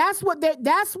saying? That's what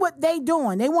they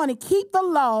doing. They want to keep the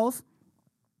laws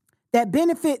that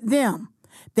benefit them,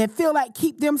 that feel like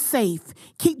keep them safe,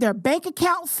 keep their bank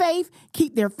account safe,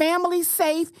 keep their families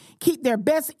safe, keep their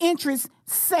best interests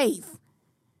safe.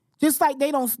 Just like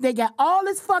they got all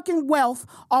this fucking wealth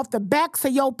off the backs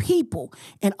of your people,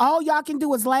 and all y'all can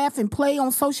do is laugh and play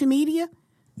on social media.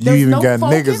 You even got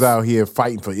niggas out here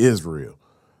fighting for Israel.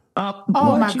 Oh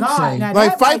my God! Now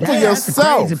like fight for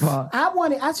yourself.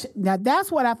 Now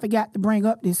that's what I forgot to bring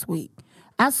up this week.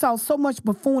 I saw so much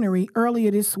buffoonery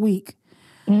earlier this week.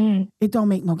 It don't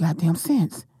make no goddamn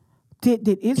sense. Did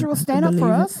Israel stand up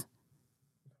for us?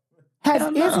 Has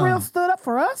Israel stood up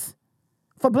for us?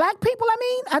 For black people, I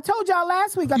mean? I told y'all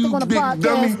last week, I think on the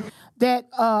podcast, that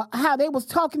how they was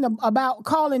talking about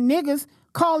calling niggas,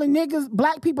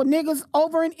 black people niggas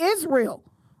over in Israel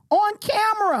on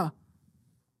camera.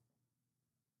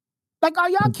 Like,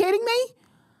 are y'all kidding me?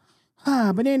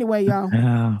 But anyway,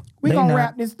 y'all, we gonna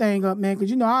wrap this thing up, man, because,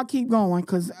 you know, I'll keep going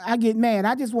because I get mad.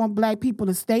 I just want black people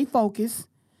to stay focused.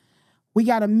 We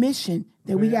got a mission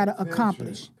that we got to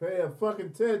accomplish. Pay a fucking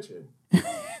attention.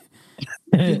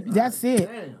 That's it.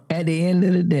 At the end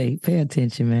of the day, pay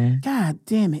attention, man. God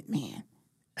damn it, man.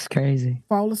 It's crazy.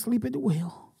 Fall asleep at the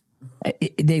wheel.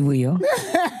 They will.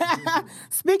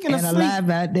 Speaking of sleep, alive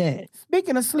about that.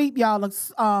 Speaking of sleep, y'all,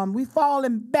 we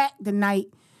falling back tonight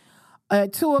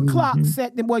at 2 o'clock.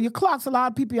 Well, your clocks, a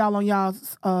lot of people, y'all on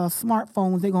y'all's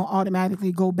smartphones, they're going to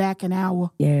automatically go back an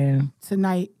hour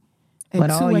tonight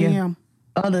at 2 a.m.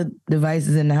 Other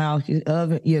devices in the house, your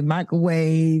oven, your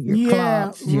microwave, your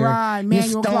clocks, your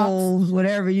stoves, clocks.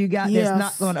 Whatever you got that's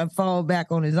not going to fall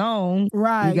back on its own.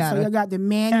 Right. So you got to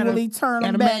manually turn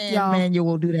them back, y'all. Manual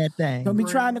will do that thing. Don't be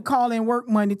trying to call in work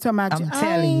Monday talking about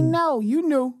I ain't know. You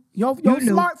knew. Your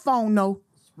smartphone know.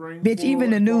 Bitch,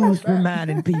 even the news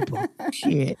reminding people.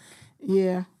 Shit.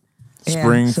 Yeah.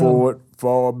 Spring forward,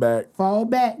 fall back. Fall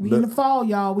back. We in the fall,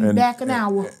 y'all. We back an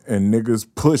hour. And niggas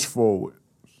push forward.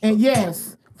 And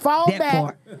yes, fall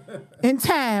back in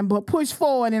time, but push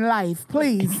forward in life,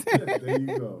 please. There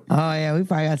you go. Oh, yeah, we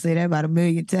probably got to say that about 1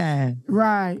 million times.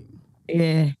 Right.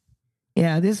 Yeah.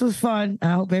 Yeah, this was fun.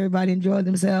 I hope everybody enjoyed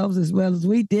themselves as well as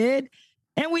we did.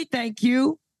 And we thank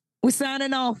you. We're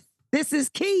signing off. This is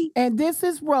Key. And this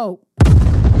is Rope.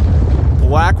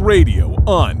 Black Radio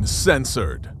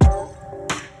Uncensored.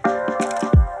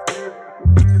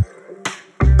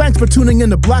 Thanks for tuning in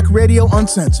to Black Radio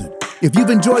Uncensored. If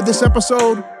you've enjoyed this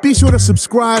episode, be sure to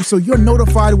subscribe so you're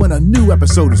notified when a new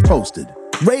episode is posted.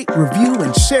 Rate, review,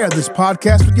 and share this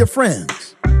podcast with your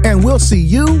friends. And we'll see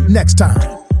you next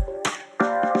time.